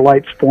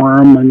electrolytes for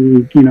them,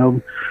 and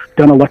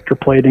done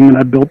electroplating, and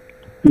I built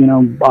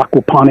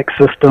aquaponic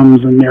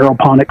systems and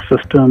aeroponic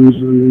systems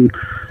and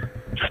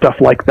stuff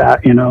like that.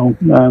 I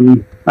don't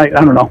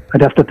know,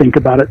 I'd have to think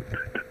about it.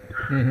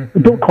 I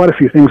built quite a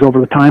few things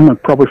over the time. I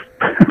probably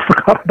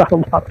forgot about a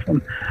lot of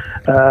them.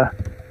 I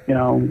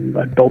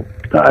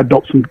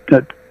built some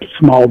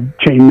small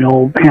chain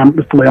mill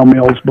flail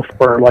mills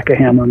before, like a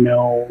hammer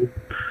mill.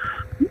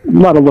 A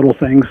lot of little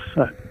things.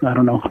 I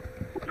don't know.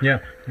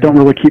 Don't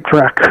really keep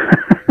track.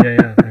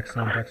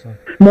 Excellent.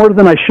 More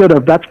than I should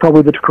have. That's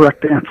probably the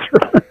correct answer.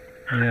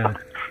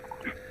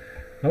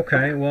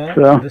 Okay,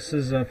 well, this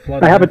is a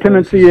flood. I have a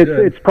tendency.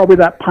 It's probably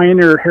that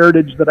pioneer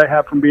heritage that I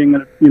have from being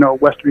in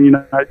Western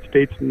United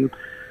States, and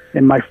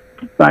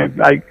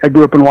I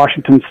grew up in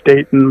Washington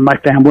State, and my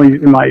family,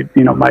 my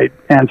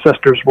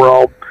ancestors were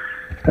all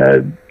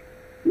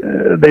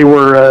they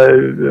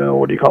were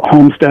what do you call it,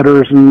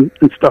 homesteaders and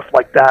stuff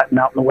like that, and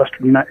out in the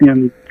Western United,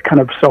 and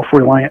kind of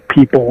self-reliant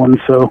people, and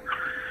so.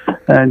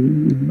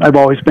 And I've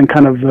always been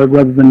kind of,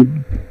 rather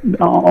than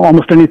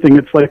almost anything,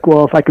 it's like,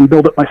 well, if I can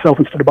build it myself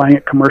instead of buying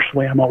it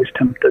commercially, I'm always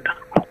tempted.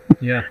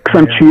 Because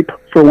I'm cheap,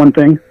 for one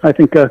thing. I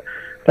think that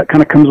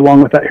kind of comes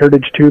along with that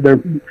heritage, too.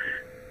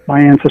 My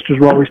ancestors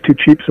were always too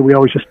cheap, so we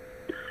always just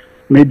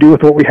made do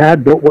with what we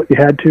had, built what you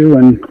had to,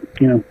 and,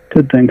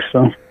 did things,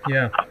 so.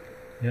 Yeah.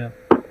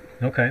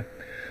 Okay.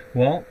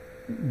 Well,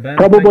 Ben,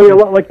 probably a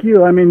lot like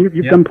you. I mean,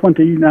 you've done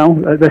plenty now.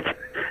 That's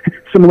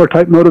similar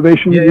type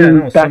motivations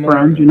and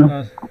backgrounds,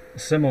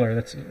 Similar.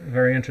 That's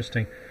very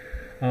interesting.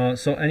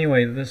 So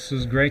anyway, this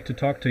is great to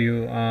talk to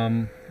you.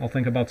 I'll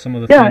think about some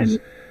of the things.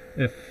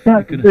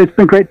 It's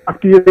been great to talk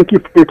to you. Thank you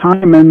for your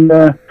time. And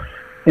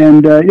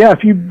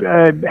if you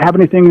have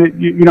anything that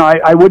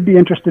I would be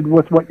interested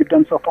with what you've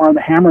done so far on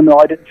the hammer mill.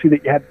 I didn't see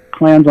that you had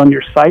plans on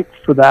your site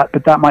for that,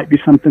 but that might be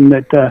something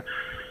that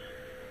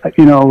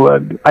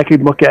I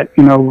could look at,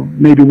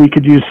 maybe we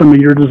could use some of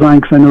your design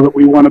because I know that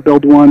we want to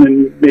build one,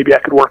 and maybe I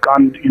could work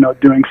on,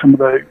 doing some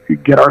of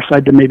get our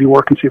side to maybe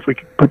work and see if we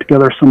could put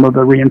together some of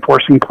the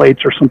reinforcing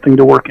plates or something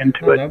to work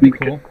into it. That'd be we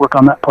cool. could work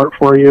on that part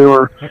for you,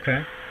 or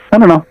okay. I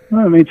don't know.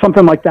 I mean,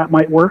 something like that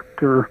might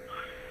work, or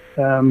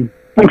I'm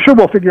sure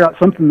we'll figure out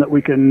something that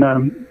we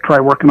can try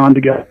working on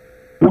together.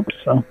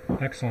 So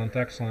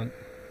Excellent.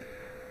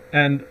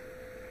 And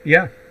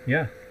yeah.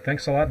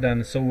 Thanks a lot,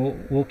 Dan. So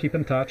we'll keep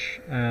in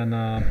touch, and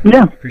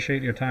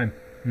appreciate your time.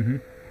 Mm-hmm.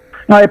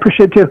 No, I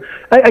appreciate it too.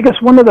 I guess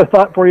one other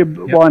thought for you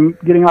while I'm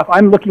getting off.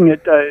 I'm looking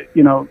at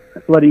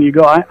letting you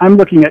go. I'm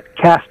looking at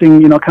casting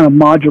kind of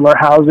modular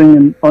housing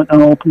and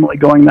ultimately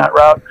going that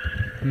route.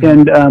 Mm-hmm.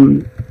 And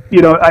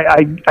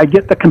I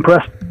get the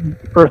compressed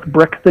earth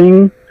brick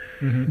thing,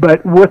 mm-hmm.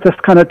 but with this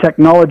kind of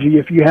technology,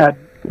 if you had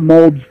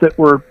molds that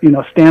were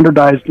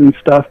standardized and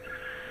stuff,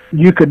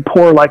 you could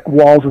pour like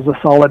walls as a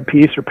solid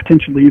piece, or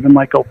potentially even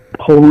like a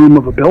whole room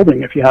of a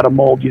building if you had a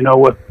mold,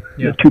 with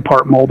a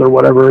 2-part mold or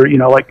whatever,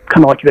 like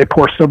kind of like they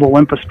pour civil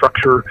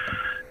infrastructure,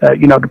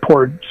 to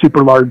pour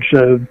super large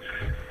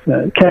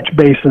catch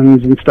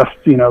basins and stuff,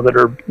 that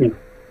are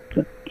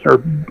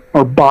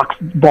or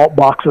vault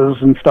boxes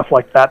and stuff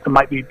like that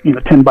might be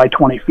 10 by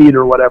 20 feet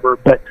or whatever.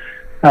 But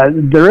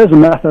there is a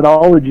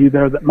methodology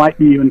there that might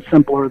be even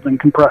simpler than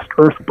compressed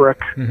earth brick.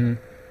 Mm-hmm.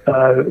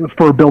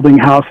 For building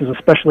houses,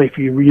 especially if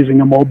you're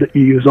using a mold that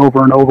you use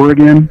over and over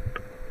again,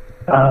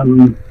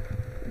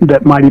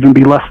 that might even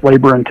be less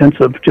labor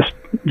intensive. Just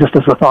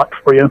as a thought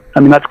for you. I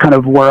mean, that's kind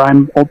of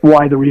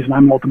the reason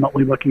I'm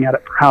ultimately looking at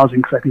it for housing,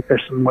 because I think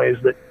there's some ways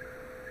that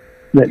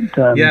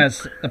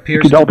yes,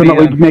 appears could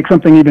ultimately make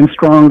something even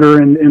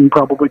stronger and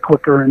probably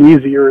quicker and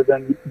easier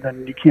than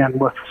you can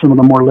with some of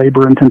the more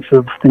labor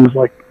intensive things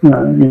like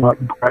like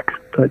brick.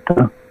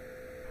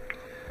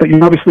 But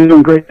you're obviously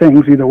doing great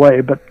things either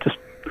way. But just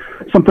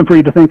something for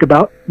you to think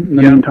about in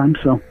the meantime.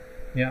 So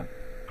yeah.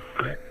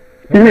 Okay.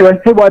 Anyway,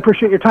 hey, well, I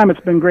appreciate your time.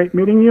 It's been great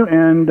meeting you,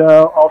 and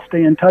I'll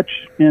stay in touch,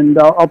 and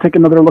I'll take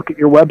another look at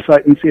your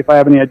website and see if I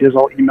have any ideas.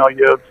 I'll email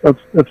you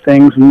of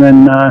things, and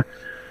then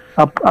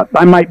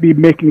I might be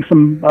making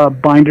some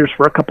binders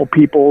for a couple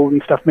people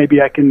and stuff.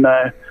 Maybe I can,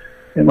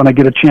 when I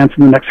get a chance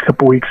in the next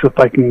couple weeks, if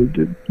I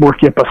can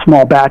work you up a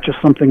small batch of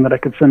something that I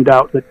could send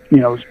out that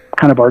is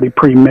kind of already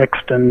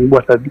pre-mixed and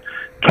with a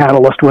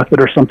catalyst with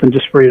it or something,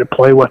 just for you to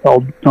play with.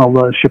 I'll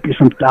ship you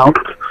something out.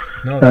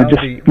 No,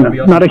 just be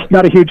awesome.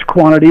 not a huge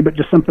quantity, but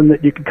just something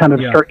that you can kind of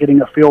start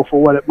getting a feel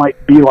for what it might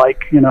be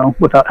like,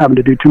 without having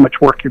to do too much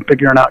work. You're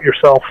figuring out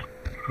yourself.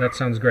 That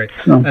sounds great.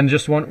 So, and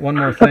just one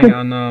more thing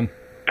on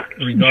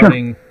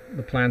regarding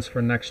the plans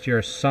for next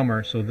year's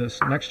summer. So this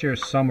next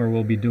year's summer,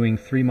 we'll be doing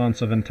 3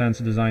 months of intense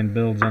design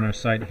builds on our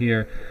site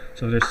here.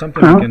 So if there's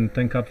something we can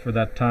think up for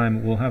that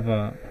time, we'll have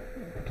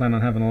plan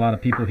on having a lot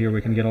of people here.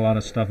 We can get a lot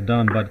of stuff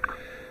done, but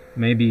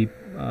maybe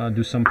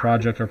do some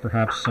project or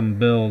perhaps some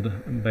build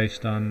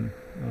based on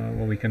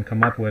what we can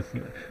come up with.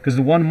 Because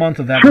the 1 month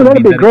of that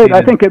that'd be great.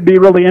 I think it'd be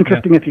really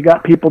interesting if you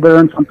got people there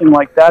and something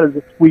like that, is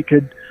if we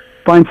could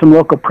find some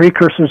local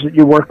precursors that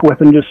you work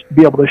with and just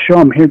be able to show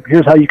them,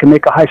 here's how you can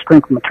make a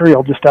high-strength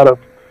material just out of,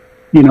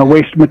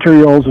 waste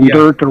materials and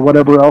dirt or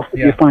whatever else that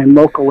you find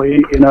locally,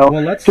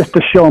 just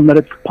to show them that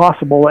it's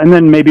possible, and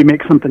then maybe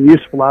make something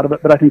useful out of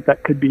it. But I think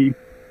that could be,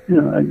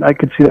 I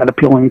could see that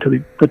appealing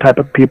to the type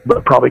of people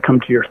that probably come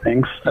to your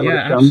things.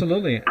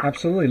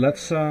 Absolutely.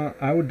 Let's.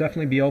 I would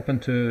definitely be open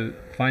to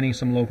finding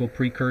some local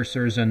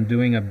precursors and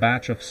doing a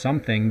batch of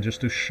something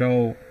just to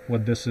show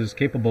what this is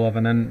capable of,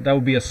 and then that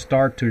would be a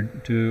start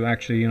to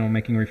actually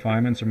making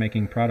refinements or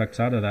making products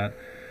out of that.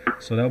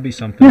 So that would be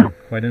something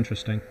quite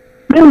interesting.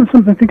 Yeah,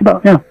 something to think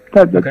about. Yeah,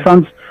 that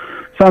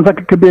sounds like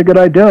it could be a good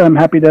idea. I'm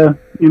happy to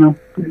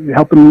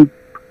help in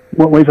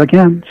what ways I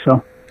can.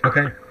 So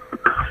okay.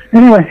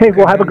 Anyway, hey,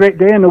 we'll have a great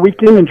day and a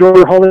weekend. Enjoy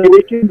your holiday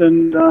weekend,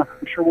 and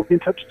I'm sure we'll be in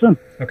touch soon.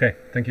 Okay,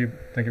 thank you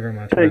very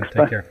much. Thanks.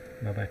 Take care.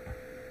 Bye-bye.